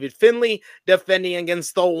be David Finlay defending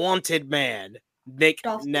against the Wanted Man, Nick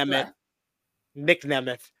Nemeth. Nick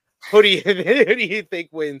Nemeth. Who do you think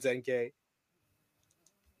wins, NK?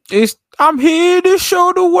 I'm here to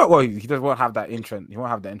show the world. Well, he won't have that interest. He won't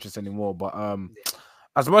have that interest anymore. But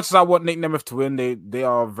as much as I want Nick Nemeth to win, they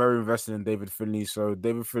are very invested in David Finlay. So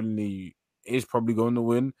David Finlay is probably going to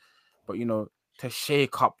win. But to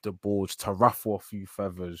shake up the boards, to ruffle a few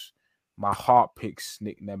feathers, my heart picks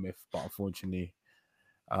Nick Nemeth. But unfortunately,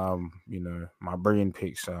 my brain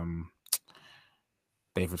picks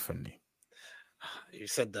David Finlay. You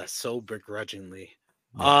said that so begrudgingly.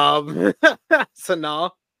 Yeah. So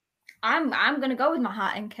now. I'm gonna go with my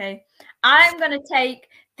heart, NK. I'm gonna take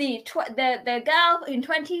the girl in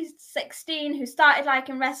 2016 who started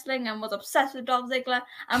liking wrestling and was obsessed with Dolph Ziggler.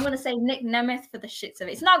 I'm gonna say Nick Nemeth for the shits of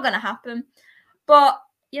it. It's not gonna happen, but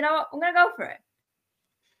you know what? I'm gonna go for it.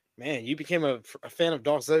 Man, you became a fan of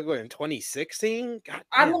Dolph Ziggler in 2016.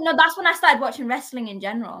 No, that's when I started watching wrestling in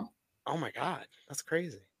general. Oh my god, that's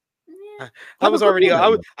crazy. Yeah. I was already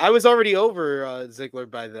over Ziggler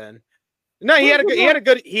by then. No, he had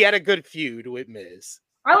a good feud with Miz.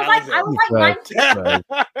 I was like 19.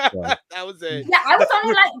 That was it. Yeah, I was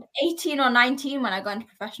only like 18 or 19 when I got into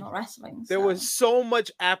professional wrestling. There was so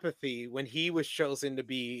much apathy when he was chosen to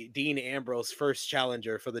be Dean Ambrose's first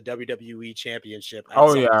challenger for the WWE Championship. I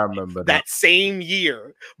remember that same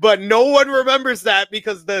year. But no one remembers that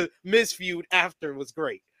because the Miz feud after was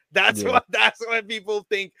great. That's why people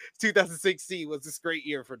think 2016 was this great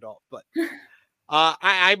year for Dolph. But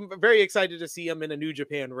I'm very excited to see him in a New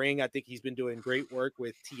Japan ring. I think he's been doing great work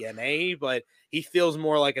with TNA, but he feels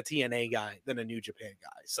more like a TNA guy than a New Japan guy.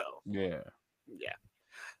 So yeah.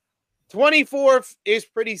 24th is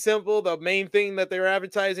pretty simple. The main thing that they're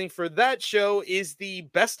advertising for that show is the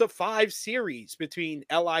best of 5 series between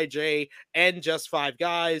LIJ and Just 5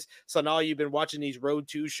 Guys. So now you've been watching these Road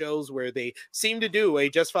 2 shows where they seem to do a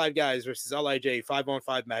Just 5 Guys versus LIJ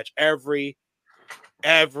 5-on-5 match every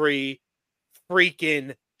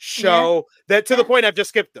freaking show that to the point I've just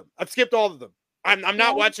skipped them. I've skipped all of them. I'm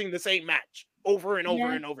not watching the same match over and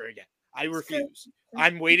over and over again. I refuse.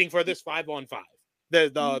 I'm waiting for this 5-on-5.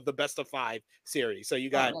 The best of 5 series. So you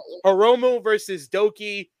got Hiromu versus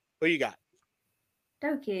Doki. Who you got?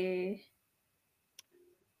 Doki.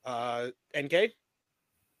 NK?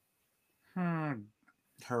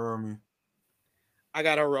 Hiromu. I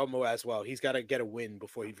got Hiromu as well. He's got to get a win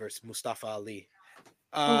before he versus Mustafa Ali.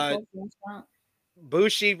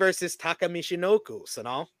 Bushi versus Taka Michinoku.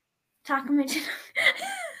 Sanal? Taka Michinoku.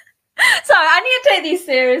 Sorry, I need to take these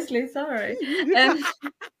seriously. Sorry.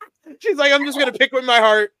 She's like, I'm just gonna pick with my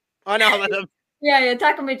heart on all of them. Yeah,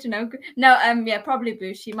 Taka Michinoku. No, probably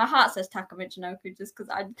Bushi. My heart says Taka Michinoku just because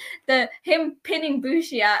him pinning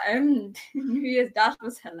Bushi at New Year's Dash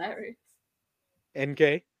was hilarious.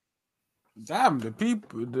 NK? Damn, the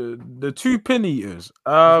people, the two pin eaters.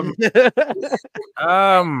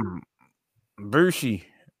 Bushi.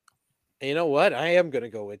 You know what? I am gonna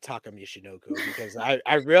go with Taka Michinoku because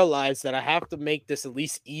I realized that I have to make this at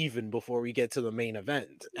least even before we get to the main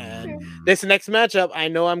event. And this next matchup, I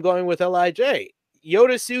know I'm going with Lij.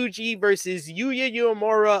 Yota Tsuji versus Yuya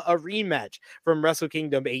Uemura, a rematch from Wrestle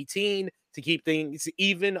Kingdom 18. To keep things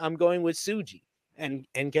even, I'm going with Tsuji. And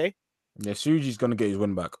NK? Yeah, Tsuji's gonna get his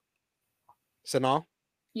win back. Sanal?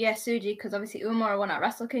 Yeah, Tsuji, because obviously Umura won at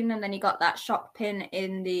Wrestle Kingdom, then he got that shock pin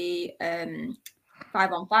in the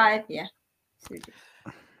 5-on-5. Yeah, Tsuji.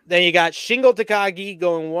 Then you got Shingo Takagi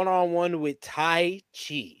going one-on-one with Tai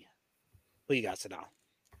Chi. Who you got, Sanal?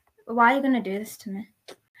 Why are you going to do this to me?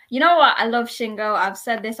 You know what? I love Shingo. I've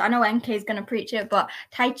said this. I know NK is going to preach it, but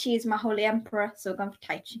Tai Chi is my holy emperor, so I'm going for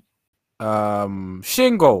Tai Chi.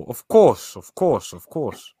 Shingo, of course.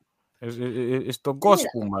 It's the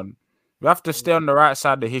gospel, man. We have to stay on the right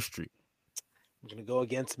side of history. I'm going to go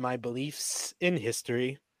against my beliefs in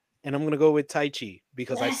history, and I'm going to go with Tai Chi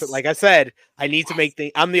because I said, I need to make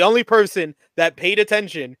things. I'm the only person that paid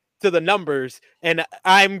attention to the numbers, and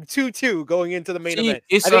I'm 2-2 going into the main event.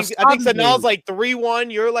 I think Sanal's like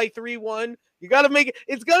 3-1. You're like 3-1. You got to make it.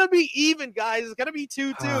 It's going to be even, guys. It's going to be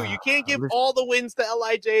 2-2. You can't give all the wins to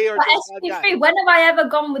Lij or SP3. When have I ever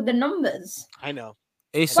gone with the numbers? I know.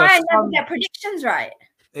 Why I never get predictions right?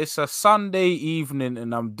 It's a Sunday evening,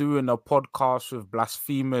 and I'm doing a podcast with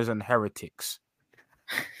blasphemers and heretics.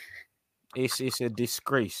 It's a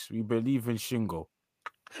disgrace. We believe in Shingo.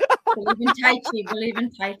 Believe in Tai Chi. Believe in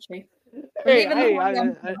Tai Chi.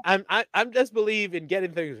 I'm just believe in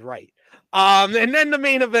getting things right. And then the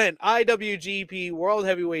main event, IWGP World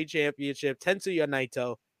Heavyweight Championship, Tetsuya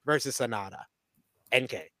Naito versus Sanada.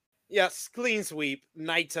 NK. Yes, clean sweep.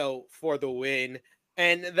 Naito for the win.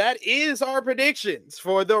 And that is our predictions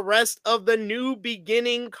for the rest of the New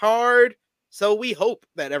Beginning card. So we hope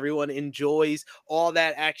that everyone enjoys all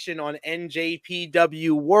that action on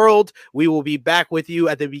NJPW World. We will be back with you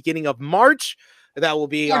at the beginning of March. That will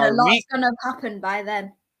be our week. A lot's gonna happen by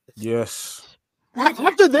then. Yes.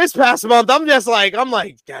 After this past month, I'm like,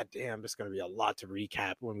 God damn, there's gonna be a lot to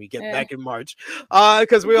recap when we get back in March.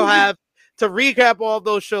 Because we'll have to recap all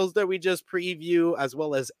those shows that we just preview, as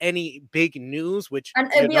well as any big news, which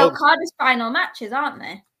and it'll be Okada's final matches, aren't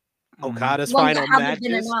they? Okada's final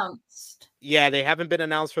matches. Yeah, they haven't been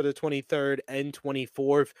announced for the 23rd and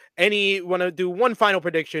 24th. Want to do one final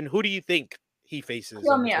prediction? Who do you think he faces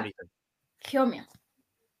on the 23rd? Kiyomiya.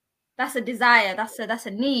 That's a desire. That's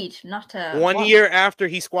a need, not a 1 year after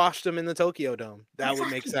he squashed him in the Tokyo Dome. That would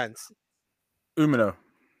make sense. Umino.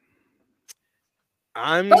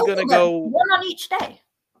 I'm gonna go one on each day.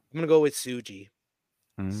 I'm gonna go with Tsuji.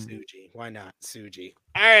 Tsuji. Why not Tsuji?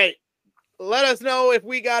 All right. Let us know if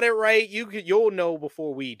we got it right. You'll know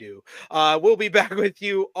before we do. We'll be back with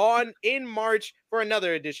you in March for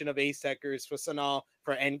another edition of Ace Tekkers. For Sanal,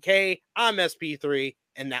 for NK, I'm SP3,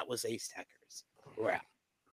 and that was Ace Tekkers. We're out.